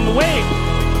along the way.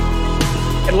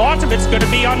 And lots of it's going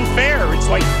to be unfair. It's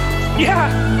like,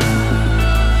 yeah.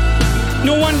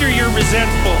 No wonder you're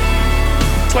resentful.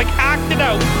 It's like, act it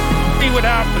out. See what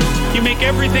happens. You make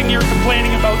everything you're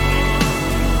complaining about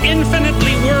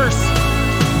infinitely worse.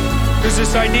 There's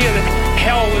this idea that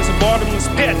hell is a bottomless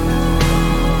pit.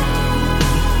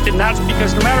 And that's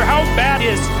because no matter how bad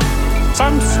it is,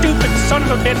 some stupid son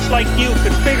of a bitch like you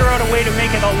could figure out a way to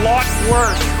make it a lot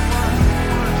worse.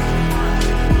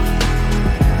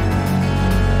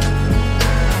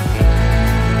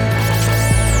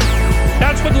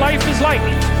 That's what life is like.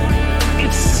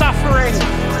 It's suffering.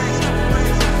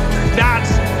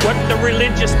 That's what the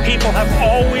religious people have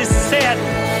always said.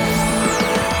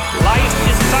 Life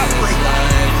is suffering.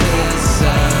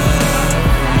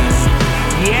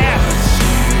 Yes.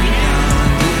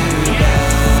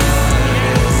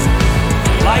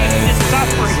 Life is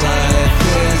suffering.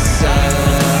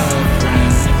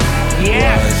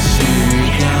 Yes.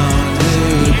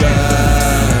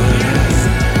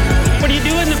 What do you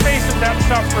do in the face of that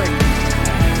suffering?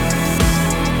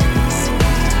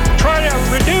 Try to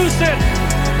reduce it.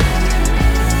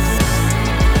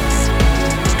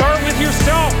 Start with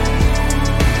yourself.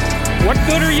 What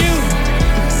good are you?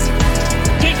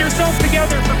 Get yourself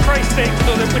together for Christ's sake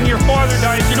so that when your father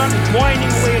dies, you're not whining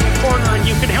away in the corner and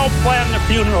you can help plan the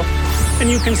funeral and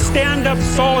you can stand up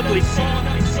solidly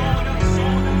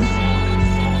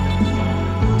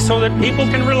so that people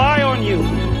can rely on you.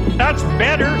 That's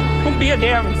better. Don't be a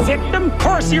damn victim. Of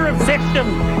course you're a victim.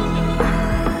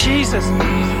 Jesus.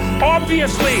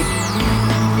 Obviously.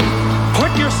 Put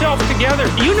yourself together.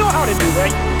 You know how to do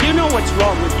right. You know what's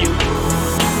wrong with you.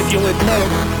 If you'll admit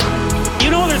it. You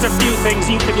know there's a few things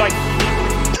you could like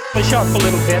push up a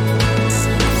little bit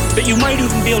that you might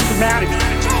even be able to manage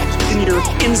in your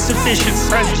insufficient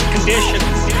present condition.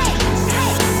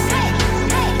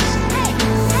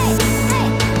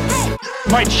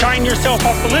 You might shine yourself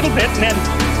up a little bit and then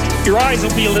your eyes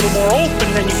will be a little more open,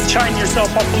 then you can shine yourself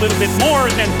up a little bit more,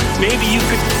 and then maybe you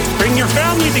could bring your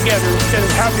family together instead of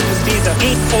having to be the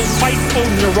hateful, fightful,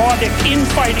 neurotic,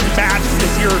 infighting batch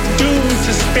that you're doomed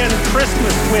to spend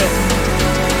Christmas with.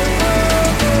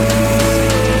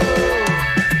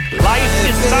 Life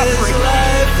is suffering.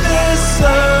 Life is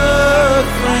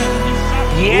suffering.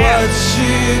 Yeah. What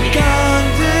you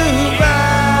gonna do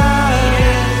about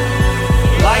it?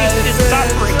 Life is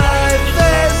suffering. Life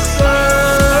is suffering.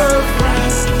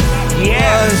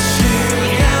 Yeah. What you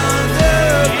gonna do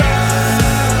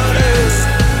about it?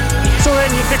 So then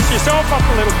you fix yourself up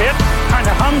a little bit, kind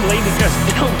of humbly, because,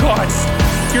 you know, God,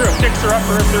 you're a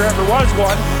fixer-upper if there ever was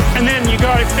one. And then you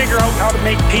got to figure out how to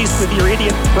make peace with your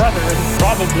idiot brother, and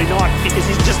probably not, because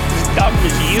he's just as dumb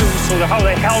as you, so how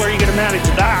the hell are you going to manage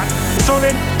that? So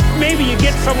then maybe you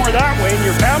get somewhere that way and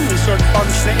your family sort of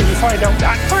functioning, and you find out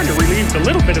that kind of relieved a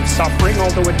little bit of suffering,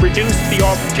 although it reduced the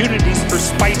opportunities for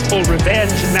spiteful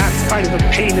revenge, and that's kind of a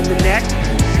pain in the neck.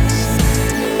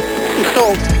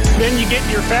 So then you get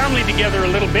your family together a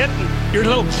little bit, and you're a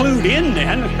little clued in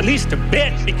then, at least a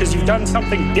bit, because you've done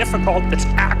something difficult that's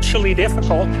actually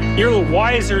difficult. You're a little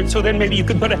wiser, and so then maybe you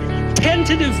could put a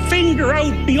tentative finger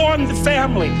out beyond the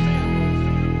family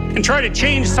and try to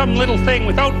change some little thing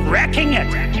without wrecking it.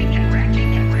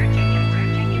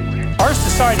 Our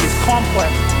society is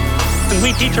complex, and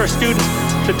we teach our students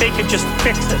that they could just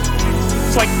fix it.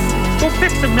 It's like, go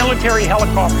fix a military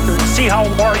helicopter and see how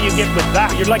far you get with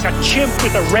that. You're like a chimp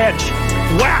with a wrench.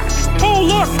 Whack! Oh,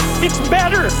 look, it's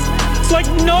better. It's like,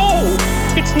 no,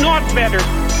 it's not better.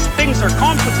 Things are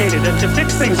complicated, and to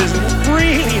fix things is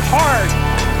really hard.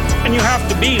 And you have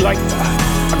to be like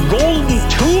a golden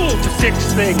tool to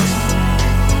fix things.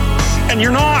 And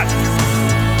you're not.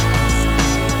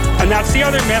 And that's the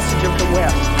other message of the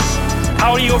West.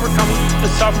 How do you overcome the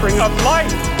suffering of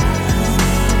life?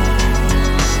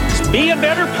 Just be a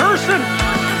better person.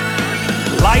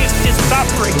 Life is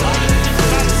suffering.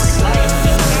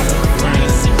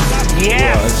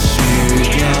 Yes.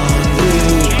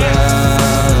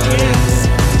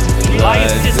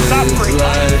 Life is suffering.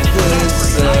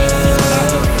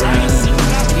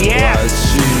 Yes.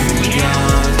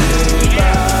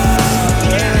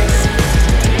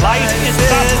 Life is suffering. Yes. Life is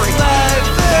suffering.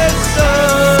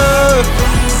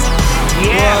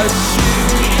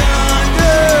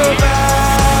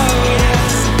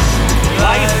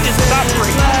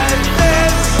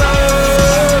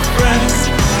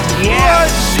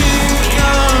 Yes.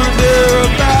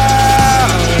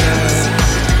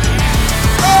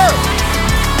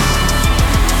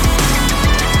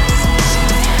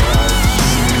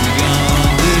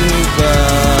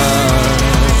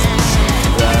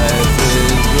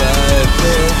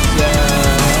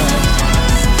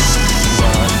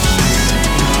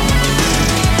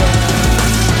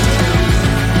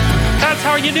 That's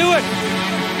how you do it.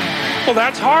 Well,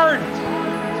 that's hard.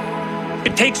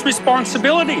 It takes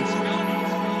responsibility.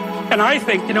 And I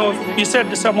think, if you said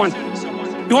to someone,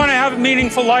 you want to have a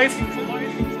meaningful life?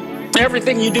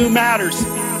 Everything you do matters.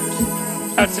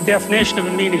 That's the definition of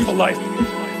a meaningful life.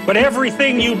 But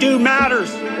everything you do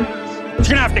matters. You're going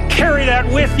to have to carry that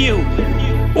with you.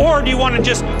 Or do you want to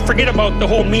just forget about the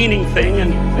whole meaning thing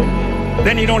and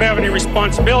then you don't have any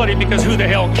responsibility because who the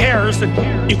hell cares?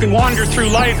 And you can wander through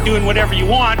life doing whatever you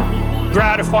want,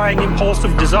 gratifying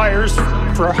impulsive desires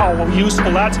for how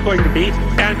useful that's going to be.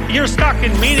 And you're stuck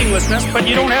in meaninglessness, but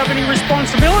you don't have any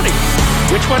responsibility.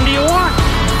 Which one do you want?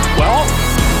 Well,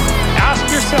 ask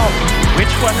yourself, which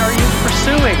one are you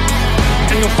pursuing?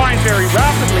 And you'll find very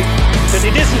rapidly that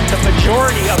it isn't the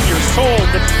majority of your soul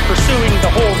that's pursuing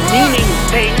the whole meaning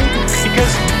thing,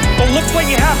 because, well, look what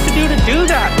you have to do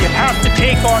that. You have to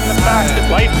take on the fact that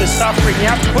life is suffering.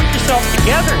 You have to put yourself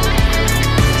together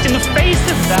in the face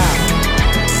of that.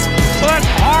 Well, that's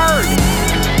hard.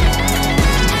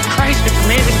 Christ, it's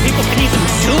amazing people can even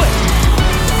do it.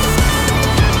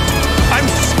 I'm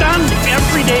stunned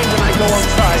every day when I go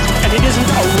outside, and it isn't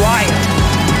a riot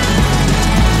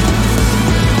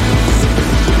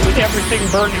with everything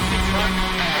burning.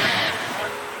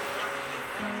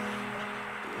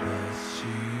 What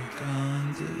you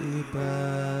gonna do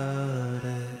about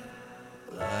it?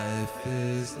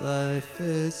 Life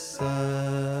is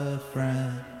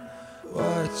suffering.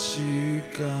 What you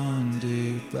gonna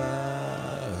do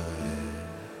about it?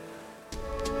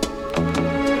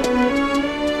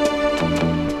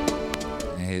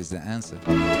 Here's the answer.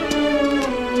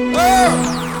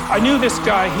 I knew this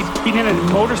guy. He'd been in a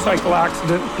motorcycle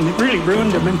accident, and it really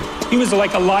ruined him. And he was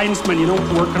like a linesman,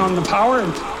 working on the power.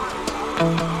 And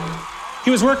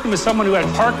he was working with someone who had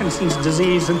Parkinson's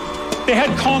disease, and they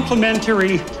had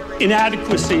complementary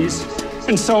inadequacies.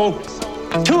 And so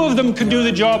two of them could do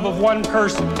the job of one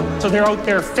person. So they're out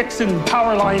there fixing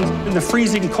power lines in the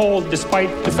freezing cold, despite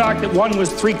the fact that one was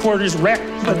 3/4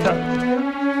 wrecked with a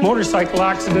motorcycle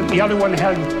accident. The other one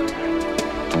had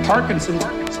Parkinson's.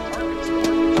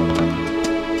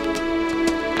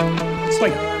 It's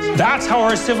like, that's how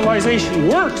our civilization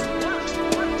works.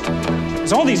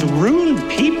 There's all these ruined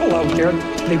people out there.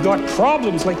 They've got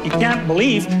problems like you can't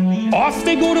believe. Off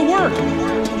they go to work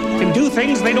and do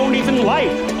things they don't even like.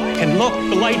 And look,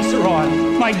 the lights are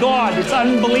on. My God, it's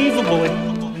unbelievable.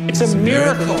 It's a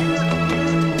miracle.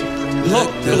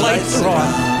 Look, the lights are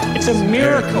on. It's a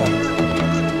miracle.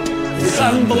 It's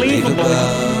unbelievable.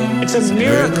 It's a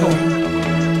miracle.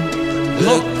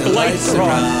 Look, the lights are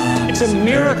on. It's a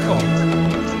miracle.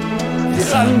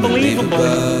 It's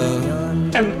unbelievable.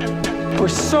 And we're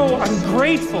so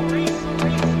ungrateful.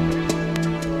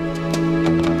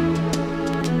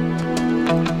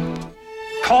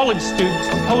 College students,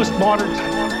 postmodern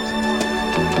times,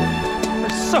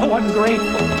 are so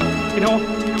ungrateful.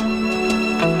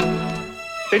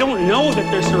 They don't know that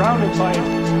they're surrounded by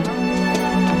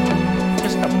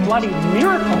just a bloody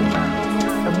miracle.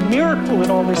 A miracle that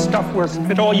all this stuff works.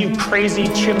 That all you crazy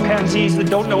chimpanzees that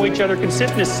don't know each other can sit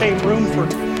in the same room for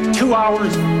 2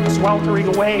 hours sweltering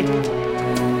away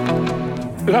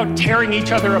without tearing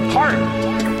each other apart,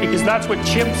 because that's what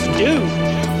chimps do.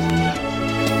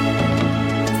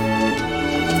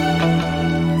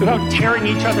 Without tearing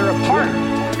each other apart,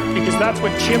 because that's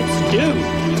what chimps do.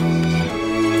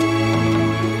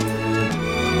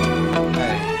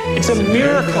 It's a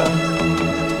miracle.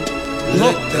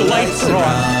 Look, the lights are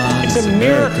on. It's a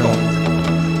miracle.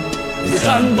 It's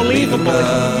unbelievable.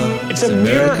 It's a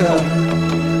miracle.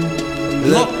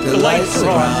 Look, the lights are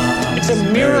on. It's a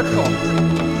miracle.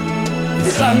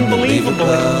 It's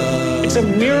unbelievable. It's a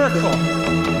miracle.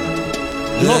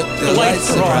 Look, the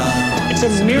lights are on. It's a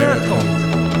miracle.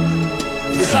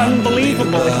 It's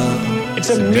unbelievable. It's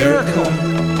a miracle.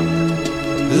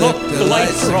 Look, the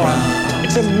lights are on.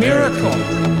 It's a miracle.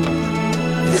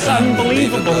 It's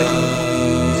unbelievable.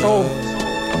 So,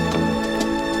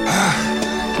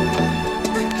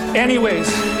 anyways,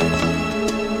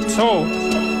 so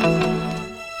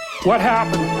what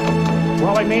happened?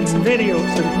 Well, I made some videos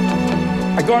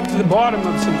and I got to the bottom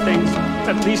of some things,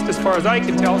 at least as far as I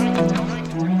could tell.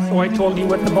 So I told you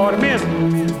what the bottom is.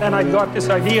 Then I got this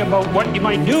idea about what you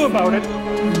might do about it,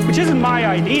 which isn't my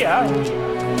idea.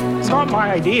 It's not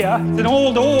my idea. It's an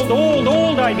old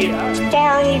idea. It's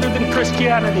far older than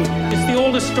Christianity. It's the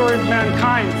oldest story of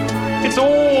mankind. It's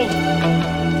old.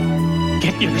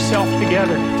 Get yourself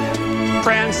together.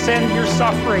 Transcend your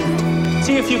suffering.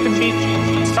 See if you can be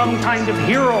some kind of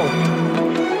hero.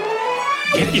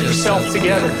 Get yourself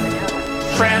together.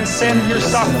 Transcend your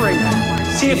suffering.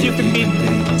 See if you can be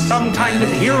some kind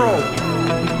of hero.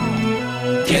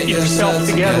 Get yourself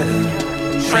together.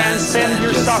 Transcend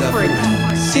your suffering.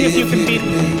 See if you can be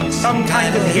some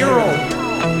kind of hero.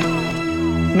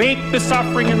 Make the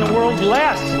suffering in the world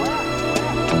less.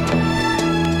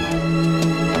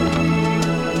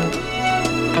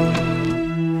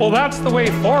 Well, that's the way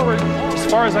forward, as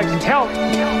far as I can tell.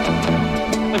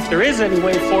 If there is any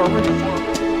way forward.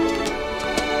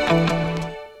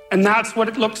 And that's what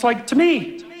it looks like to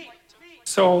me.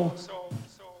 So,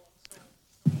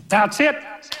 that's it.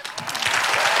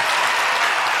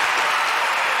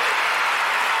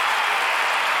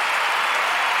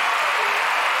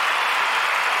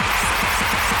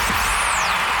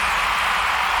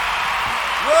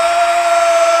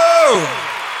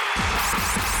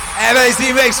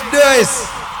 MAC makes some noise.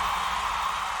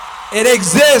 It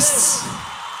exists.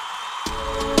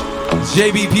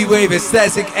 Jbpwave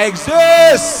aesthetic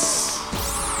exists.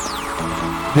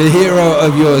 The hero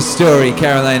of your story,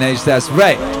 Caroline H. That's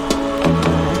right.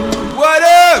 What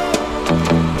up?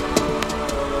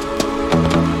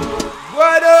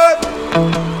 What up?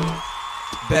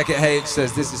 Beckett H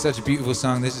says this is such a beautiful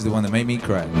song. This is the one that made me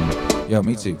cry. Yo,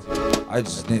 me too. I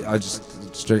just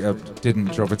straight up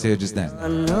didn't drop a tear just then.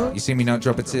 You see me not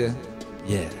drop a tear?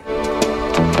 Yeah.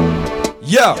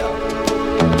 Yo!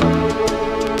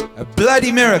 A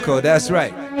bloody miracle, that's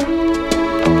right.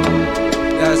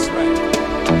 That's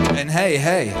right. And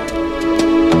hey.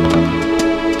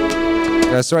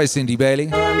 That's right, Cindy Bailey.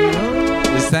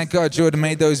 Just thank God Jordan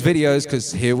made those videos,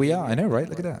 because here we are. I know, right?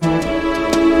 Look at that.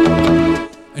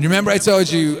 And remember I told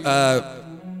you,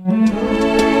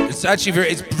 it's actually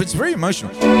it's very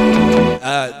emotional.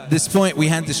 This point, we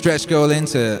had the stretch goal in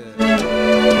to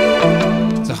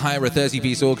hire a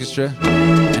 30-piece orchestra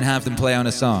and have them play on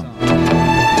a song.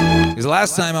 Because the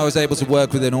last time I was able to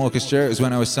work with an orchestra, it was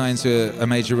when I was signed to a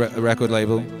major record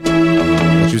label,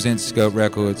 which was Interscope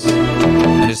Records.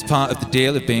 And as part of the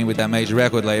deal of being with that major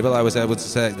record label, I was able to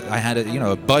say I had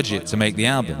a budget to make the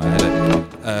album. I had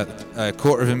a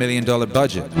 $250,000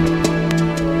 budget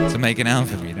to make an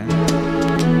album, you know.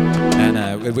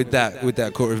 And with that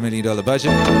 $250,000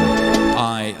 budget,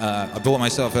 I bought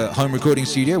myself a home recording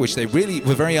studio, which they really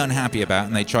were very unhappy about,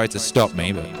 and they tried to stop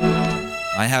me, but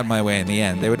I had my way in the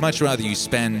end. They would much rather you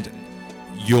spend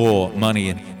your money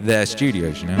in their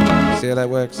studios, you know? See how that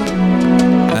works?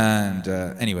 And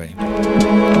anyway,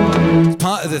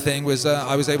 part of the thing was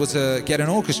I was able to get an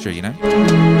orchestra, you know?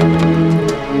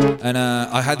 And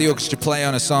I had the orchestra play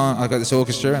on a song. I got this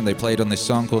orchestra, and they played on this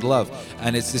song called Love.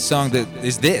 And it's this song that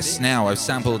is this now. I've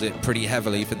sampled it pretty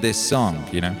heavily for this song,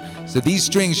 you know? So these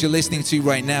strings you're listening to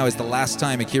right now is the last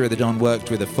time Akira the Don worked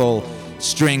with a full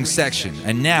string section.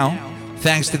 And now,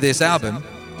 thanks to this album,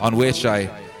 on which I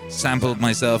sampled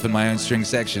myself in my own string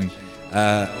section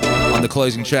on the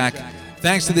closing track,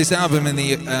 thanks to this album and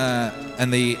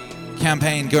the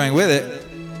campaign going with it,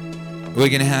 we're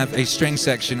going to have a string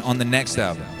section on the next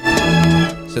album.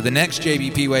 So the next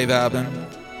Jbpwave album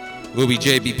will be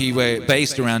Jbpwave,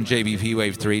 based around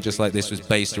Jbpwave 3, just like this was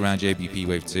based around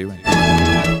Jbpwave 2.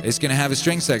 It's going to have a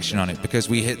string section on it because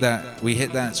we hit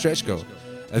that stretch goal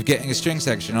of getting a string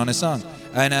section on a song.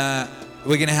 And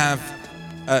we're going to have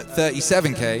at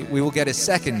 37K, we will get a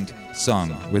second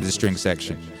song with a string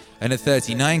section. And at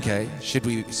 39K, should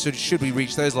we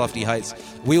reach those lofty heights,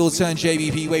 we will turn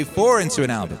Jbpwave 4 into an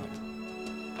album.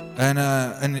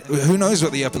 And who knows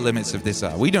what the upper limits of this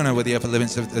are? We don't know what the upper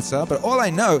limits of this are, but all I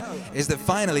know is that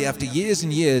finally, after years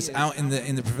and years out in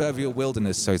the proverbial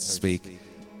wilderness, so to speak,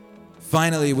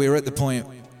 finally we're at the point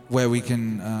where we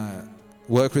can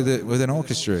work with an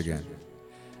orchestra again.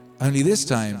 Only this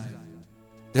time,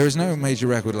 there is no major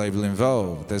record label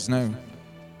involved. There's no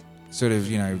sort of,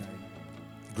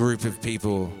 group of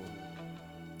people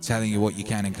telling you what you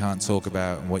can and can't talk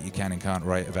about and what you can and can't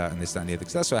write about and this, that, and the other.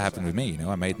 Because that's what happened with me, you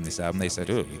know. I made this album. They said,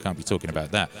 oh, you can't be talking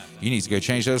about that. You need to go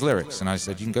change those lyrics. And I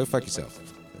said, you can go fuck yourself.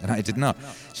 And I did not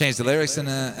change the lyrics, and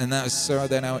that was so.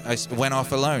 Then I went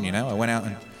off alone, you know. I went out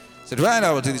and said, right,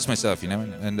 I will do this myself, you know.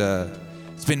 And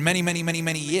it's been many, many, many,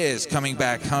 many years coming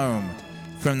back home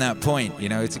from that point, you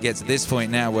know, to get to this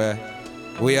point now where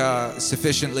we are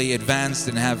sufficiently advanced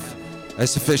and have a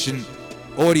sufficient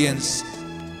audience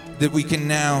that we can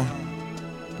now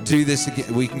do this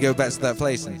again. We can go back to that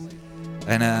place and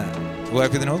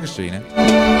work with an orchestra, you know.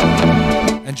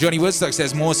 And Johnny Woodstock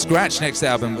says more scratch next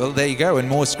album. Well, there you go, and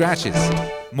more scratches.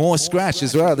 More scratch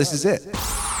as well, this is it.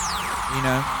 You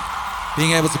know,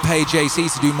 being able to pay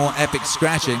JC to do more epic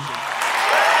scratching.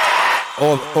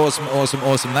 Awesome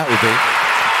that would be.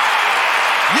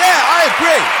 Yeah, I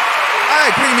agree,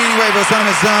 Meaning Wave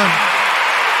Osama's Zone.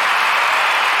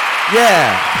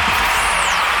 Yeah.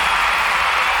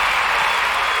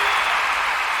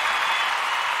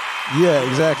 Yeah,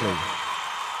 exactly.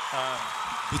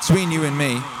 Between you and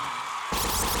me,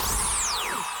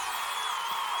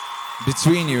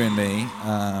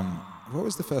 what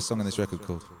was the first song on this record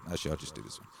called? Actually, I'll just do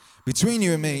this one. Between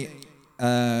You and Me,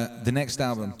 the next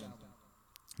album,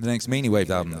 the next Meaning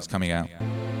Wave album that's coming out,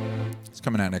 it's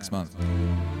coming out next month.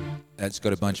 It's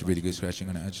got a bunch of really good scratching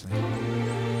on it, actually.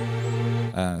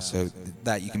 So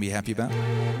that you can be happy about.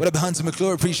 What up, Hunter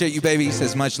McClure? Appreciate you, baby. He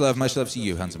says, much love to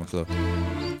you, Hunter McClure.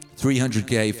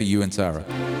 300K for you and Tara.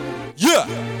 Yeah!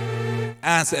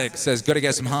 Azek says, gotta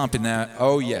get some harp in there.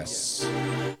 Oh, yes.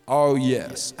 Oh,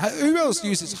 yes. Who else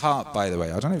uses harp, by the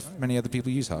way? I don't know if many other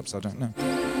people use harps. I don't know.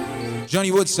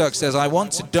 Johnny Woodstock says, I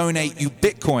want to donate you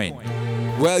Bitcoin.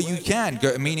 Well, you can.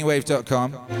 Go to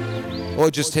meaningwave.com or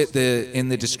just hit in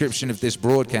the description of this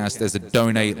broadcast, there's a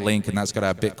donate link, and that's got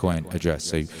our Bitcoin address.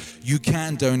 So you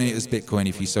can donate us Bitcoin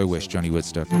if you so wish, Johnny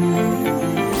Woodstock.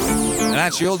 And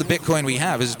actually, all the Bitcoin we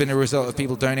have has been a result of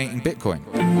people donating Bitcoin.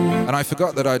 And I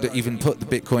forgot that I'd even put the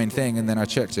Bitcoin thing, and then I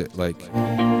checked it like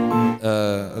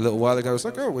a little while ago. I was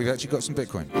like, oh, we've actually got some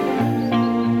Bitcoin.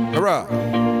 Hurrah!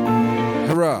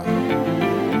 Hurrah!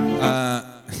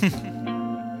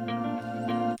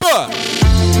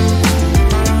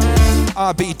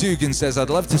 RB Dugan says, I'd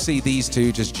love to see these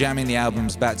two just jamming the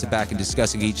albums back to back and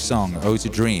discussing each song, Oh to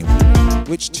Dream.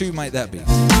 Which two might that be?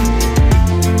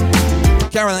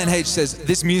 Caroline H says,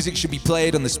 this music should be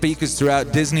played on the speakers throughout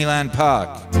Disneyland Park,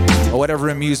 or whatever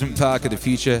amusement park of the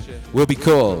future will be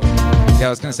called. Yeah, I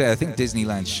was going to say, I think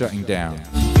Disneyland's shutting down.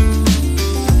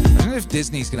 I don't know if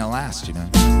Disney's going to last, you know.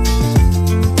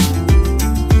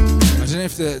 I don't know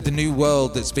if the new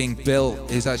world that's being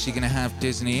built is actually going to have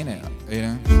Disney in it, you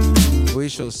know. We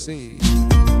shall see.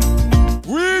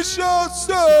 We shall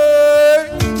see!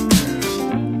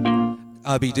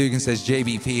 RB Dugan says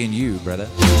JBP and you, brother.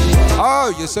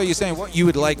 Oh, so you're saying what you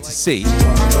would like to see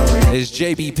is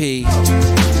JBP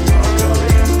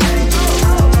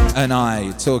and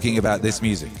I talking about this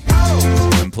music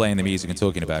and playing the music and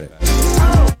talking about it.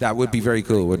 That would be very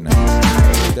cool, wouldn't it?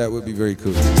 That would be very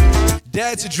cool.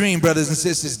 Dare to dream, brothers and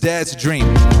sisters, dare to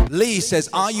dream. Lee says,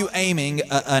 are you aiming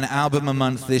at an album a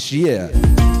month this year?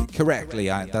 Correctly,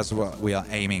 that's what we are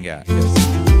aiming at.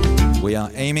 Yes. We are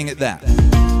aiming at that.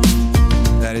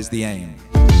 That is the aim.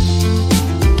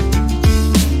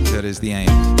 That is the aim.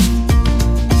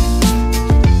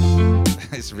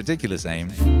 It's a ridiculous aim.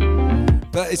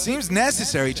 But it seems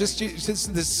necessary, just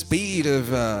the speed of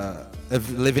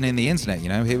living in the internet, you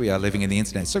know? Here we are living in the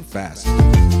internet. It's so fast.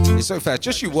 It's so fast.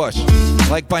 Just you watch.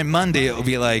 Like by Monday, it'll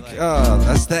be like, oh,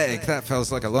 aesthetic. That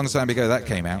feels like a long time ago that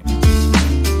came out.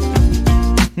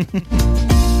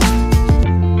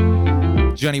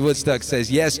 Johnny Woodstock says,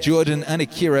 yes, Jordan and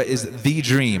Akira is the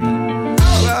dream.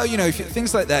 Well, you know,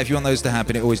 things like that, if you want those to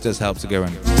happen, it always does help to go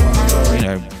and, you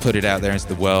know, put it out there into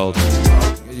the world.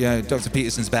 You know, Dr.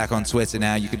 Peterson's back on Twitter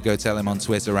now. You could go tell him on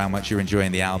Twitter how much you're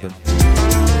enjoying the album.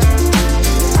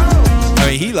 I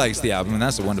mean, he likes the album, and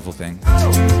that's a wonderful thing.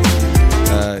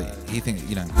 He thinks,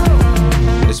 you know,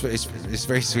 it's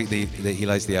very sweet that he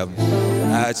likes the album.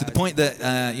 To the point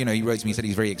that, you know, he wrote to me, he said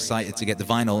he's very excited to get the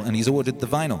vinyl, and he's ordered the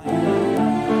vinyl.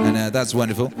 And that's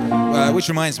wonderful. Which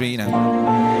reminds me, you know,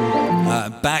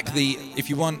 if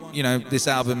you want, you know, this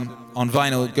album on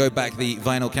vinyl, go back the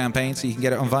vinyl campaign so you can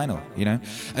get it on vinyl, you know.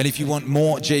 And if you want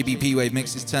more Jbpwave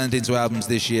mixes turned into albums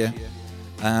this year,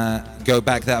 go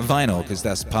back that vinyl, because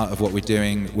that's part of what we're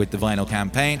doing with the vinyl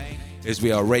campaign, is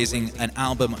we are raising an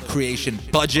album creation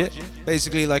budget,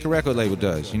 basically like a record label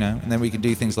does, you know. And then we can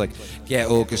do things like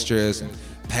get orchestras and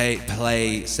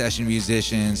play session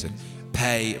musicians and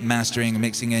pay mastering and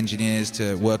mixing engineers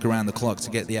to work around the clock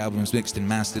to get the albums mixed and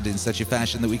mastered in such a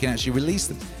fashion that we can actually release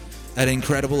them at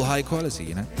incredible high quality,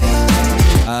 you know?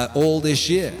 All this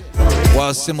year,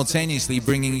 while simultaneously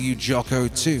bringing you Jocko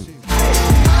 2,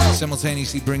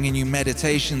 simultaneously bringing you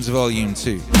Meditations Volume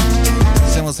 2,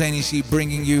 simultaneously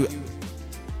bringing you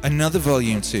another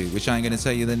Volume 2, which I ain't going to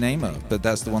tell you the name of, but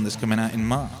that's the one that's coming out in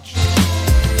March.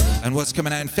 And what's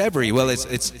coming out in February? Well,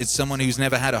 it's someone who's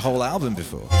never had a whole album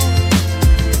before.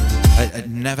 I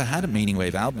never had a Meaning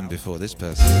Wave album before, this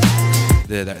person.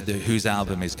 Whose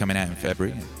album is coming out in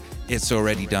February. It's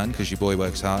already done, because your boy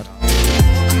works hard.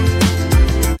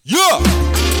 Yeah!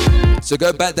 So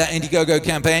go back that Indiegogo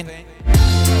campaign.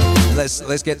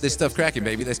 Let's get this stuff cracking,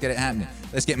 baby. Let's get it happening.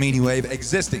 Let's get Meaning Wave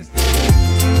existing. In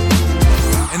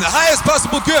the highest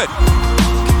possible good.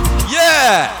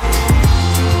 Yeah!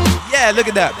 Yeah, look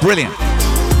at that. Brilliant.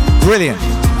 Brilliant.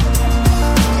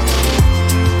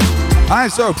 I'm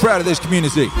so proud of this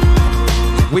community.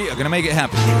 We are going to make it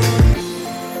happen.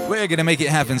 We're going to make it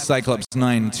happen, Cyclops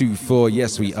 924.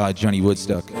 Yes, we are. Johnny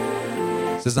Woodstock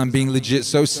says, I'm being legit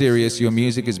so serious. Your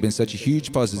music has been such a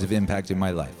huge positive impact in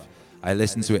my life. I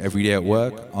listen to it every day at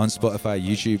work, on Spotify,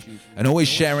 YouTube, and always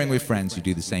sharing with friends who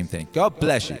do the same thing. God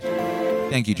bless you.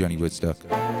 Thank you, Johnny Woodstock.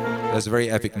 That's a very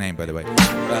epic name, by the way.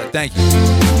 Thank you.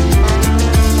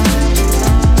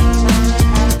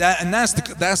 That's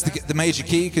the major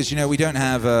key, because you know we don't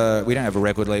have a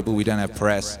record label, we don't have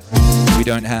press, we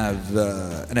don't have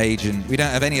an agent, we don't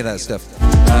have any of that stuff.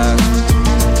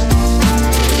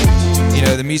 You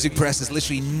know, the music press has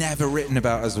literally never written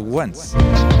about us once.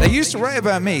 They used to write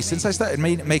about me. Since I started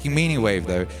making Meaning Wave,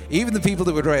 though, even the people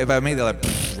that would write about me, they're like,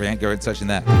 we ain't going touching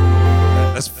that.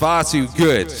 That's far too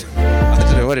good. I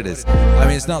don't know what it is. I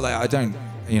mean, it's not like I don't,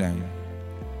 you know,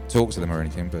 talk to them or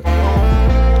anything, but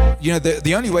you know,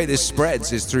 the only way this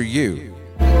spreads is through you.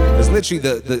 It's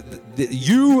literally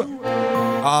you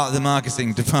are the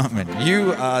marketing department.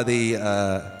 You are the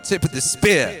tip of the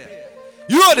spear.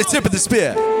 You are the tip of the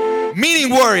spear. Meaning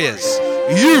warriors.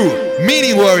 You,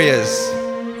 meaning warriors,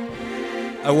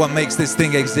 are what makes this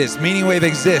thing exist. Meaning Wave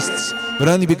exists, but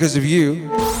only because of you.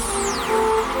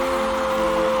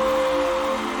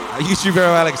 YouTube hero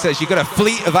Alex says, you got a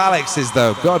fleet of Alexes,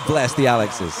 though. God bless the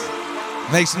Alexes.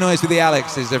 Make some noise for the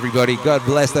Alexes, everybody. God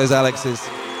bless those Alexes.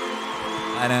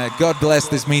 And God bless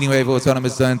this Meaning Wave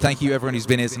Autonomous Zone. Thank you, everyone who's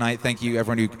been here tonight. Thank you,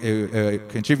 everyone who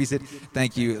contributed.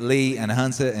 Thank you, Lee and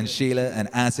Hunter and Sheila and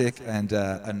Attic and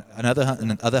another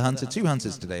Hunter. 2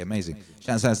 Hunters today. Amazing.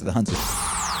 Shouts out to the Hunters.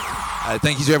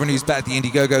 Thank you to everyone who's backed the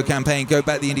Indiegogo campaign. Go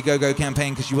back the Indiegogo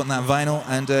campaign because you want that vinyl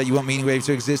and you want Meaning Wave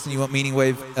to exist and you want Meaning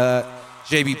Wave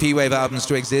Jbpwave albums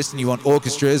to exist and you want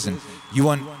orchestras and you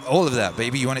want all of that,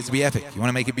 baby. You want it to be epic. You want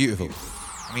to make it beautiful.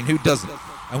 I mean, who doesn't?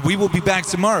 And we will be back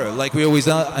tomorrow, like we always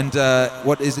are. And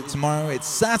what is it tomorrow? It's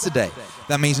Saturday.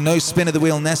 That means no spin of the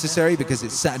wheel necessary because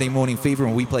it's Saturday Morning Fever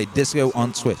and we play disco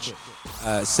on Twitch.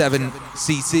 7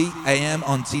 CT AM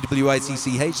on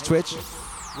TWITCH Twitch.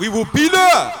 We will be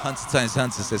there! Hunter times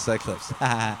Hunter, says Cyclops.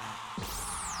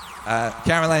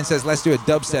 Caroline says, let's do a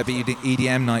dubstep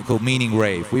EDM night called Meaning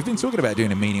Rave. We've been talking about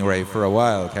doing a Meaning Rave for a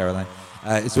while, Caroline.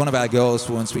 It's one of our goals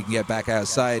for once we can get back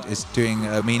outside, is doing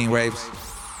Meaning Raves.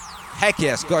 Heck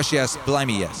yes, gosh yes,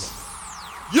 blimey yes.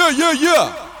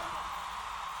 Yeah!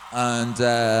 And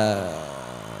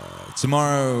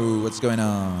tomorrow, what's going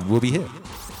on? We'll be here.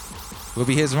 We'll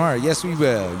be here tomorrow. Yes, we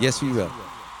will. Yes, we will.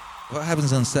 What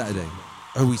happens on Saturday?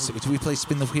 Oh, do we play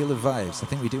Spin the Wheel of Vibes? I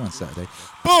think we do on Saturday.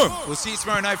 Boom! We'll see you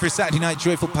tomorrow night for a Saturday night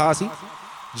joyful party.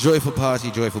 Joyful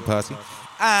party.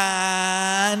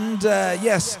 And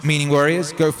yes, Meaning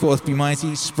Warriors, go forth, be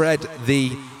mighty, spread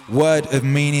the word of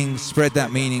meaning, spread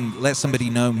that meaning, let somebody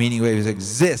know Meaning Wave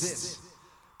exists.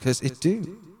 Because it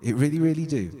do. It really, really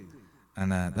do.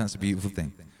 And that's a beautiful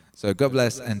thing. So God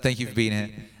bless and thank you for being here.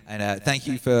 And thank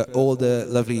you for all the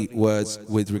lovely words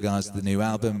with regards to the new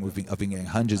album. I've been getting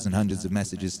hundreds and hundreds of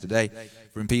messages today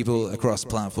from people across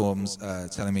platforms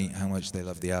telling me how much they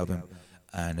love the album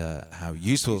and how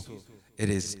useful it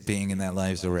is being in their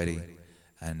lives already.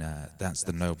 And that's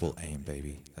the noble aim,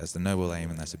 baby. That's the noble aim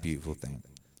and that's a beautiful thing.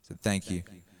 So thank you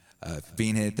for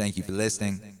being here. Thank you for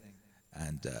listening.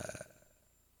 And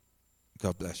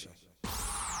God bless you.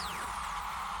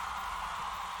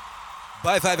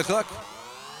 By 5 o'clock.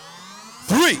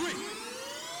 3,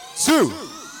 2,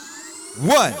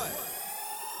 1.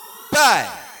 Bye.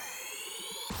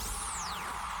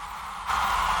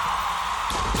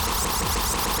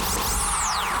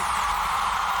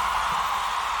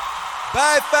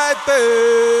 Bye,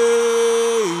 baby.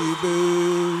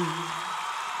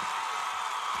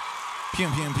 Pew,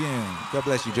 pew, pew. God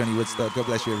bless you, Johnny Woodstock. God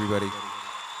bless you, everybody.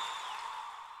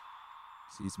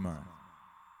 See you tomorrow.